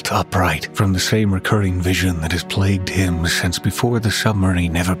 bolt upright, from the same recurring vision that has plagued him since before the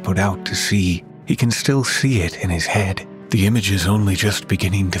submarine ever put out to sea. He can still see it in his head. The image is only just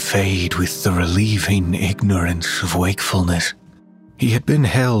beginning to fade with the relieving ignorance of wakefulness. He had been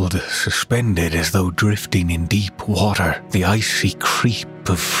held suspended as though drifting in deep water, the icy creep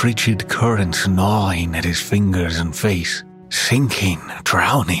of frigid currents gnawing at his fingers and face. Sinking,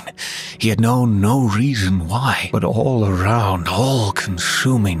 drowning. He had known no reason why, but all around,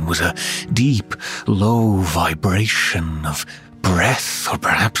 all-consuming, was a deep, low vibration of breath, or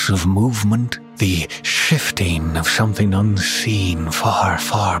perhaps of movement. The shifting of something unseen far,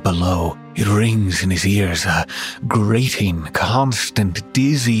 far below. It rings in his ears, a grating, constant,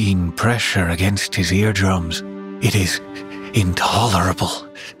 dizzying pressure against his eardrums. It is intolerable.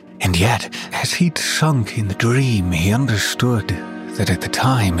 And yet, as he'd sunk in the dream, he understood that at the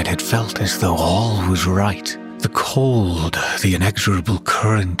time it had felt as though all was right. The cold, the inexorable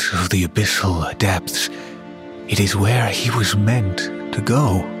current of the abyssal depths. It is where he was meant to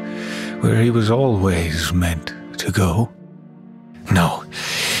go, where he was always meant to go. No,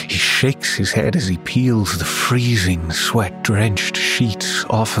 he shakes his head as he peels the freezing, sweat-drenched sheets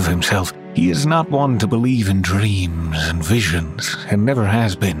off of himself. He is not one to believe in dreams and visions, and never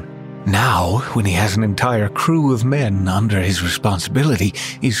has been. Now, when he has an entire crew of men under his responsibility,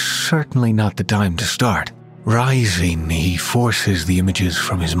 is certainly not the time to start. Rising, he forces the images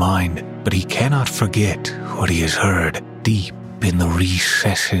from his mind, but he cannot forget what he has heard. Deep in the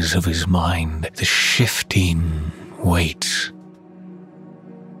recesses of his mind, the shifting waits.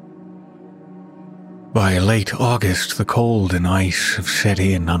 By late August, the cold and ice have set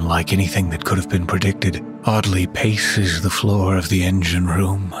in unlike anything that could have been predicted. Audley paces the floor of the engine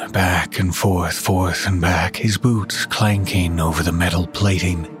room, back and forth and back, his boots clanking over the metal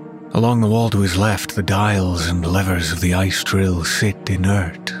plating. Along the wall to his left, the dials and levers of the ice drill sit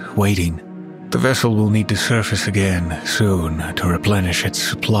inert, waiting. The vessel will need to surface again soon to replenish its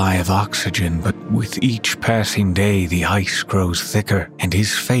supply of oxygen, but with each passing day the ice grows thicker, and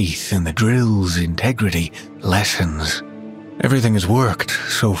his faith in the drill's integrity lessens. Everything has worked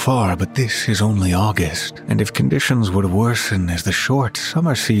so far, but this is only August, and if conditions were to worsen as the short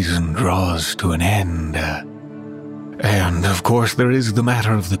summer season draws to an end... And, of course, there is the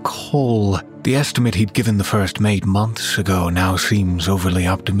matter of the coal. The estimate he'd given the first mate months ago now seems overly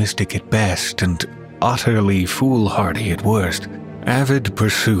optimistic at best and utterly foolhardy at worst. Avid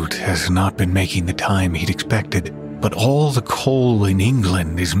pursuit has not been making the time he'd expected, but all the coal in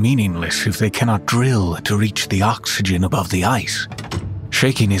England is meaningless if they cannot drill to reach the oxygen above the ice.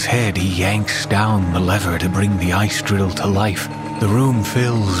 Shaking his head, he yanks down the lever to bring the ice drill to life. The room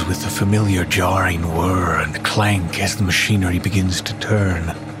fills with the familiar jarring whir and clank as the machinery begins to turn.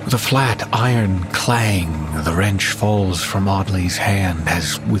 With a flat iron clang, the wrench falls from Audley's hand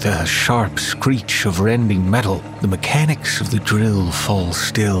as, with a sharp screech of rending metal, the mechanics of the drill fall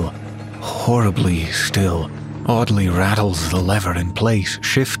still, horribly still. Audley rattles the lever in place,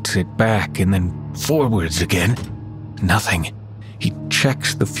 shifts it back, and then forwards again. Nothing. He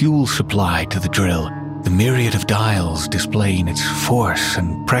checks the fuel supply to the drill. The myriad of dials displaying its force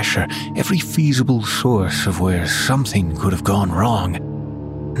and pressure, every feasible source of where something could have gone wrong.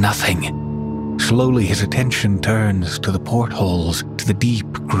 Nothing. Slowly his attention turns to the portholes, to the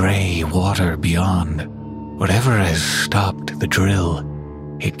deep grey water beyond. Whatever has stopped the drill,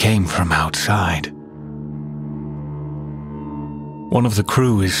 it came from outside. One of the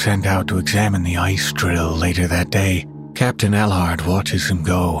crew is sent out to examine the ice drill later that day. Captain Allard watches him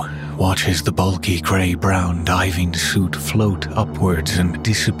go, watches the bulky grey-brown diving suit float upwards and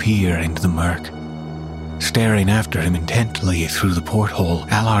disappear into the murk. Staring after him intently through the porthole,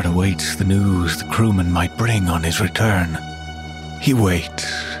 Allard awaits the news the crewman might bring on his return. He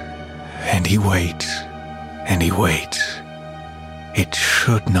waits, and he waits, and he waits. It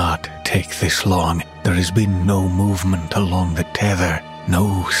should not take this long. There has been no movement along the tether,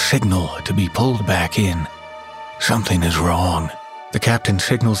 no signal to be pulled back in. Something is wrong. The captain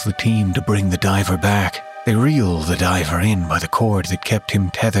signals the team to bring the diver back. They reel the diver in by the cord that kept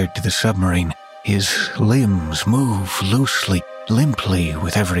him tethered to the submarine. His limbs move loosely, limply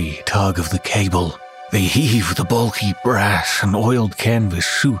with every tug of the cable. They heave the bulky brass and oiled canvas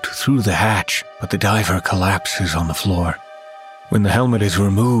suit through the hatch, but the diver collapses on the floor. When the helmet is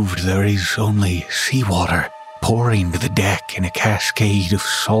removed, there is only seawater pouring to the deck in a cascade of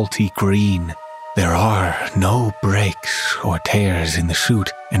salty green. There are no breaks or tears in the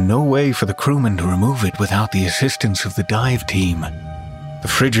suit, and no way for the crewman to remove it without the assistance of the dive team. The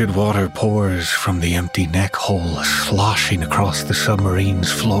frigid water pours from the empty neck hole, sloshing across the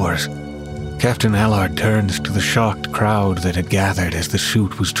submarine's floors. Captain Allard turns to the shocked crowd that had gathered as the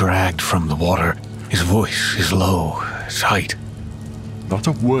suit was dragged from the water. His voice is low, tight. Not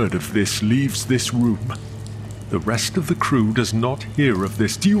a word of this leaves this room. The rest of the crew does not hear of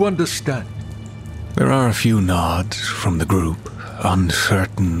this. Do you understand? There are a few nods from the group,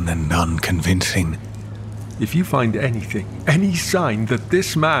 uncertain and unconvincing. If you find anything, any sign that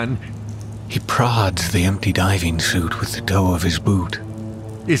this man... He prods the empty diving suit with the toe of his boot.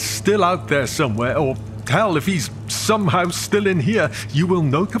 ...is still out there somewhere, or hell, if he's somehow still in here, you will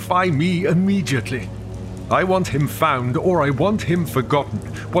notify me immediately. I want him found, or I want him forgotten.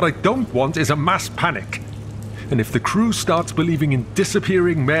 What I don't want is a mass panic. And if the crew starts believing in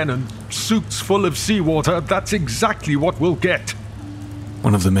disappearing men and suits full of seawater, that's exactly what we'll get.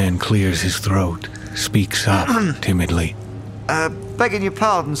 One of the men clears his throat, speaks up timidly. Begging your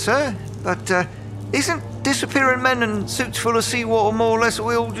pardon, sir, but isn't disappearing men and suits full of seawater more or less what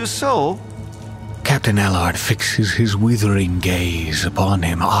we all just saw? Captain Allard fixes his withering gaze upon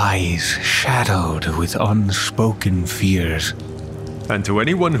him, eyes shadowed with unspoken fears. And to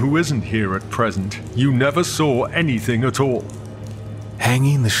anyone who isn't here at present, you never saw anything at all.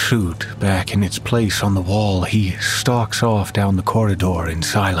 Hanging the suit back in its place on the wall, he stalks off down the corridor in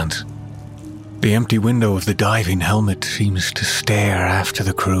silence. The empty window of the diving helmet seems to stare after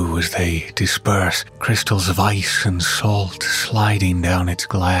the crew as they disperse, crystals of ice and salt sliding down its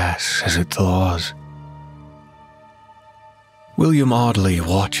glass as it thaws. William Audley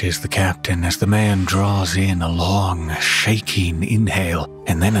watches the captain as the man draws in a long, shaking inhale,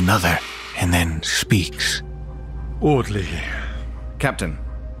 and then another, and then speaks. Audley. Captain.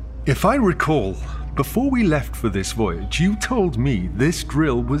 If I recall, before we left for this voyage, you told me this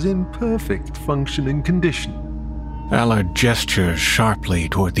drill was in perfect functioning condition. Allard gestures sharply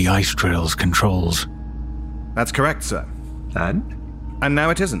toward the ice drill's controls. That's correct, sir. And now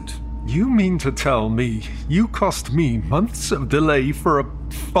it isn't. You mean to tell me you cost me months of delay for a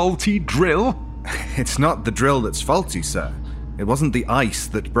faulty drill? It's not the drill that's faulty, sir. It wasn't the ice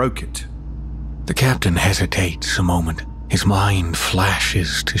that broke it. The captain hesitates a moment. His mind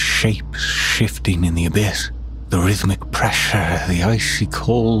flashes to shapes shifting in the abyss. The rhythmic pressure, the icy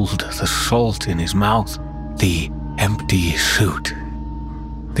cold, the salt in his mouth, the empty suit.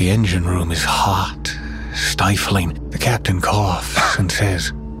 The engine room is hot, stifling. The captain coughs and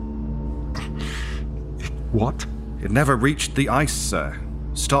says, What? It never reached the ice, sir.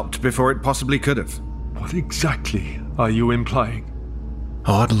 Stopped before it possibly could have. What exactly are you implying?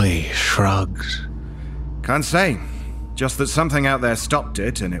 Audley shrugs. Can't say. Just that something out there stopped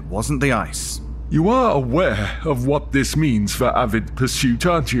it, and it wasn't the ice. You are aware of what this means for Avid Pursuit,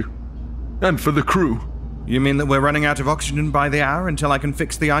 aren't you? And for the crew. You mean that we're running out of oxygen by the hour until I can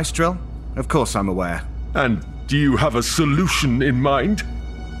fix the ice drill? Of course I'm aware. And do you have a solution in mind?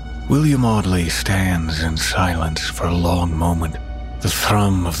 William Audley stands in silence for a long moment. The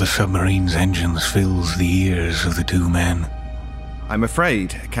thrum of the submarine's engines fills the ears of the two men. I'm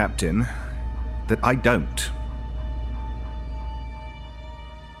afraid, Captain, that I don't.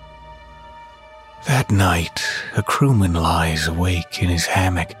 That night, a crewman lies awake in his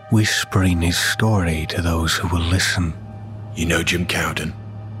hammock, whispering his story to those who will listen. You know Jim Cowden?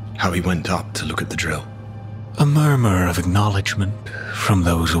 How he went up to look at the drill? A murmur of acknowledgement from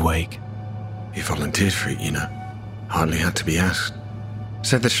those awake. He volunteered for it, you know. Hardly had to be asked.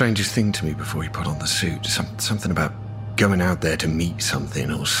 Said the strangest thing to me before he put on the suit. Something about going out there to meet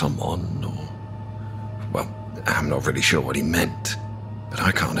something or someone, or... Well, I'm not really sure what he meant. But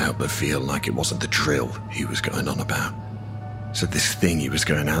I can't help but feel like it wasn't the drill he was going on about. Said this thing he was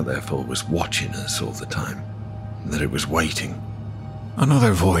going out there for was watching us all the time. And that it was waiting.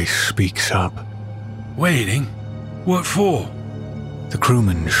 Another voice speaks up. Waiting? What for? The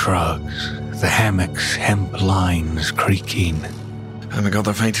crewman shrugs, the hammock's hemp lines creaking. I haven't got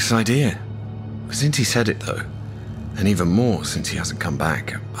the faintest idea. Since he said it, though, and even more since he hasn't come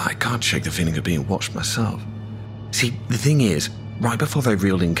back, I can't shake the feeling of being watched myself. See, the thing is, right before they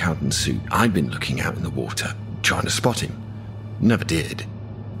reeled in Cowden's suit, I'd been looking out in the water, trying to spot him. Never did.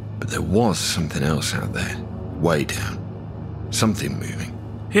 But there was something else out there, way down. Something moving.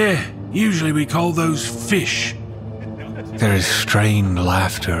 Yeah, usually we call those fish. There is strained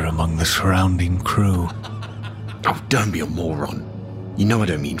laughter among the surrounding crew. Oh, don't be a moron. You know I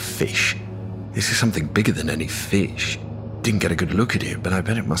don't mean fish. This is something bigger than any fish. Didn't get a good look at it, but I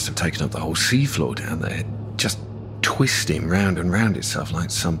bet it must have taken up the whole seafloor down there. Just twisting round and round itself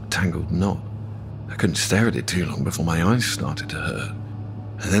like some tangled knot. I couldn't stare at it too long before my eyes started to hurt.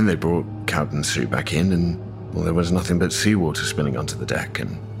 And then they brought Cowden's suit back in, and, well, there was nothing but seawater spilling onto the deck,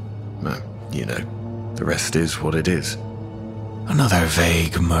 and, well, you know, the rest is what it is. Another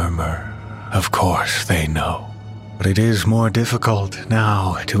vague murmur. Of course they know. But it is more difficult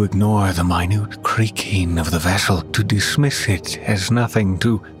now to ignore the minute creaking of the vessel, to dismiss it as nothing,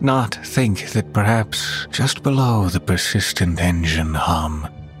 to not think that perhaps just below the persistent engine hum,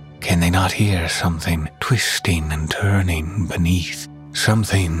 can they not hear something twisting and turning beneath,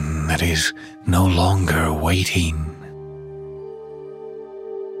 Something that is no longer waiting.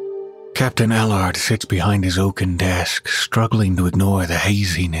 Captain Allard sits behind his oaken desk, struggling to ignore the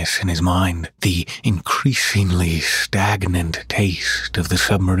haziness in his mind, the increasingly stagnant taste of the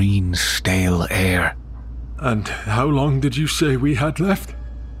submarine's stale air. And how long did you say we had left?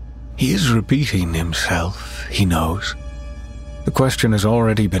 He is repeating himself, he knows. The question has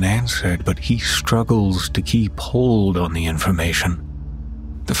already been answered, but he struggles to keep hold on the information.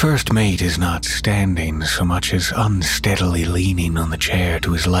 The first mate is not standing so much as unsteadily leaning on the chair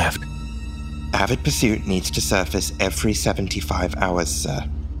to his left. Avid Pursuit needs to surface every 75 hours, sir.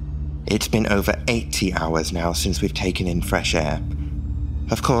 It's been over 80 hours now since we've taken in fresh air.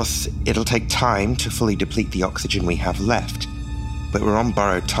 Of course, it'll take time to fully deplete the oxygen we have left, but we're on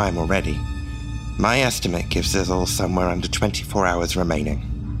borrowed time already. My estimate gives us all somewhere under 24 hours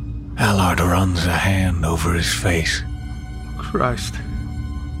remaining. Allard runs a hand over his face. Christ.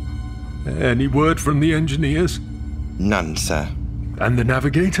 Any word from the engineers? None, sir. And the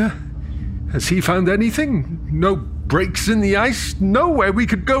navigator? Has he found anything? No breaks in the ice? Nowhere we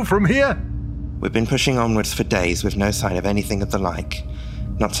could go from here? We've been pushing onwards for days with no sign of anything of the like.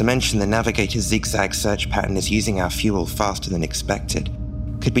 Not to mention the navigator's zigzag search pattern is using our fuel faster than expected.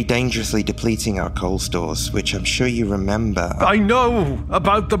 Could be dangerously depleting our coal stores, which I'm sure you remember. I know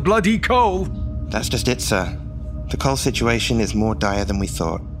about the bloody coal. That's just it, sir. The coal situation is more dire than we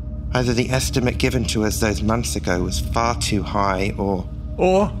thought. Either the estimate given to us those months ago was far too high, or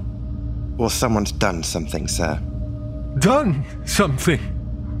someone's done something, sir. Done something?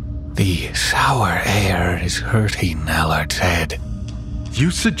 The sour air is hurting Allard's head. You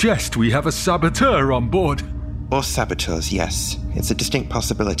suggest we have a saboteur on board? Or saboteurs, yes. It's a distinct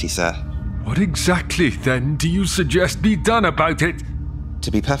possibility, sir. What exactly, then, do you suggest be done about it?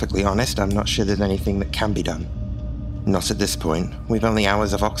 To be perfectly honest, I'm not sure there's anything that can be done. Not at this point. We've only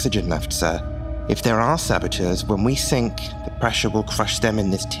hours of oxygen left, sir. If there are saboteurs, when we sink, the pressure will crush them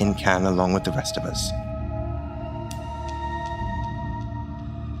in this tin can along with the rest of us.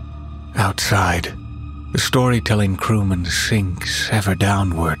 Outside, the storytelling crewman sinks ever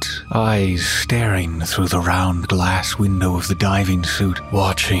downwards, eyes staring through the round glass window of the diving suit,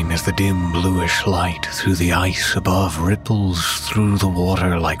 watching as the dim bluish light through the ice above ripples through the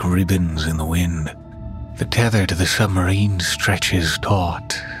water like ribbons in the wind. The tether to the submarine stretches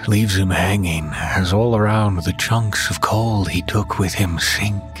taut, leaves him hanging as all around the chunks of coal he took with him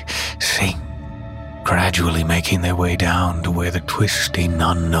sink, gradually making their way down to where the twisting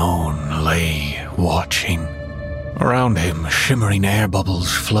unknown lay, watching. Around him, shimmering air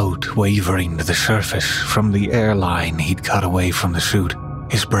bubbles float, wavering to the surface from the airline he'd cut away from the suit.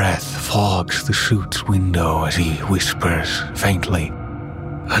 His breath fogs the suit's window as he whispers faintly,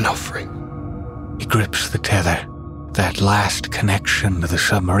 "An offering." He grips the tether, that last connection to the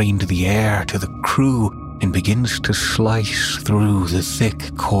submarine, to the air, to the crew, and begins to slice through the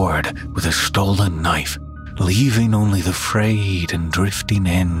thick cord with a stolen knife, leaving only the frayed and drifting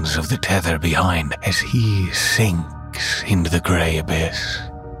ends of the tether behind as he sinks into the grey abyss.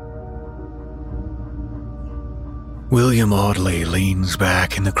 William Audley leans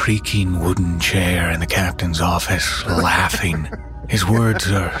back in the creaking wooden chair in the captain's office, laughing. His words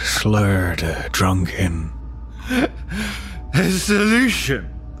are slurred, drunken. A solution.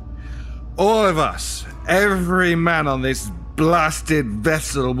 All of us, every man on this blasted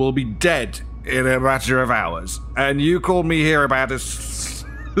vessel will be dead in a matter of hours. And you called me here about a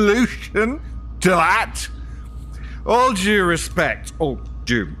solution to that? All due respect,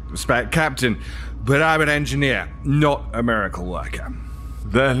 Captain, but I'm an engineer, not a miracle worker.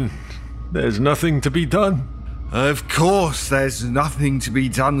 Then there's nothing to be done? Of course there's nothing to be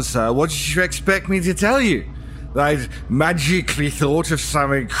done, sir. What did you expect me to tell you? That I'd magically thought of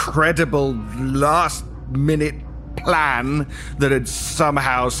some incredible last-minute plan that had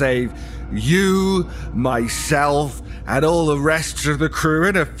somehow saved you, myself, and all the rest of the crew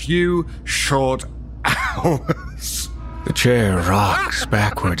in a few short hours. The chair rocks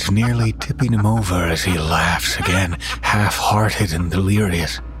backwards, nearly tipping him over as he laughs again, half-hearted and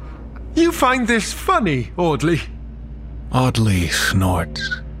delirious. You find this funny, Audley? Audley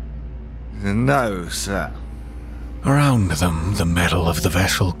snorts. No, sir. Around them, the metal of the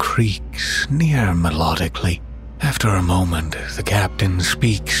vessel creaks, near melodically. After a moment, the captain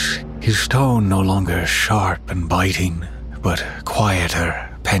speaks, his tone no longer sharp and biting, but quieter,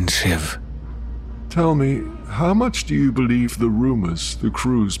 pensive. Tell me, how much do you believe the rumors the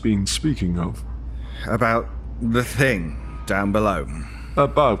crew's been speaking of? About the thing down below.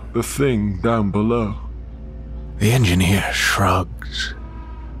 About the thing down below. The engineer shrugs.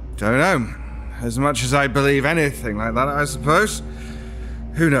 Don't know. As much as I believe anything like that, I suppose.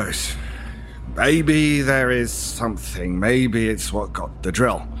 Who knows? Maybe there is something. Maybe it's what got the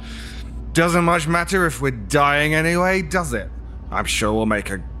drill. Doesn't much matter if we're dying anyway, does it? I'm sure we'll make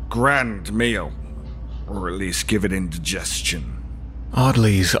a grand meal. Or at least give it indigestion.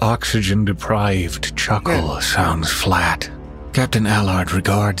 Audley's oxygen-deprived chuckle sounds flat. Captain Allard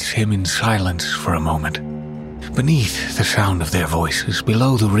regards him in silence for a moment. Beneath the sound of their voices,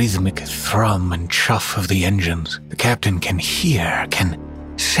 below the rhythmic thrum and chuff of the engines, the captain can hear, can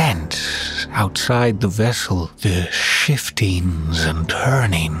sense, outside the vessel, the shiftings and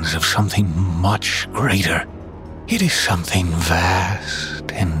turnings of something much greater. It is something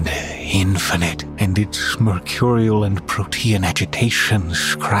vast and infinite, and its mercurial and protean agitations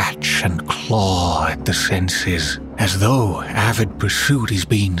scratch and claw at the senses, as though avid pursuit is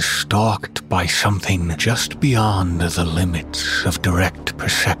being stalked by something just beyond the limits of direct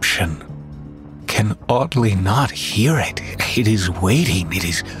perception. Can Audley not hear it? It is waiting, it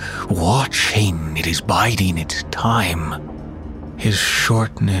is watching, it is biding its time. His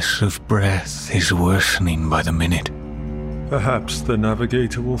shortness of breath is worsening by the minute. Perhaps the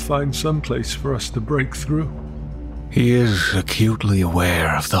navigator will find some place for us to break through. He is acutely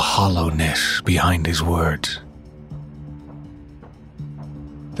aware of the hollowness behind his words.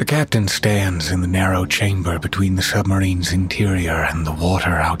 The captain stands in the narrow chamber between the submarine's interior and the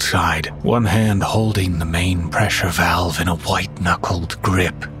water outside, one hand holding the main pressure valve in a white-knuckled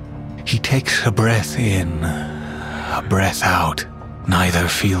grip. He takes a breath in, a breath out. Neither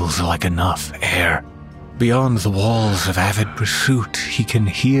feels like enough air. Beyond the walls of avid pursuit, he can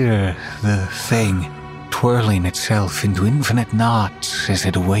hear the thing twirling itself into infinite knots as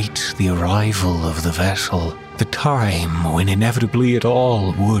it awaits the arrival of the vessel. The time when inevitably it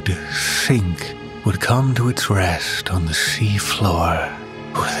all would sink, would come to its rest on the seafloor.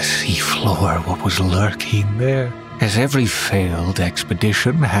 The seafloor, what was lurking there, as every failed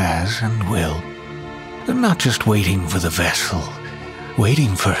expedition has and will. They're not just waiting for the vessel,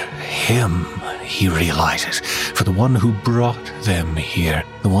 waiting for him, he realizes, for the one who brought them here,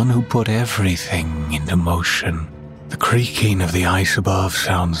 the one who put everything into motion. The creaking of the ice above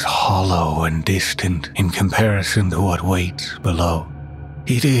sounds hollow and distant in comparison to what waits below.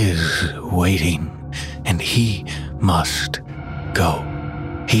 It is waiting, and he must go.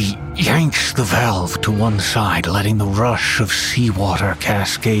 He yanks the valve to one side, letting the rush of seawater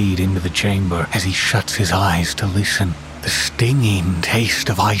cascade into the chamber as he shuts his eyes to listen. The stinging taste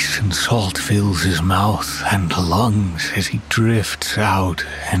of ice and salt fills his mouth and lungs as he drifts out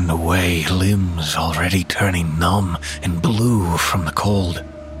and away, limbs already turning numb and blue from the cold.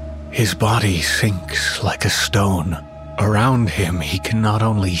 His body sinks like a stone. Around him, he can not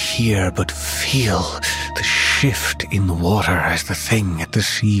only hear but feel the shift in the water as the thing at the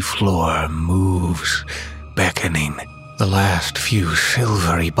seafloor moves, beckoning. The last few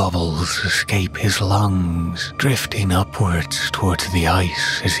silvery bubbles escape his lungs, drifting upwards towards the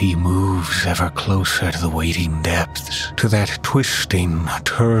ice as he moves ever closer to the waiting depths, to that twisting,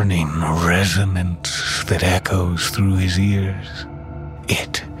 turning resonance that echoes through his ears.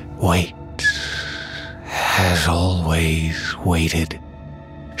 It waits, has always waited,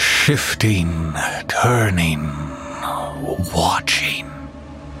 shifting, turning, watching.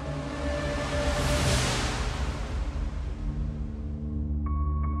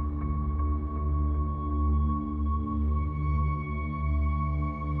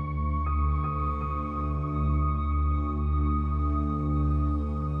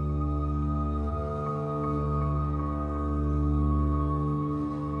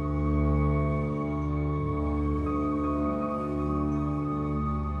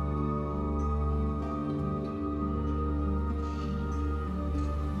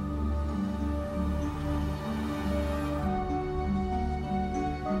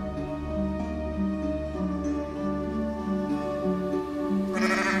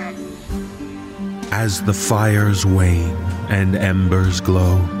 As the fires wane and embers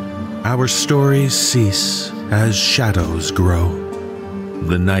glow, our stories cease as shadows grow.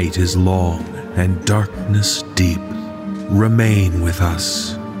 The night is long and darkness deep. Remain with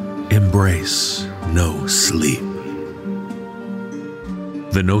us. Embrace no sleep.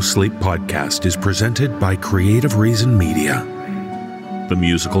 The No Sleep podcast is presented by Creative Reason Media. The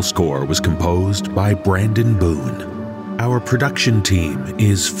musical score was composed by Brandon Boone. Our production team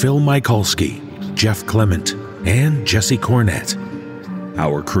is Phil Michalski, Jeff Clement, and Jesse Cornett.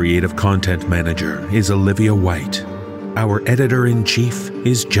 Our creative content manager is Olivia White. Our editor-in-chief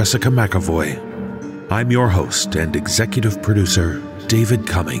is Jessica McAvoy. I'm your host and executive producer, David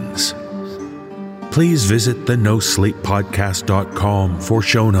Cummings. Please visit the NoSleepPodcast.com for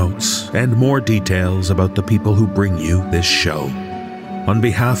show notes and more details about the people who bring you this show. On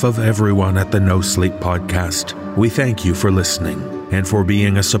behalf of everyone at the No Sleep podcast, we thank you for listening and for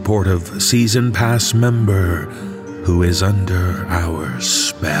being a supportive Season Pass member who is under our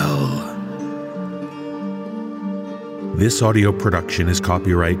spell. This audio production is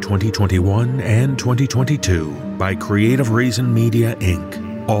copyright 2021 and 2022 by Creative Reason Media,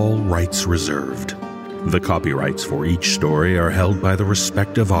 Inc., all rights reserved. The copyrights for each story are held by the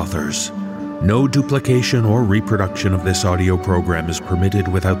respective authors. No duplication or reproduction of this audio program is permitted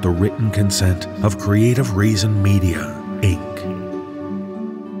without the written consent of Creative Reason Media, Inc.